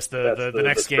FlyQuest. The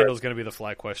next scandal is going to be the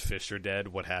FlyQuest fish are dead.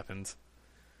 What happened?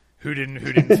 Who didn't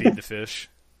feed the fish?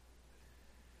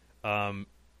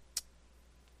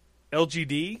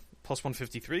 LGD plus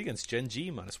 153 against Gen G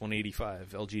minus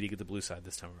 185. LGD get the blue side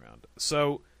this time around.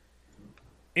 So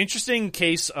interesting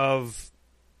case of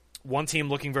one team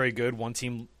looking very good, one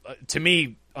team, to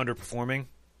me, underperforming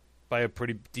by a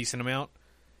pretty decent amount.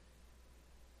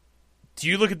 Do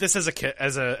you look at this as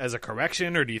a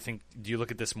correction, or do you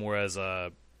look at this more as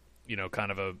a,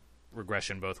 kind of a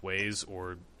regression both ways?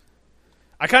 Or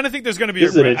I kind of think there's going to be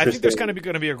I think there's going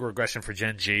to be a regression for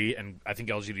Gen G, and I think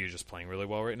LGD is just playing really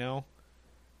well right now.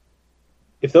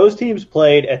 If those teams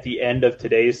played at the end of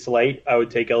today's slate, I would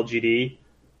take LGD.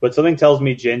 But something tells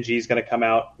me Gen G is going to come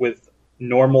out with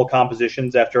normal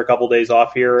compositions after a couple days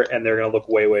off here, and they're going to look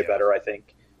way, way better, I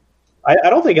think.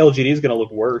 I don't think LGD is going to look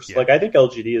worse. Yeah. Like, I think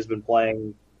LGD has been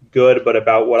playing good, but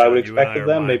about what I would expect of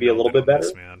them, maybe a little bit better.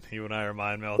 This, man. You and I are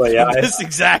mind melting on this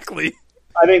exactly.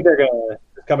 I think they're going to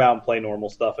come out and play normal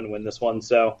stuff and win this one.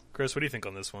 So, Chris, what do you think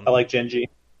on this one? I like Gen G.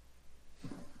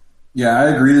 Yeah, I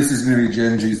agree. This is going to be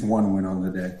Gen G's one win on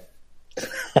the day.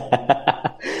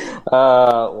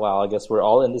 Wow, I guess we're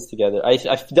all in this together.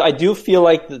 I do feel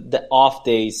like the off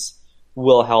days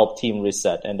will help team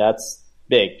reset, and that's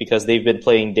big because they've been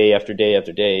playing day after day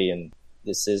after day, and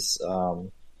this is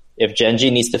if Gen G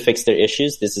needs to fix their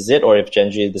issues, this is it. Or if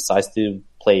Gen G decides to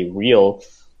play real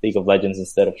League of Legends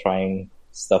instead of trying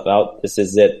stuff out, this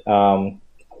is it. I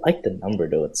like the number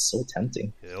though; it's so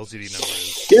tempting. Yeah, LGD number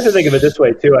is... You have to think of it this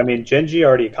way too. I mean, Gen G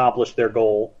already accomplished their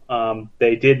goal.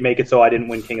 They did make it so I didn't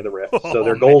win King of the Rift, so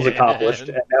their goal's accomplished,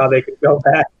 and now they can go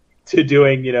back to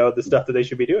doing the stuff that they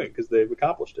should be doing because they've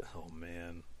accomplished it. Oh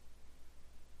man.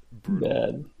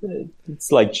 Man,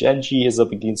 it's like Gen G is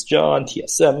up against John,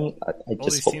 TSM. I all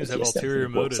just these teams have ulterior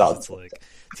motives. It's like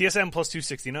TSM plus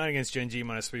 269 against Gen G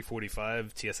minus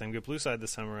 345. TSM get blue side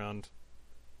this time around.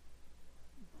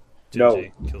 Gen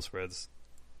G kill spreads.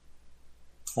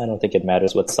 I don't think it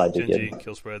matters what side you get. Gen G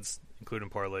kill spreads, including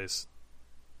parlays.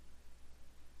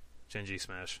 Gen G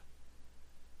smash.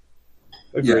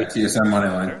 Agreed. Yeah, TSM money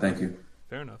line. Thank you.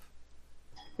 Fair enough.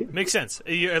 Makes sense.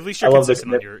 At least you're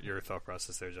consistent on your thought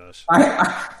process there, Josh.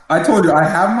 I told you I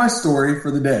have my story for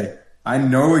the day. I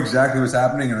know exactly what's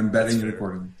happening, and I'm betting it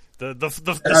accordingly. The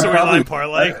storyline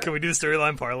parlay. Can we do the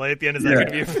storyline parlay at the end? Is that going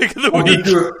to be a pick of the week?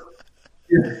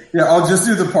 Yeah, I'll just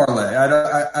do the parlay.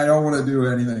 I don't want to do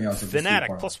anything else.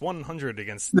 Fnatic plus 100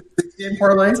 against the 6-game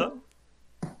parlay. What's up?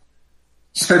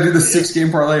 Should I do the 6-game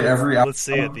parlay every hour? Let's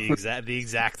see it. The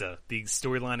exacta. The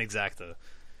storyline exacta.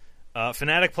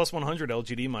 Fnatic plus 100,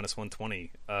 LGD minus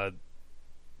 120.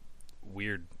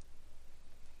 Weird.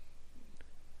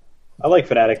 I like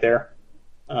Fnatic there.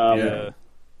 Yeah.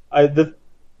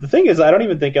 The thing is, I don't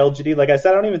even think LGD, like I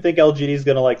said, I don't even think LGD is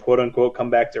going to, like, quote-unquote, come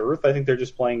back to earth. I think they're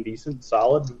just playing decent,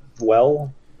 solid,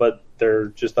 well, but they're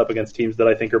just up against teams that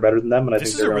I think are better than them. And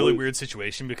this is a really weird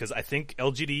situation because I think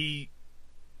LGD...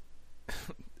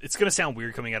 It's going to sound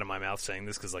weird coming out of my mouth saying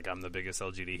this because, like, I'm the biggest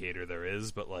LGD hater there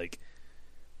is, but, like...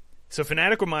 So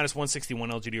Fnatic were minus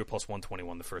 161, LGD were plus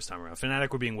 121 the first time around.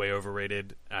 Fnatic were being way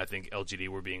overrated. I think LGD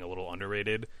were being a little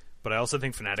underrated. But I also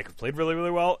think Fnatic have played really,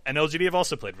 really well, and LGD have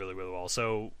also played really, really well.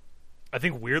 So I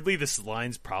think, weirdly, this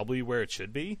line's probably where it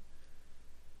should be.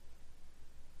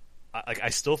 I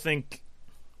still think...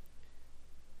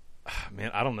 Man,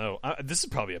 I don't know. This is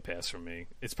probably a pass for me.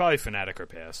 It's probably Fnatic or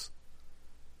pass.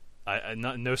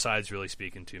 No side's really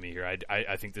speaking to me here.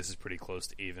 I think this is pretty close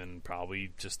to even.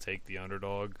 Probably just take the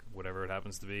underdog, whatever it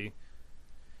happens to be.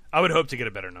 I would hope to get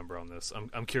a better number on this.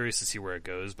 I'm curious to see where it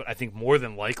goes, but I think more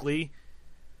than likely,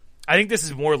 I think this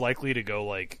is more likely to go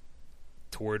like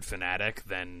toward Fnatic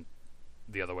than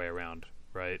the other way around,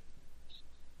 right?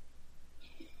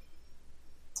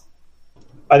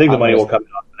 I think the money will come in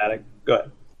on Fnatic. Go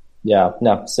ahead. Yeah,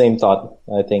 no, same thought.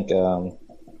 I think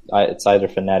it's either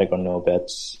Fnatic or no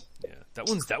bets. Yeah,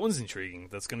 that one's intriguing.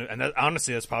 That's gonna, and that,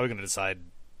 honestly, that's probably gonna decide.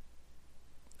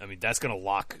 I mean, that's gonna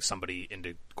lock somebody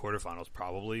into quarterfinals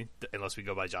probably, unless we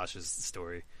go by Josh's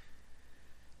story.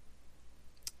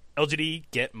 LGD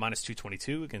get minus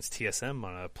 222 against TSM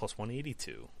on a plus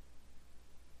 182.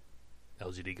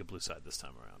 LGD get blue side this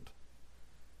time around.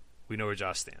 We know where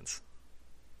Josh stands.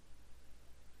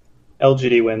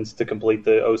 LGD wins to complete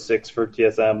the 06 for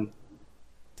TSM.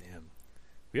 Damn.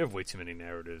 We have way too many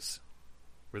narratives.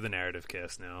 We're the narrative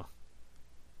cast now.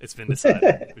 It's been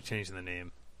decided. We're changing the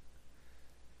name.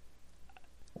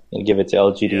 And give it to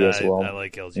LGD as well. I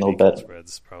like LGD no bet.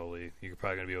 Spreads, probably. You're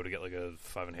probably going to be able to get like a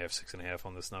 5.5, 6.5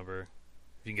 on this number.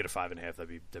 If you can get a 5.5, that'd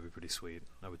be pretty sweet.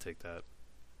 I would take that.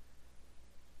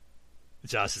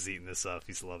 Josh is eating this up.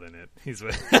 He's loving it. He's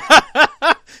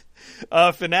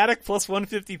Fnatic plus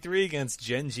 153 against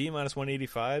Gen G minus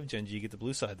 185. Gen G get the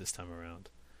blue side this time around.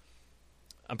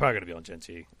 I'm probably going to be on Gen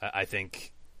G. I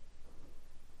think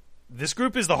this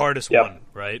group is the hardest one,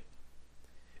 right?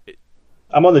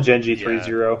 I'm on the Gen G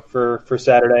 3-0 for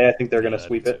Saturday. I think they're going to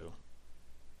sweep it.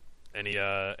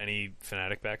 Any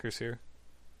Fnatic backers here?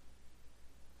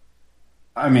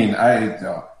 I mean,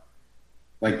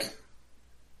 like,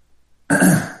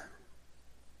 I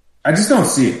just don't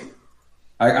see it.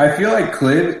 I feel like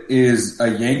Clid is a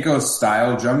Yanko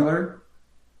style jungler.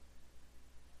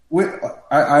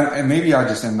 And maybe I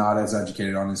just am not as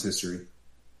educated on his history,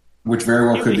 which very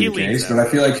well could be the case. But I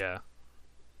feel like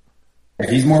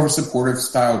he's more of a supportive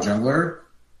style jungler.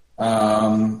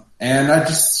 And I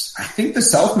think the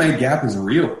self-made gap is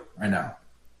real right now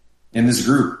in this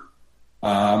group.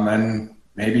 And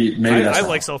maybe that's I wrong.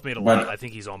 like self-made a lot. I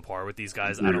think he's on par with these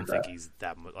guys. I don't think he's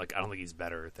that much, I don't think he's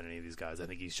better than any of these guys. I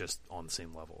think he's just on the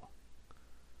same level.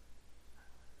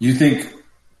 You think?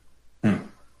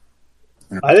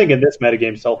 I think in this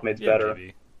metagame, self-made's better.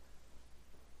 Maybe.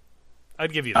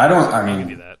 I'd give you that. I'd give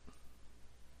you that.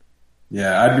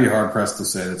 Yeah, I'd be hard pressed to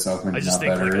say that self-made is not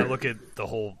better. I just think, I look at the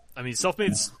whole. I mean,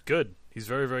 self-made's good. He's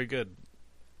very, very good.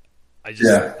 I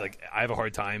just I have a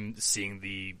hard time seeing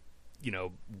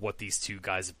what these two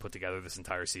guys have put together this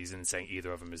entire season and saying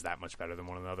either of them is that much better than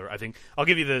one another. I think I'll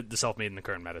give you the self-made in the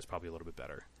current meta is probably a little bit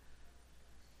better.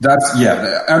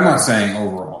 I'm not saying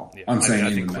overall. Yeah, I'm saying I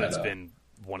think in the Clint's meta. been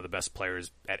one of the best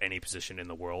players at any position in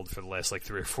the world for the last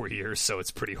 3 or 4 years, so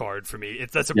it's pretty hard for me.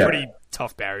 That's a pretty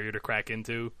tough barrier to crack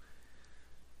into.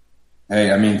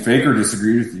 Hey, I mean, Faker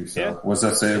disagreed with you, so what's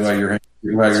that say about your?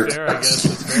 It's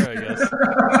fair, I guess.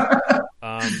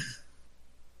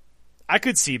 I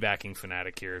could see backing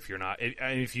Fnatic here if you're not.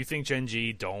 If you think Gen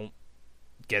G don't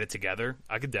get it together,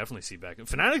 I could definitely see backing.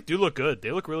 Fnatic do look good.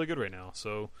 They look really good right now,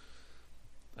 so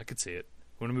I could see it.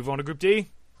 Want to move on to Group D?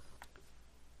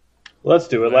 Let's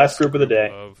do it. Last group of the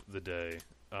day.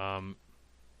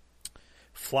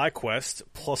 FlyQuest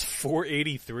plus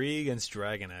 483 against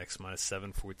Dragon X minus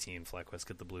 714. FlyQuest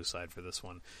get the blue side for this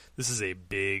one. This is a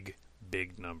big,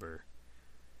 big number.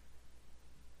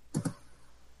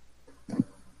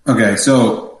 Okay,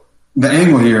 so the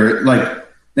angle here,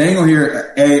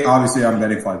 obviously I'm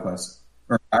betting FlyQuest.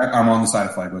 Or I'm on the side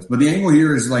of FlyQuest. But the angle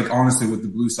here is, honestly, with the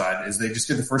blue side, is they just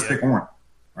get the first pick Ornn,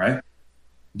 right?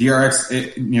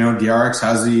 DRX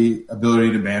has the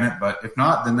ability to ban it, but if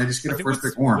not, then they just get a first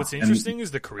pick Ornn. What's interesting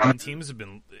is the Korean teams have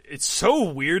been. It's so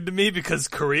weird to me because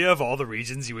Korea, of all the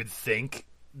regions, you would think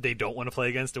they don't want to play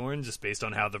against Ornn, just based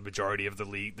on how the majority of the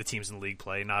teams in the league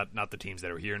play. Not the teams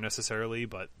that are here necessarily,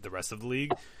 but the rest of the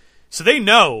league. So they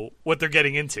know what they're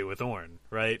getting into with Ornn,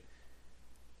 right?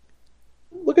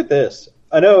 Look at this.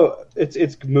 I know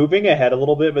it's moving ahead a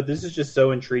little bit, but this is just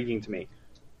so intriguing to me.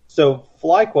 So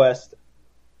FlyQuest.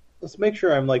 Let's make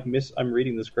sure I'm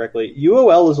reading this correctly.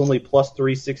 UOL is only plus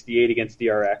 368 against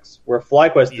DRX, where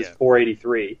FlyQuest is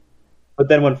 483. But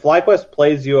then when FlyQuest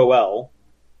plays UOL,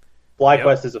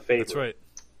 FlyQuest is a favorite. That's right.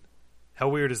 How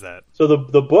weird is that? So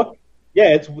the book,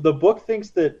 the book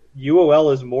thinks that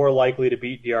UOL is more likely to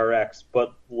beat DRX,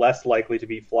 but less likely to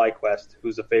beat FlyQuest,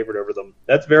 who's a favorite over them.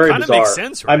 That's very bizarre. Makes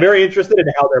sense, right? I'm very interested in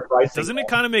how they're pricing. Doesn't it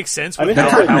kind of make sense with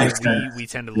how we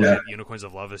tend to look at Unicorns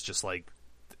of Love as just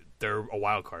they're a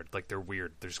wild card. They're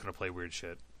weird. They're just going to play weird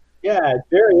shit. Yeah, it's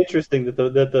very interesting that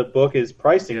the book is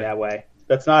pricing that way.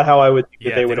 That's not how I would think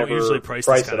that they would ever usually price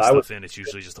this kind of stuff in. It's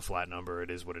usually just a flat number. It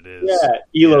is what it is.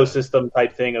 Yeah, Elo system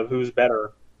type thing of who's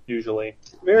better, usually.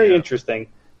 Very interesting.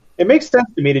 It makes sense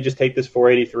to me to just take this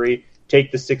 483,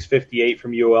 take the 658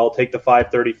 from UOL, take the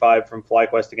 535 from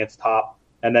FlyQuest against top,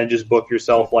 and then just book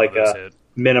yourself a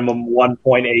minimum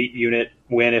 1.8 unit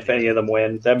win if any of them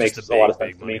win. That makes a lot of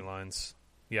sense to me. Lines.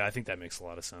 Yeah, I think that makes a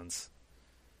lot of sense.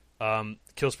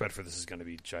 Kill spread for this is going to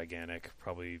be gigantic.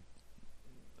 Probably,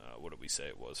 what did we say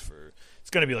it was for? It's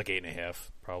going to be 8.5,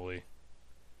 probably.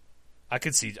 I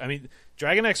could see. I mean,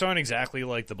 Dragon X aren't exactly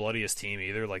the bloodiest team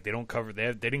either. They don't cover.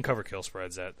 They didn't cover kill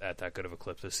spreads at that good of a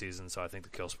clip this season. So I think the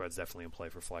kill spread's definitely in play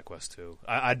for FlyQuest too.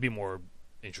 I'd be more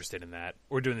interested in that.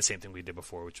 We're doing the same thing we did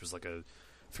before, which was a 3/4,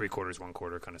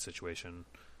 1/4 kind of situation.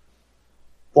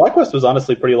 FlyQuest was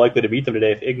honestly pretty likely to beat them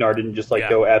today if Ignar didn't just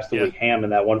go absolutely ham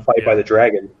in that one fight by the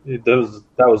Dragon. That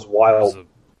was wild. That was a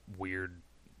weird.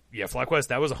 Yeah, FlyQuest,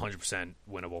 that was 100%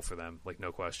 winnable for them,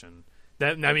 no question.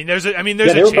 There's a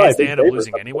chance they end up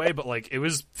losing anyway, but it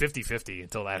was 50-50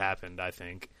 until that happened, I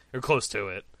think, or close to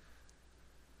it.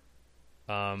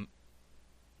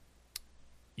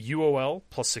 UOL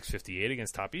plus 658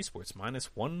 against Top Esports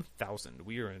minus 1,000.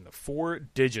 We are in the 4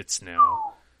 digits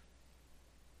now.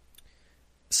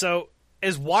 So,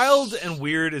 as wild and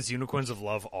weird as Unicorns of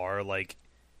Love are,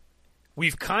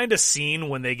 we've kind of seen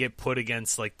when they get put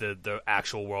against the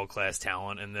actual world class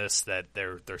talent in this that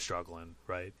they're struggling,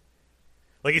 right?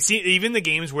 Like even the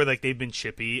games where like they've been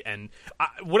chippy, and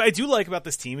what I do like about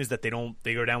this team is that they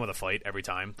go down with a fight every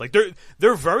time. Like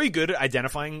they're very good at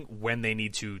identifying when they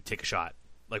need to take a shot,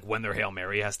 like when their Hail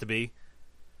Mary has to be.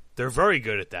 They're very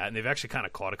good at that, and they've actually kind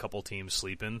of caught a couple teams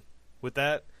sleeping with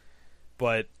that.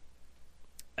 But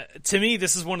to me,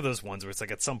 this is one of those ones where it's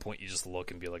like at some point you just look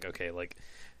and be like, okay, like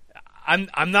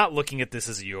I'm not looking at this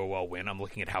as a UOL win. I'm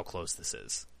looking at how close this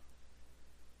is.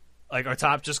 Like, our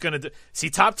top just going to... See,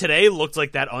 top today looked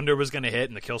like that under was going to hit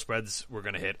and the kill spreads were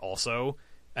going to hit also.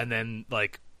 And then,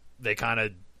 like, they kind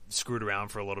of screwed around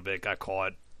for a little bit, got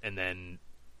caught, and then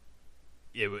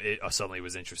it suddenly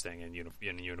was interesting and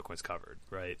Unicorns covered,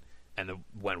 right? And it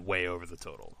went way over the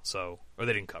total. So, or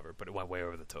they didn't cover, but it went way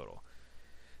over the total.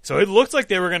 So it looked like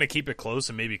they were going to keep it close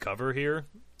and maybe cover here.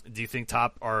 Do you think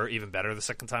top are even better the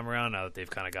second time around now that they've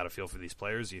kind of got a feel for these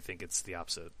players? Do you think it's the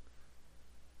opposite?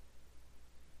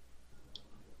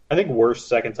 I think worse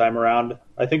second time around.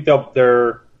 I think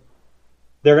they're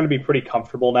going to be pretty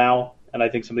comfortable now, and I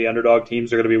think some of the underdog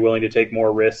teams are going to be willing to take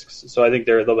more risks. So I think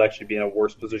they'll actually be in a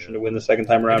worse position to win the second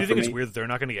time around. I do think it's weird that they're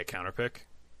not going to get counterpick.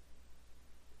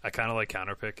 I kind of like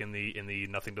counterpick in the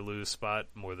nothing to lose spot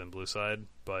more than blue side,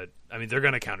 but I mean they're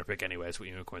going to counterpick anyway. That's what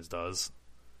Unicorns does.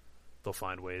 They'll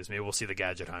find ways. Maybe we'll see the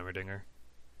Gadget Heimerdinger.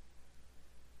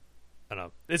 I don't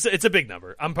know. It's a big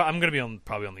number. I'm going to be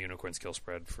probably on the Unicorns kill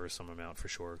spread for some amount for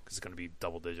sure because it's going to be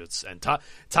double digits. And top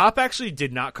actually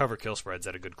did not cover kill spreads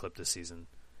at a good clip this season.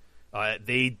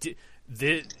 They did,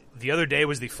 the other day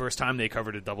was the first time they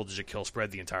covered a double digit kill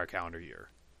spread the entire calendar year.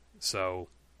 So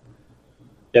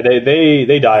yeah,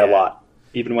 they die a lot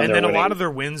even when they're winning. And then a lot of their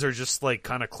wins are just like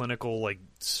kind of clinical, like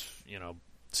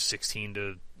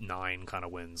 16-9 kind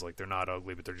of wins. Like they're not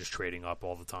ugly, but they're just trading up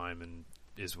all the time and.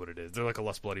 Is what it is. They're like a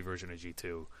less bloody version of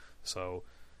G2. So,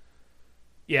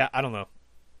 yeah, I don't know.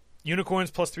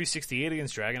 Unicorns plus 368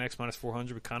 against Dragon X minus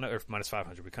 400. Or minus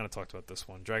 500. We kind of talked about this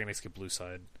one. Dragon X get blue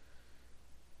side.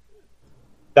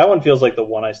 That one feels like the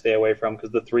one I stay away from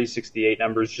because the 368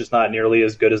 number is just not nearly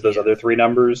as good as those other three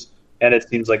numbers, and it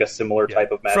seems like a similar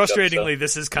type of matchup. Frustratingly,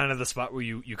 this is kind of the spot where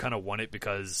you kind of want it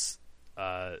because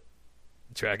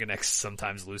Dragon X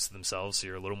sometimes lose to themselves, so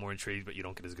you're a little more intrigued, but you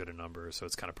don't get as good a number, so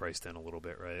it's kind of priced in a little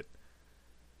bit, right?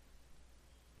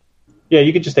 Yeah,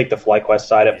 you could just take the FlyQuest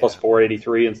side at plus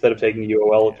 483 instead of taking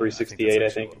UOL at 368, I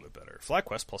think. A little bit better.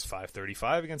 FlyQuest plus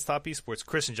 535 against Top Esports.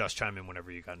 Chris and Josh chime in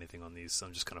whenever you got anything on these, so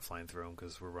I'm just kind of flying through them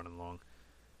because we're running long.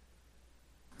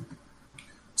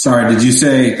 Sorry, did you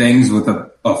say things with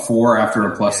a 4 after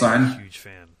a plus sign? Huge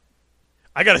fan.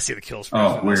 I got to see the kill spread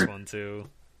on this one, too.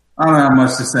 I don't have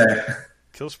much to say.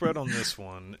 Kill spread on this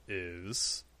one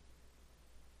is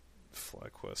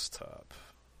FlyQuest top.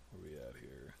 Where are we at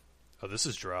here? Oh, this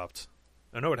is dropped.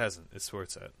 Oh, no, it hasn't. It's where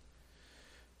it's at.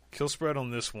 Kill spread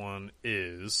on this one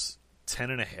is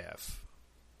 10.5.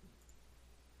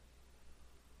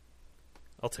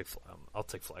 I'll take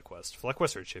FlyQuest.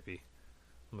 FlyQuest are chippy.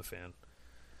 I'm a fan.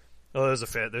 Oh, there's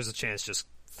a chance just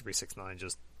 369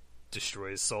 just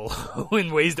destroys Solo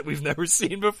in ways that we've never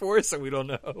seen before, so we don't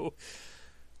know.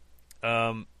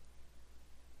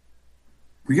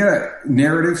 We got a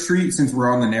narrative street since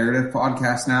we're on the narrative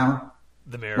podcast now.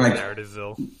 The mayor of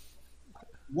Narrativeville.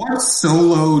 What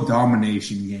solo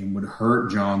domination game would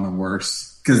hurt John the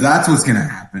worst? Because that's what's going to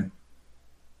happen.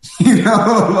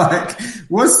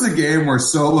 What's the game where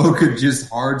Solo could just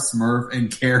hard smurf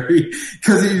and carry?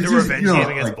 Because the revenge game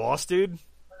against Boss, dude.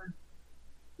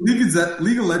 League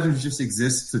of Legends just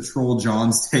exists to troll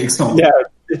John's takes on. Yeah,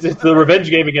 it's the revenge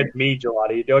game against me,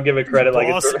 Jelani. Don't give it credit Boss,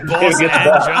 like it's Boss and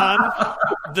John.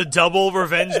 The double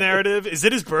revenge narrative. Is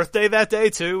it his birthday that day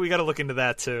too? We got to look into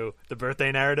that too. The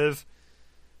birthday narrative.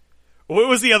 What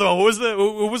was the other one?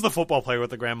 Who was the football player with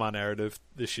the grandma narrative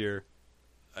this year?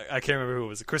 I can't remember who it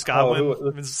was. Chris Godwin.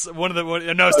 No, it's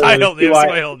Ty Hilton. It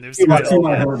was Ty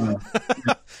Hilton.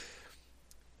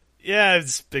 Yeah,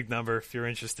 it's a big number if you're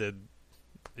interested.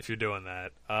 If you're doing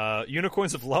that.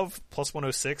 Unicorns of Love, plus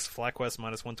 106. FlyQuest,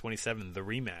 minus 127. The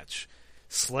rematch.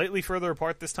 Slightly further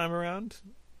apart this time around.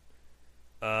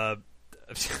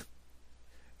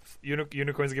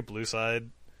 Unicorns get blue side.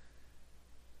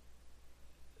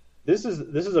 This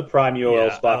is a prime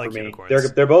UOL spot for me.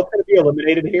 Unicorns. They're both going to be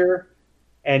eliminated here,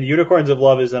 and Unicorns of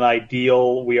Love is an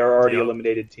ideal we are already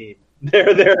eliminated team.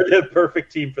 They're the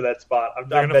perfect team for that spot.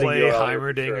 They're going to play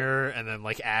Heimerdinger and then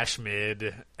like Ash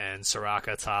mid and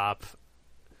Soraka top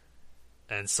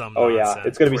and some nonsense.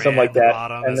 It's going to be something like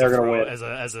that, and they're going to win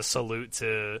as a salute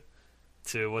to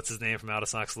what's his name from Out of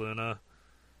Sox Luna.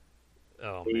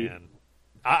 Oh man,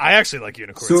 I actually like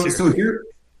Unicorns.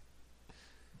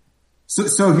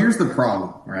 So here's the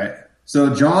problem, right?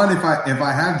 So John, if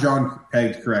I have John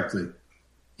pegged correctly,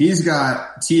 He's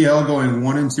got TL going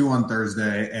 1-2 on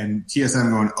Thursday and TSM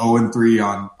going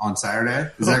 0-3 on Saturday.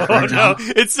 Is that correct, John? No,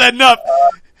 it's setting up.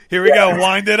 Here we go.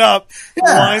 Wind it up.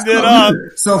 Wind it up.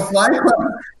 So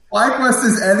FlyQuest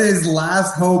is Ede's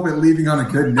last hope at leaving on a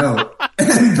good note.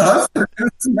 And thus they're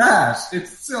going to smash.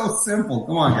 It's so simple.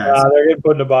 Come on, guys. They're going to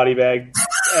put in a body bag.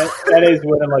 Ede's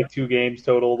winning like 2 games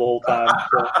total the whole time.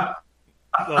 So.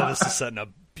 Oh, this is setting up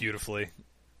beautifully.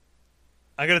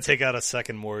 I got to take out a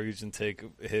second mortgage and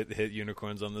hit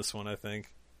unicorns on this one, I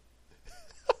think.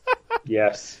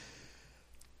 Yes.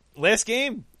 Last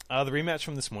game, the rematch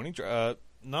from this morning.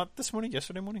 Not this morning,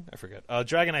 yesterday morning? I forget.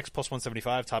 Dragon X plus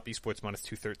 175, Top Esports minus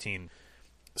 213.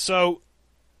 So,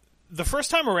 the first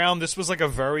time around, this was a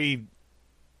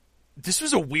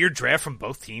weird draft from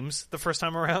both teams the first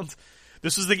time around.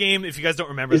 This was the game, if you guys don't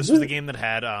remember, this was the game that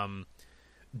had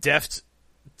Deft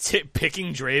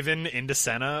picking Draven into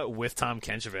Senna with Tahm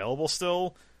Kench available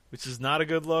still, which is not a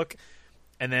good look.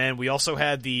 And then we also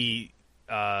had the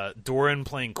Doran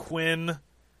playing Quinn,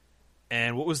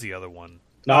 and what was the other one?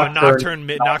 Nocturne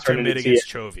mid against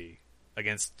Chovy.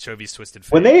 Against Chovy's Twisted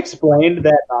Fate. When they explained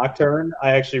that Nocturne,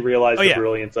 I actually realized the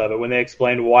brilliance of it. When they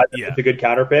explained why it's a good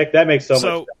counter pick, that makes so much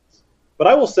sense. But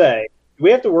I will say,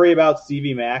 we have to worry about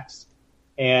CV Max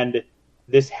and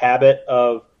this habit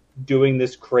of doing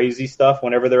this crazy stuff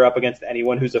whenever they're up against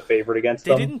anyone who's a favorite against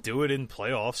them. They didn't do it in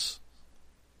playoffs.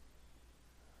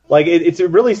 Like it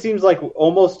really seems like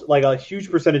almost like a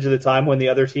huge percentage of the time when the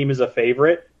other team is a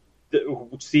favorite, the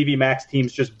CV Max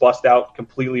teams just bust out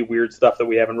completely weird stuff that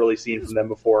we haven't really seen from them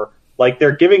before. Like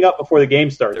they're giving up before the game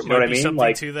starts. You know what I mean?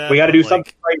 Like we got to do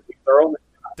something crazy.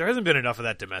 There hasn't been enough of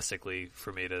that domestically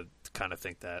for me to kind of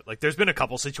think that. Like there's been a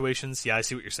couple situations. Yeah, I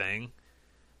see what you're saying,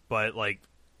 but like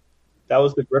that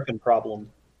was the Griffin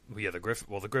problem. Yeah, the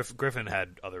Griffin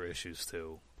had other issues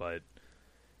too, but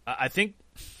I think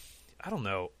I don't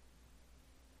know.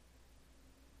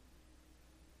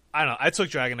 I took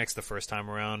Dragon X the first time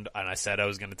around, and I said I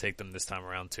was going to take them this time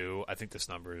around too. I think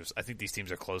I think these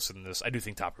teams are closer than this. I do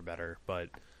think Top are better, but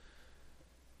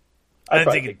I'm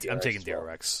taking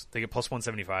DRX. They get plus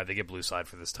 175. They get blue side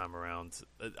for this time around.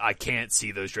 I can't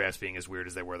see those drafts being as weird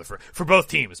as they were for both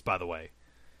teams, by the way.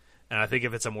 And I think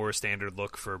if it's a more standard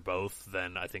look for both,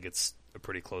 then I think it's a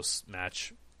pretty close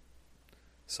match.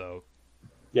 So,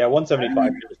 yeah,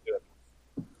 175 is good.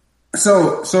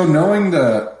 So knowing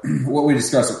what we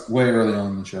discussed way early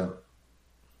on in the show,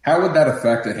 how would that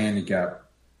affect a handicap?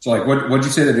 So, like, what'd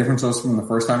you say the difference was from the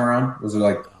first time around? Was it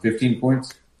like 15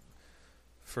 points?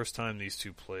 First time these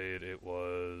two played, it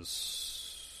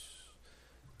was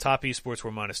Top Esports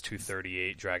were minus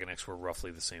 238. Dragon X were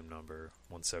roughly the same number,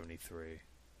 173.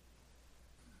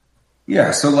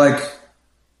 Yeah, so like,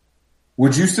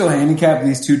 would you still handicap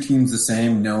these two teams the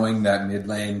same, knowing that mid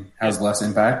lane has less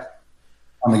impact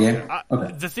on the game?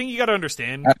 Okay. The thing you got to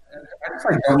understand,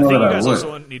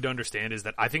 also need to understand is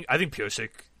that I think Pyosik,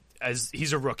 as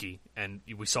he's a rookie, and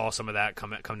we saw some of that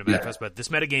come to manifest, but this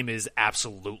metagame is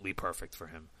absolutely perfect for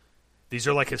him. These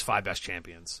are like his 5 best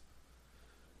champions.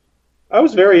 I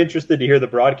was very interested to hear the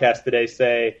broadcast today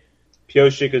say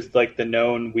Pyosik is like the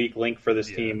known weak link for this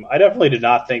team. I definitely did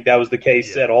not think that was the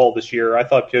case at all this year. I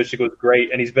thought Pyosik was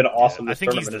great, and he's been awesome this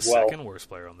tournament as well. I think he's the second worst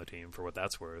player on the team, for what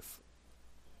that's worth.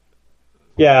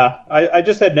 Yeah, I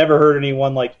just had never heard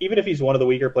anyone, like, even if he's one of the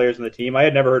weaker players in the team, I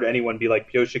had never heard anyone be like,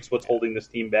 Pyosik's what's holding this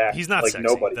team back. He's not like, sexy.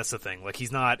 Nobody. That's the thing. Like,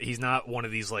 he's not one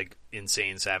of these, like,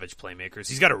 insane, savage playmakers.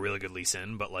 He's got a really good Lee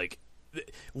Sin, but, like,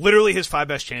 literally his 5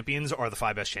 best champions are the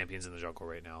 5 best champions in the jungle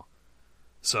right now.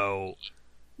 So,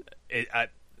 I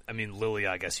mean,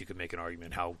 Lilia, I guess you could make an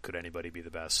argument. How could anybody be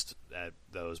the best at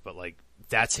those? But, like,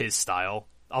 that's his style.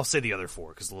 I'll say the other 4,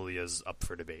 because Lilia's up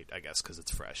for debate, I guess, because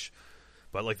it's fresh.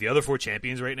 But, like, the other 4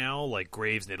 champions right now, like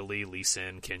Graves, Nidalee, Lee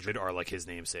Sin, Kindred, are, like, his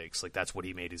namesakes. Like, that's what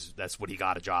he that's what he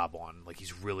got a job on. Like,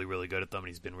 he's really, really good at them, and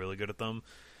he's been really good at them.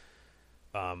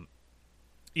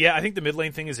 Yeah, I think the mid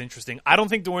lane thing is interesting. I don't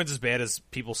think Doran's as bad as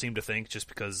people seem to think, just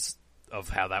because of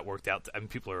how that worked out. I mean,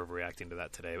 people are overreacting to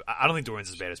that today. I don't think Doran's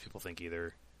as bad as people think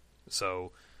either.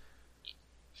 So,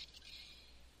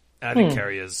 and I think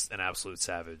Carey is an absolute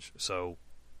savage. So,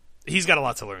 he's got a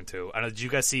lot to learn, too. Did you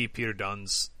guys see Peter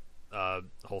Dunn's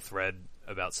whole thread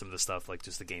about some of the stuff, like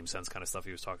just the game sense kind of stuff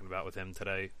he was talking about with him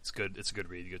today? It's good. It's a good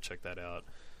read. You go check that out.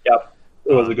 Yep,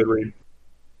 it was a good read.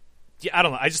 Yeah, I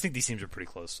don't know. I just think these teams are pretty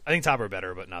close. I think Top are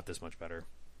better, but not this much better.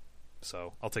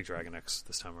 So I'll take Dragon X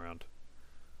this time around.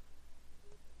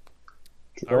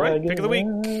 All right, pick of the week.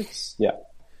 Yeah.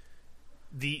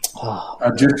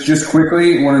 Just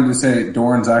quickly wanted to say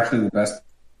Doran's actually the best.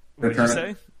 What did you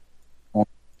say?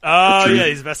 Oh, yeah,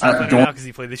 he's the best player now because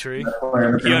he played the tree.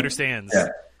 He understands. Yeah.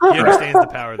 He understands the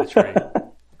power of the tree.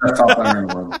 That's top player in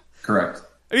the world. Correct.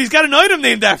 He's got an item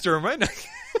named after him, right?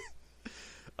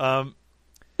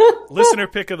 Listener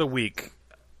pick of the week.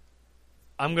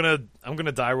 I'm gonna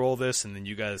die roll this, and then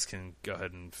you guys can go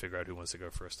ahead and figure out who wants to go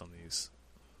first on these.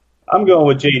 I'm going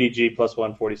with JDG plus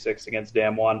 146 against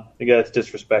Damwon. I think that's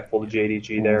disrespectful to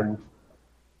JDG there.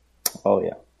 Oh,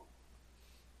 yeah.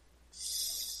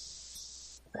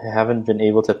 I haven't been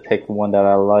able to pick one that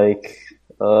I like.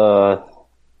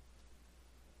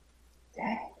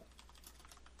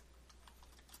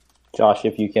 Josh,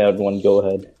 if you can have one, go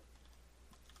ahead.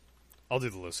 I'll do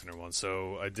the listener one.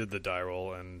 So I did the die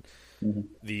roll, and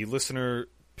the listener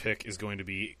pick is going to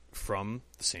be from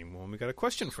the same one we got a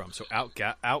question from. So out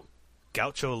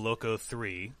Gaucho Loco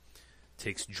 3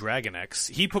 takes Dragon X.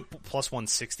 He put plus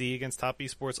 160 against Top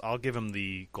Esports. I'll give him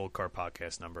the Gold Card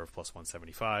Podcast number of plus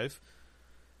 175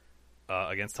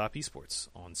 against Top Esports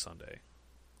on Sunday.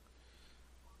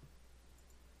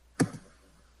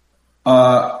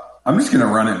 I'm just going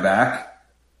to run it back.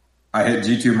 I hit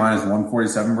G2 minus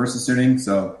 147 versus Suiting,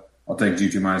 so I'll take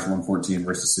G2 minus 114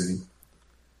 versus Suiting.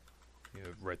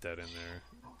 Yeah, write that in there.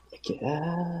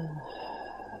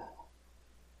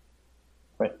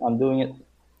 Right, I'm doing it.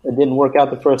 It didn't work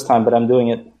out the first time, but I'm doing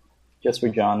it just for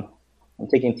John. I'm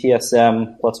taking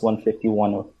TSM plus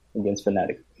 151 against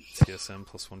Fnatic. TSM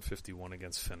plus 151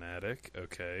 against Fnatic.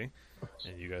 Okay.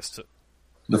 And you guys took...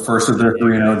 The first of their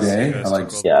 3-0 day. I like.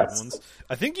 Ones.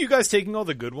 I think you guys taking all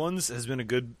the good ones has been a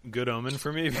good omen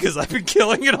for me because I've been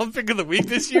killing it on pick of the week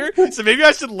this year. So maybe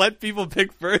I should let people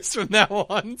pick first from now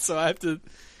on. So I have to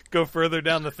go further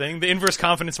down the thing. The inverse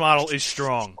confidence model is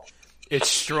strong. It's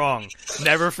strong.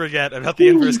 Never forget about the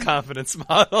inverse confidence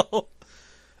model.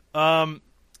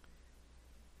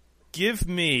 Give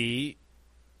me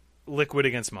Liquid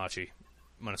against Machi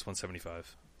minus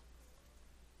 175.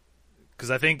 Because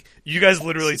I think you guys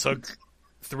literally took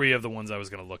 3 of the ones I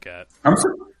was going to look at.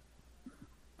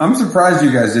 I'm surprised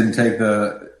you guys didn't take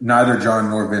neither John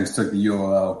nor Vince took the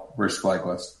UOL versus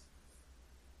FlyQuest.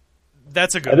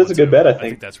 That's a good. That is a good bet. I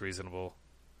think that's reasonable.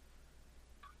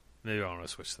 Maybe I want to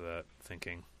switch to that.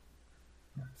 Thinking.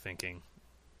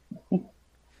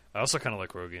 I also kind of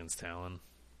like Rogian's Talon.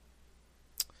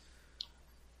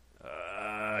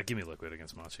 Give me Liquid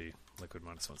against Machi. Liquid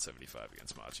minus 175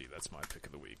 against Machi. That's my pick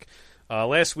of the week.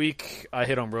 Last week, I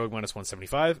hit on Rogue minus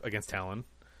 175 against Talon.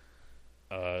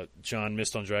 John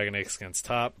missed on Dragon X against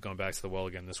Top. Going back to the well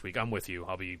again this week. I'm with you.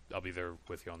 I'll be there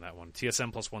with you on that one.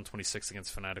 TSM plus 126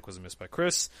 against Fnatic was a miss by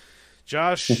Chris.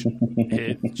 Josh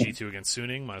hit G2 against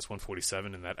Suning minus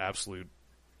 147 in that absolute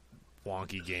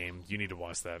wonky game. You need to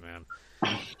watch that, man.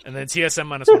 And then TSM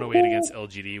minus 108 against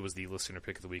LGD was the listener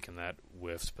pick of the week, and that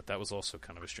whiffed, but that was also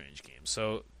kind of a strange game.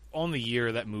 So on the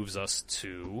year, that moves us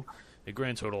to a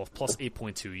grand total of plus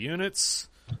 8.2 units.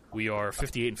 We are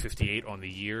 58 and 58 on the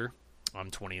year. I'm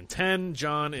 20 and 10.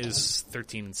 John is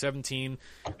 13 and 17.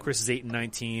 Chris is 8 and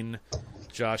 19.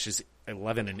 Josh is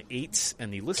 11 and 8,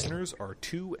 and the listeners are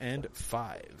 2 and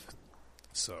 5.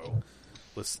 So,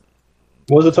 listen.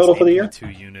 What was the total for the year? 2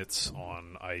 units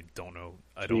on, I don't know,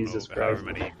 Jesus however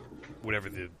Christ. many, whatever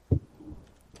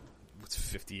what's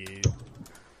 58?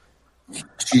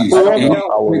 Jeez,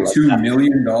 $8.2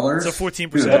 million? It's a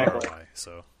 14% ROI,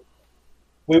 so.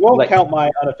 We won't count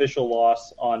my unofficial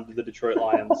loss on the Detroit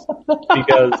Lions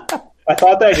because I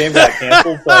thought that game got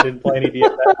canceled, so I didn't play any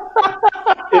DFS.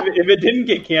 If it didn't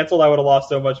get canceled, I would have lost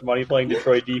so much money playing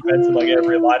Detroit defense in like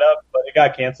every lineup. But it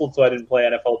got canceled, so I didn't play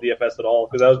NFL DFS at all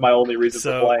because that was my only reason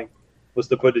for playing was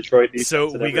to put Detroit defense.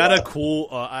 So in we every got lineup. a cool.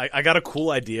 I got a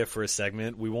cool idea for a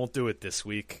segment. We won't do it this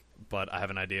week, but I have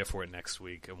an idea for it next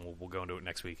week, and we'll go into it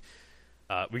next week.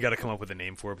 We got to come up with a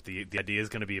name for it, but the idea is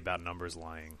going to be about numbers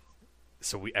lying.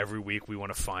 So every week we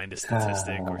want to find a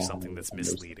statistic or something that's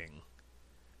misleading,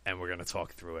 and we're going to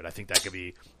talk through it. I think that could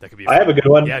be. I have a good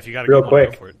one. Yeah, if you got a real good quick.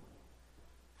 one, go for it.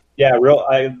 Yeah,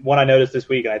 one I noticed this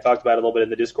week, and I talked about it a little bit in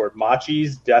the Discord.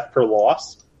 Machi's death per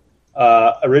loss.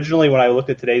 Originally, when I looked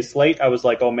at today's slate, I was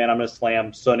like, "Oh man, I'm going to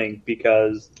slam Suning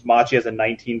because Machi has a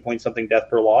 19-point-something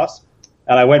death per loss."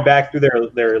 And I went back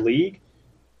through their league.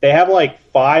 They have like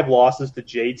 5 losses to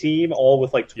J Team, all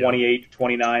with like 28,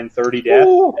 29, 30 death,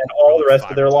 and all the rest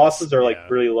of their losses are like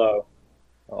really low.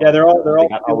 Yeah, they're all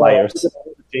outliers.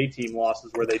 J Team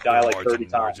losses where they die like 30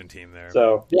 times. Margin team there.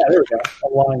 So yeah, there we go. A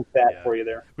long stat for you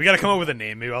there. We got to come up with a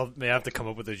name. Maybe I have to come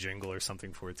up with a jingle or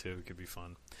something for it too. It could be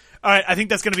fun. All right, I think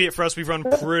that's going to be it for us. We've run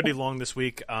pretty long this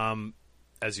week,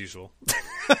 as usual.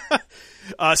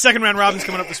 Second round robins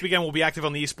coming up this weekend. We'll be active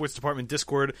on the esports department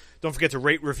Discord. Don't forget to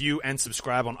rate, review, and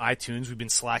subscribe on iTunes. We've been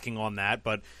slacking on that,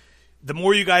 but the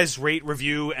more you guys rate,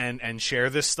 review, and share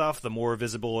this stuff, the more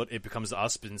visible it becomes to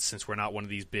us. And since we're not one of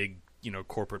these big,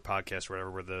 corporate podcasts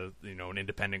or whatever, we're an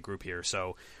independent group here.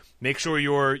 So make sure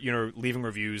you're, leaving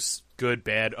reviews, good,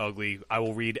 bad, ugly. I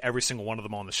will read every single one of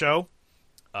them on the show.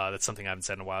 That's something I haven't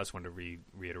said in a while. I just wanted to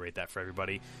reiterate that for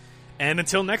everybody. And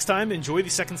until next time, enjoy the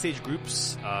second stage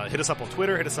groups. Hit us up on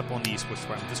Twitter, hit us up on the Esports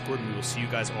Department Discord, and we will see you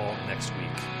guys all next week.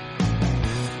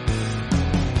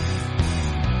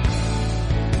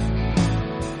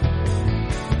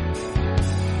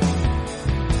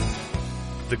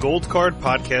 The Gold Card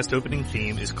podcast opening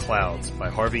theme is Clouds by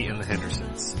Harvey and the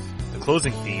Hendersons. The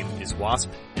closing theme is Wasp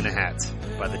in a Hat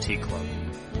by the Tea Club.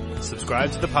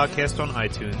 Subscribe to the podcast on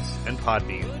iTunes and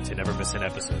Podbean to never miss an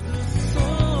episode.